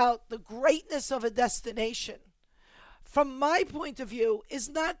people about the greatness of a destination, from my point of view, is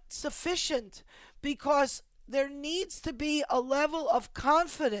not sufficient, because there needs to be a level of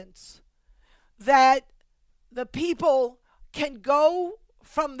confidence that the people can go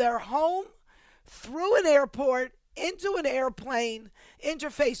from their home through an airport into an airplane,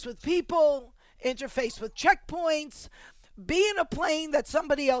 interface with people, interface with checkpoints, be in a plane that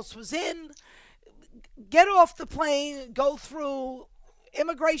somebody else was in, get off the plane, go through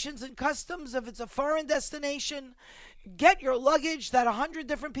immigrations and customs if it's a foreign destination, get your luggage that 100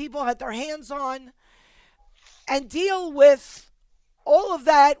 different people had their hands on, and deal with all of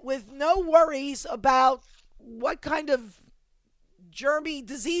that with no worries about what kind of germy,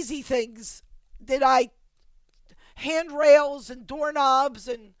 diseasey things did I, handrails and doorknobs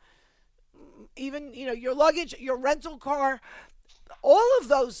and even, your luggage, your rental car, all of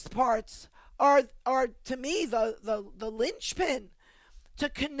those parts are to me the linchpin to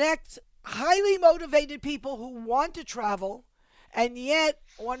connect highly motivated people who want to travel and yet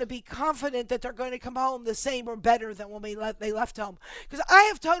want to be confident that they're going to come home the same or better than when they left home. Because I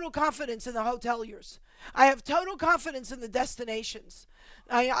have total confidence in the hoteliers. I have total confidence in the destinations.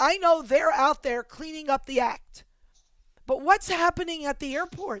 I know they're out there cleaning up the act. But what's happening at the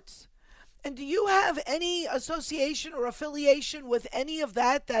airports? And do you have any association or affiliation with any of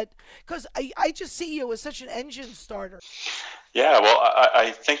that? Because I just see you as such an engine starter. Yeah, well,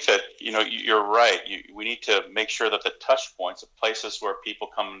 I think that, you're right. We need to make sure that the touch points, the places where people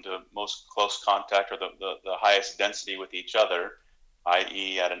come into most close contact or the highest density with each other,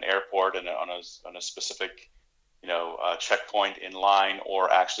 i.e. at an airport and on a specific, checkpoint in line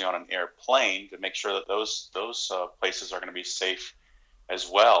or actually on an airplane, to make sure that those places are going to be safe as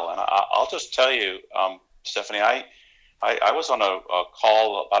well. And I'll just tell you, Stephanie, I was on a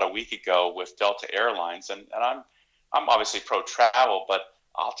call about a week ago with Delta Airlines, and I'm obviously pro-travel, but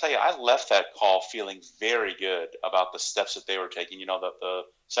I'll tell you, I left that call feeling very good about the steps that they were taking. The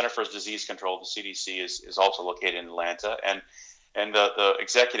Center for Disease Control, the CDC, is also located in Atlanta, and the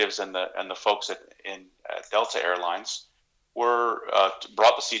executives and the folks at Delta Airlines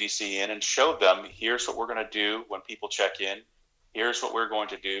brought the CDC in and showed them, here's what we're going to do when people check in. Here's what we're going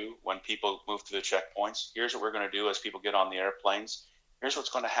to do when people move through the checkpoints. Here's what we're going to do as people get on the airplanes. Here's what's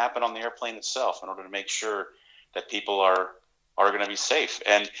going to happen on the airplane itself in order to make sure that people are going to be safe.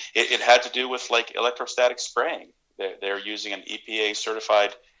 And it had to do with like electrostatic spraying. They're using an EPA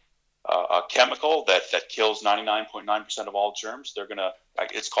certified chemical that kills 99.9% of all germs. They're going to,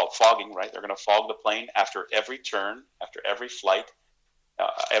 it's called fogging, right? They're going to fog the plane after every turn, after every flight,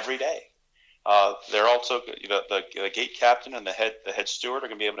 every day. They're also the gate captain and the head steward are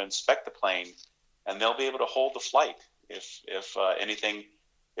going to be able to inspect the plane, and they'll be able to hold the flight if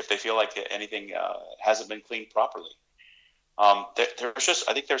they feel like anything hasn't been cleaned properly. I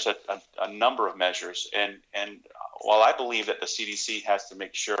think there's a number of measures, and while I believe that the CDC has to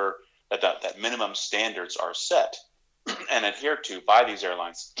make sure that minimum standards are set and adhered to by these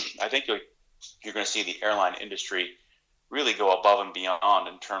airlines, I think you're going to see the airline industry really go above and beyond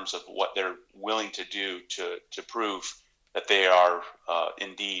in terms of what they're willing to do to prove that they are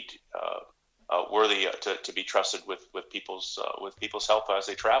indeed worthy to be trusted with people's health as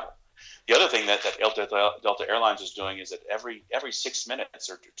they travel. The other thing that Delta Airlines is doing is that every 6 minutes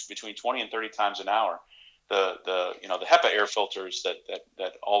or between 20 and 30 times an hour, the HEPA air filters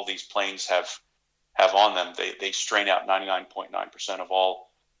that all these planes have on them, they strain out 99.9% of all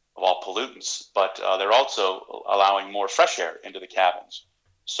pollutants, but they're also allowing more fresh air into the cabins,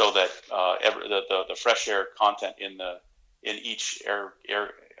 so that the fresh air content in each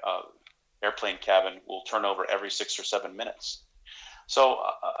airplane cabin will turn over every 6 or 7 minutes. So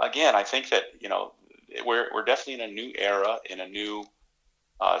again, I think that we're definitely in a new era, in a new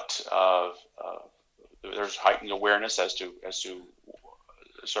there's heightened awareness as to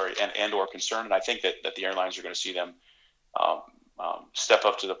or concern, and I think that the airlines are going to see them step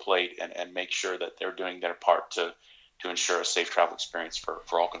up to the plate and make sure that they're doing their part to ensure a safe travel experience for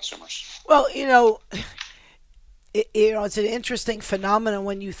all consumers. Well, it's an interesting phenomenon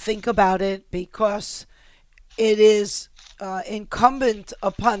when you think about it, because it is incumbent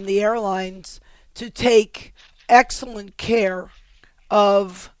upon the airlines to take excellent care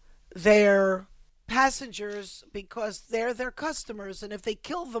of their passengers, because they're their customers, and if they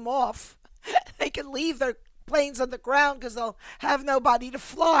kill them off, they can leave their planes on the ground because they'll have nobody to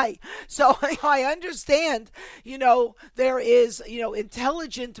fly. So I understand, there is,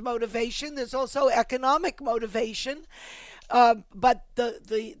 intelligent motivation. There's also economic motivation, but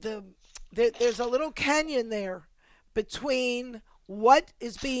there's a little canyon there between what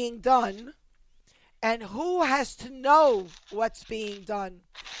is being done and who has to know what's being done.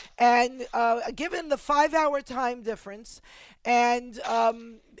 And given the 5-hour time difference and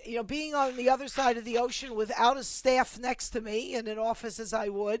being on the other side of the ocean without a staff next to me in an office as I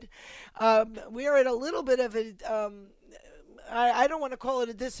would, we're at a little bit of a I don't want to call it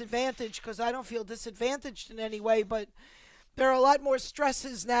a disadvantage because I don't feel disadvantaged in any way, but there are a lot more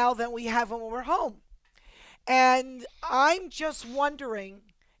stresses now than we have when we're home. And I'm just wondering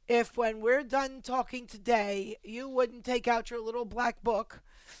if when we're done talking today, you wouldn't take out your little black book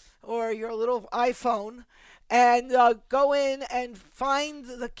or your little iPhone and go in and find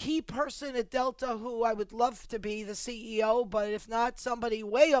the key person at Delta who I would love to be the CEO, but if not, somebody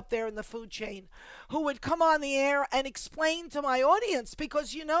way up there in the food chain who would come on the air and explain to my audience,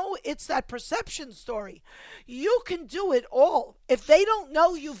 because, it's that perception story. You can do it all. If they don't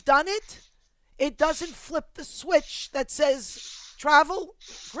know you've done it, it doesn't flip the switch that says travel,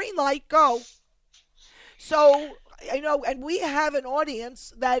 green light, go. So, and we have an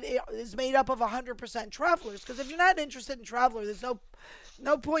audience that is made up of 100% travelers. Because if you're not interested in travelers, there's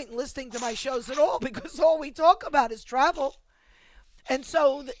no point in listening to my shows at all, because all we talk about is travel. And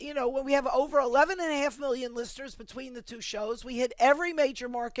so, when we have over 11.5 million listeners between the two shows, we hit every major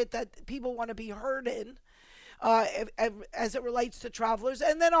market that people want to be heard in as it relates to travelers,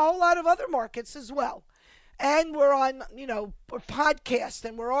 and then a whole lot of other markets as well. And we're on, we're podcast,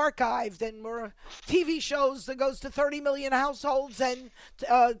 and we're archived, and we're TV shows that goes to 30 million households and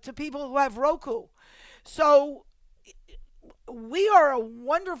to people who have Roku. So we are a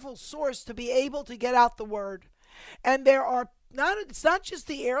wonderful source to be able to get out the word. And it's not just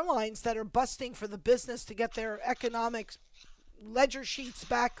the airlines that are busting for the business to get their economic ledger sheets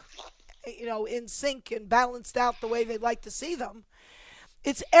back, in sync and balanced out the way they'd like to see them.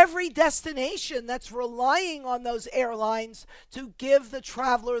 It's every destination that's relying on those airlines to give the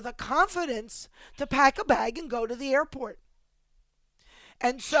traveler the confidence to pack a bag and go to the airport.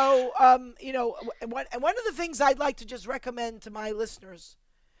 And so, one of the things I'd like to just recommend to my listeners,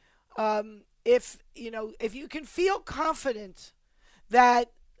 if you can feel confident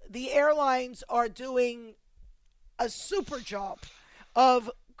that the airlines are doing a super job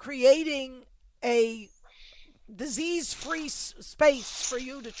of creating a disease-free space for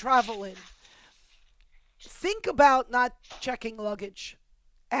you to travel in, think about not checking luggage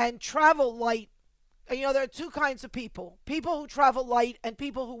and travel light. There are two kinds of people who travel light and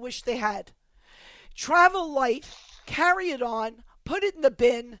people who wish they had. Travel light, carry it on, put it in the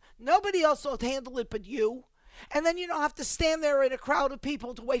bin. Nobody else will handle it but you. And then you don't have to stand there in a crowd of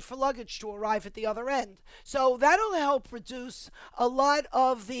people to wait for luggage to arrive at the other end. So that'll help reduce a lot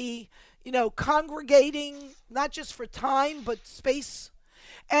of the congregating, not just for time, but space.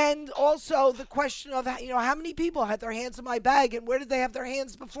 And also the question of, how many people had their hands in my bag and where did they have their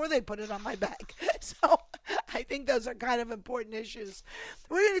hands before they put it on my bag? So I think those are kind of important issues.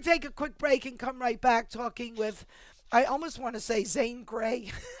 We're going to take a quick break and come right back talking with, I almost want to say Zane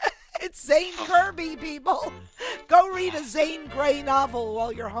Grey. It's Zane Kirby, people. Go read a Zane Grey novel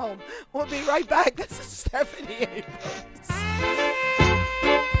while you're home. We'll be right back. This is Stephanie Abrams.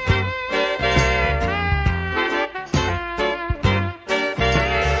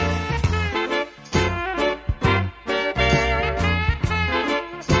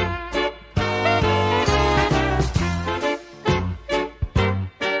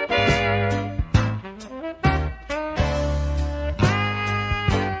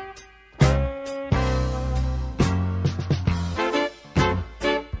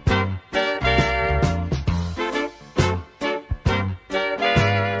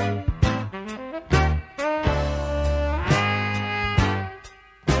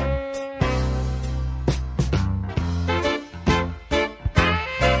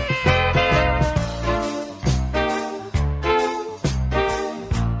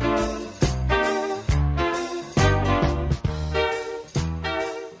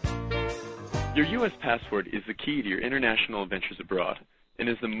 Your U.S. passport is the key to your international adventures abroad and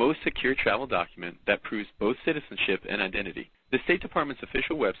is the most secure travel document that proves both citizenship and identity. The State Department's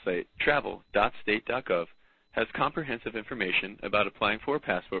official website, travel.state.gov, has comprehensive information about applying for a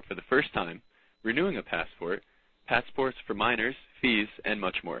passport for the first time, renewing a passport, passports for minors, fees, and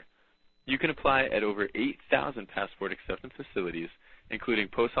much more. You can apply at over 8,000 passport acceptance facilities, including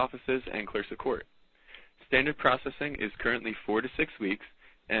post offices and clerks of court. Standard processing is currently 4 to 6 weeks,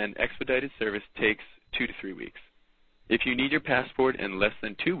 and expedited service takes 2 to 3 weeks. If you need your passport in less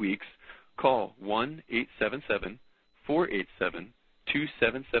than 2 weeks, call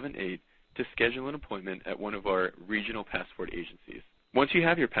 1-877-487-2778 to schedule an appointment at one of our regional passport agencies. Once you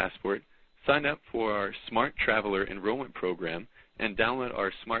have your passport, sign up for our Smart Traveler Enrollment Program and download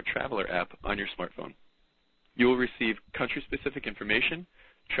our Smart Traveler app on your smartphone. You will receive country-specific information,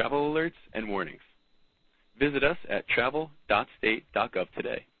 travel alerts, and warnings. Visit us at travel.state.gov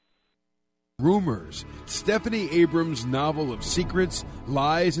today. Rumors, Stephanie Abrams' novel of secrets,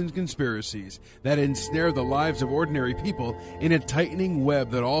 lies, and conspiracies that ensnare the lives of ordinary people in a tightening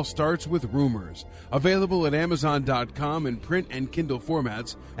web that all starts with rumors. Available at Amazon.com in print and Kindle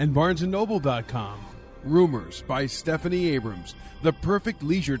formats and BarnesandNoble.com. Rumors by Stephanie Abrams, the perfect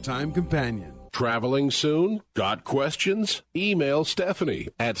leisure time companion. Traveling soon? Got questions? Email Stephanie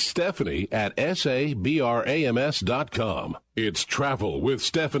at sabrams.com. It's Travel with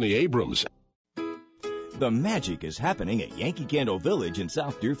Stephanie Abrams. The magic is happening at Yankee Candle Village in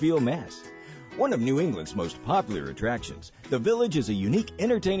South Deerfield, Mass. One of New England's most popular attractions, the Village is a unique,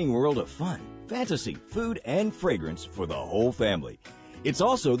 entertaining world of fun, fantasy, food, and fragrance for the whole family. It's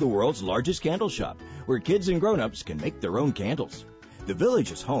also the world's largest candle shop, where kids and grown-ups can make their own candles. The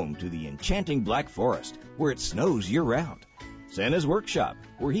Village is home to the enchanting Black Forest, where it snows year-round, Santa's Workshop,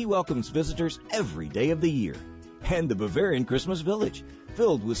 where he welcomes visitors every day of the year, and the Bavarian Christmas Village,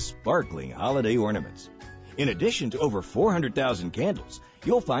 filled with sparkling holiday ornaments. In addition to over 400,000 candles,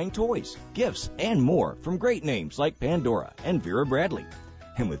 you'll find toys, gifts, and more from great names like Pandora and Vera Bradley.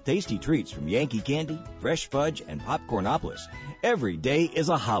 And with tasty treats from Yankee Candy, Fresh Fudge, and Popcornopolis, every day is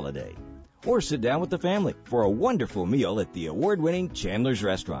a holiday. Or sit down with the family for a wonderful meal at the award-winning Chandler's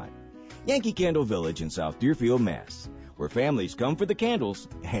Restaurant. Yankee Candle Village in South Deerfield, Mass., where families come for the candles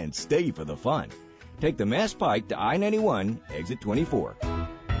and stay for the fun. Take the Mass Pike to I-91, exit 24.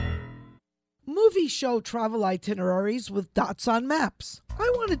 Movie show travel itineraries with dots on maps.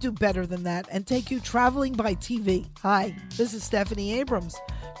 I want to do better than that and take you traveling by TV. Hi, this is Stephanie Abrams.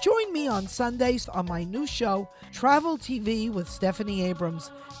 Join me on Sundays on my new show, Travel TV with Stephanie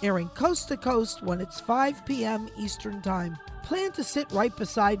Abrams, airing coast to coast when it's 5 p.m. Eastern Time. Plan to sit right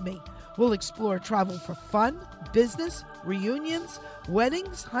beside me. We'll explore travel for fun, business, reunions,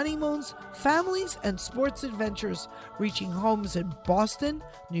 weddings, honeymoons, families, and sports adventures, reaching homes in Boston,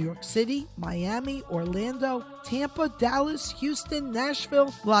 New York City, Miami, Orlando, Tampa, Dallas, Houston,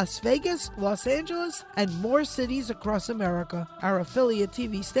 Nashville, Las Vegas, Los Angeles, and more cities across America. Our affiliate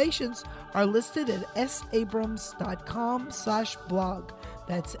TV stations are listed at sabrams.com/blog.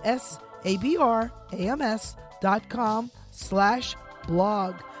 That's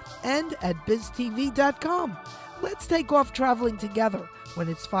sabrams.com/blog. And at biztv.com. Let's take off traveling together when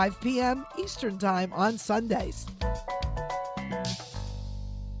it's 5 p.m. Eastern Time on Sundays.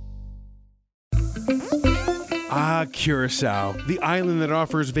 Ah, Curacao, the island that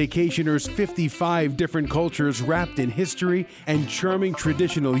offers vacationers 55 different cultures wrapped in history and charming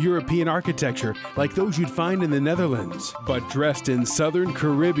traditional European architecture like those you'd find in the Netherlands, but dressed in Southern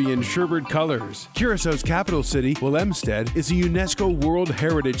Caribbean sherbet colors. Curaçao's capital city, Willemstad, is a UNESCO World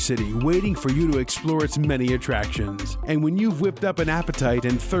Heritage City waiting for you to explore its many attractions. And when you've whipped up an appetite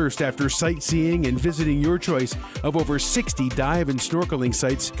and thirst after sightseeing and visiting your choice of over 60 dive and snorkeling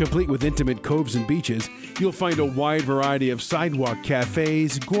sites, complete with intimate coves and beaches, you'll find a wide variety of sidewalk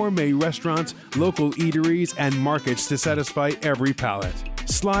cafes, gourmet restaurants, local eateries, and markets to satisfy every palate.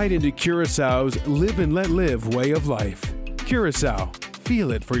 Slide into Curaçao's live and let live way of life. Curaçao,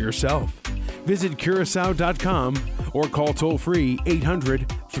 feel it for yourself. Visit Curacao.com or call toll-free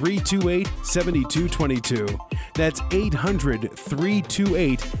 800-328-7222. That's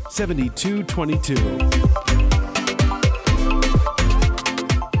 800-328-7222.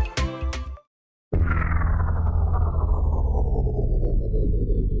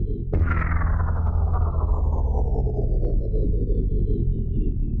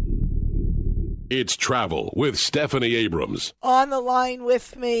 It's Travel with Stephanie Abrams. On the line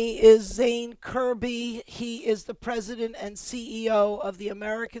with me is Zane Kirby. He is the president and CEO of the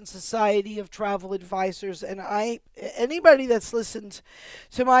American Society of Travel Advisors. And anybody that's listened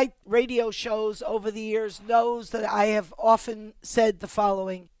to my radio shows over the years knows that I have often said the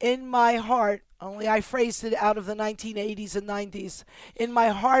following. In my heart, only I phrased it out of the 1980s and 90s, in my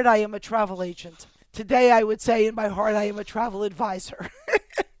heart I am a travel agent. Today I would say in my heart I am a travel advisor.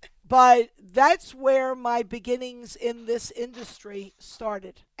 But that's where my beginnings in this industry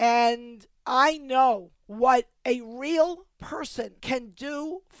started. And I know what a real person can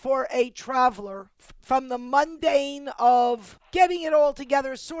do for a traveler, from the mundane of getting it all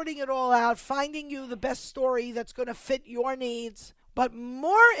together, sorting it all out, finding you the best story that's going to fit your needs. But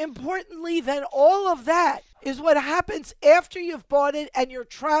more importantly than all of that is what happens after you've bought it and you're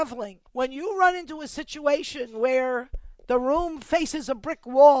traveling. When you run into a situation where the room faces a brick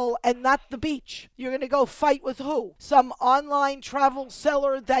wall and not the beach, you're going to go fight with who? Some online travel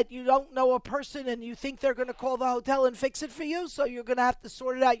seller that you don't know a person and you think they're going to call the hotel and fix it for you, so you're going to have to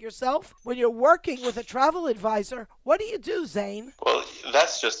sort it out yourself? When you're working with a travel advisor, what do you do, Zane? Well,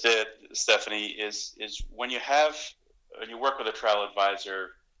 that's just it, Stephanie, is when you work with a travel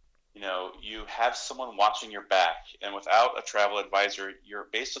advisor, you have someone watching your back, and without a travel advisor, you're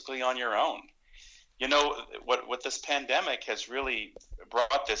basically on your own. What this pandemic has really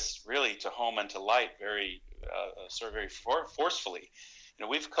brought this really to home and to light very forcefully.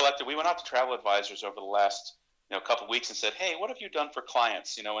 We went out to travel advisors over the last couple of weeks and said, hey, what have you done for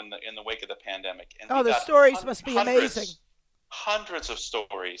clients, in the wake of the pandemic? And the stories must be amazing. Hundreds of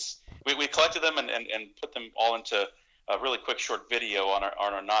stories. We collected them and put them all into a really quick short video on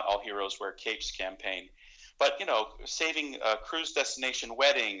our Not All Heroes Wear Capes campaign. But, saving cruise destination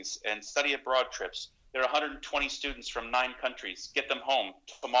weddings and study abroad trips. There are 120 students from 9 countries. Get them home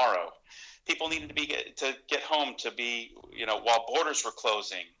tomorrow. People needed to get home to be, while borders were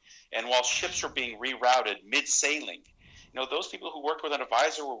closing and while ships were being rerouted mid-sailing. Those people who worked with an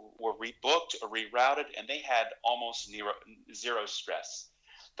advisor were rebooked or rerouted, and they had almost zero stress.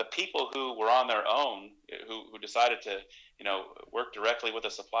 The people who were on their own, who decided to, work directly with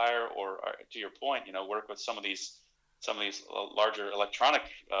a supplier, or to your point, work with some of these larger electronic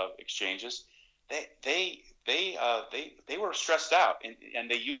exchanges, they were stressed out, and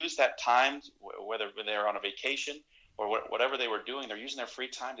they used that time, whether they're on a vacation or whatever they were doing, they're using their free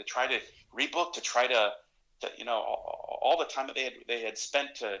time to try to rebook, to try to all the time that they had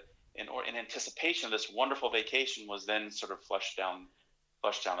spent in anticipation of this wonderful vacation was then sort of flushed down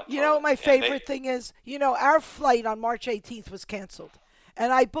the toilet. My favorite thing is, our flight on March 18th was canceled.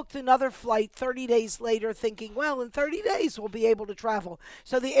 And I booked another flight 30 days later thinking, well, in 30 days we'll be able to travel.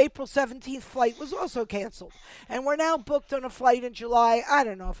 So the April 17th flight was also canceled. And we're now booked on a flight in July. I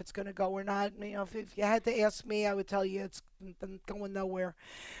don't know if it's going to go or not. If you had to ask me, I would tell you it's going nowhere.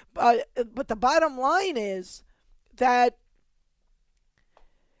 But the bottom line is that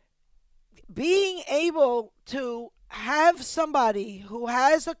being able to have somebody who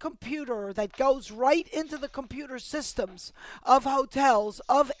has a computer that goes right into the computer systems of hotels,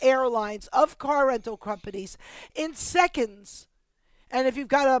 of airlines, of car rental companies in seconds. And if you've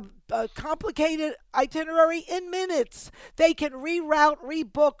got a complicated itinerary, in minutes, they can reroute,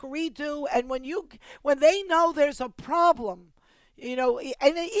 rebook, redo. And when they know there's a problem, and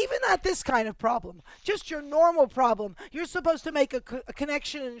even not this kind of problem, just your normal problem. You're supposed to make a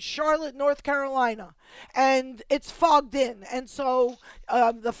connection in Charlotte, North Carolina, and it's fogged in. And so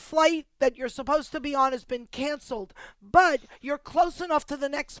the flight that you're supposed to be on has been canceled, but you're close enough to the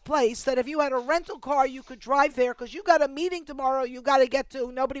next place that if you had a rental car, you could drive there because you got a meeting tomorrow you got to get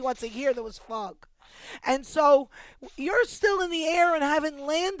to. Nobody wants to hear there was fog. And so you're still in the air and haven't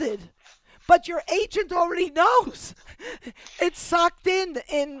landed. But your agent already knows. It's socked in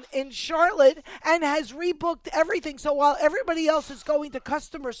Charlotte and has rebooked everything. So while everybody else is going to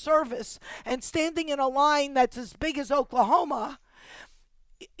customer service and standing in a line that's as big as Oklahoma,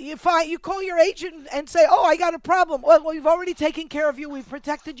 you call your agent and say, oh, I got a problem. Well, we've already taken care of you. We've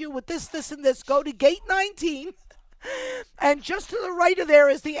protected you with this, this, and this. Go to gate 19. And just to the right of there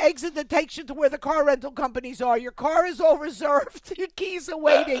is the exit that takes you to where the car rental companies are. Your car is all reserved. Your keys are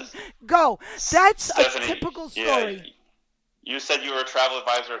waiting. Go. That's Stephanie, a typical story. Yeah, you said you were a travel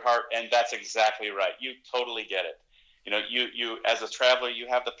advisor at heart, and that's exactly right. You totally get it. You as a traveler, you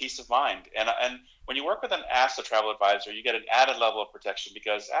have the peace of mind. And when you work with an ASTA travel advisor, you get an added level of protection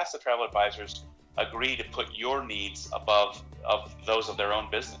because ASTA travel advisors agree to put your needs above of those of their own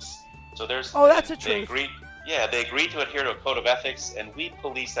business. So that's a truth. They agree to adhere to a code of ethics, and we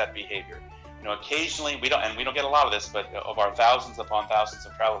police that behavior. Occasionally we don't get a lot of this, but of our thousands upon thousands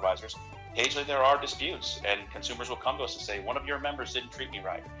of travel advisors, occasionally there are disputes, and consumers will come to us and say, one of your members didn't treat me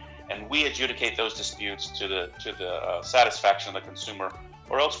right, and we adjudicate those disputes to the satisfaction of the consumer,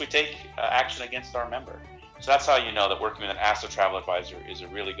 or else we take action against our member. So that's how you know that working with an ASTA travel advisor is a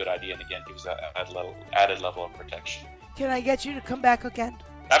really good idea, and again gives that added level of protection. Can I get you to come back again?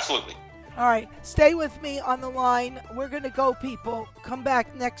 Absolutely. All right, stay with me on the line. We're going to go, people. Come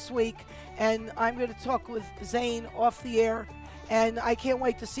back next week, and I'm going to talk with Zane off the air, and I can't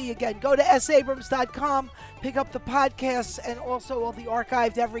wait to see you again. Go to sabrams.com, pick up the podcasts, and also all the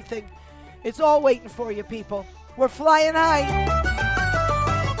archived everything. It's all waiting for you, people. We're flying high.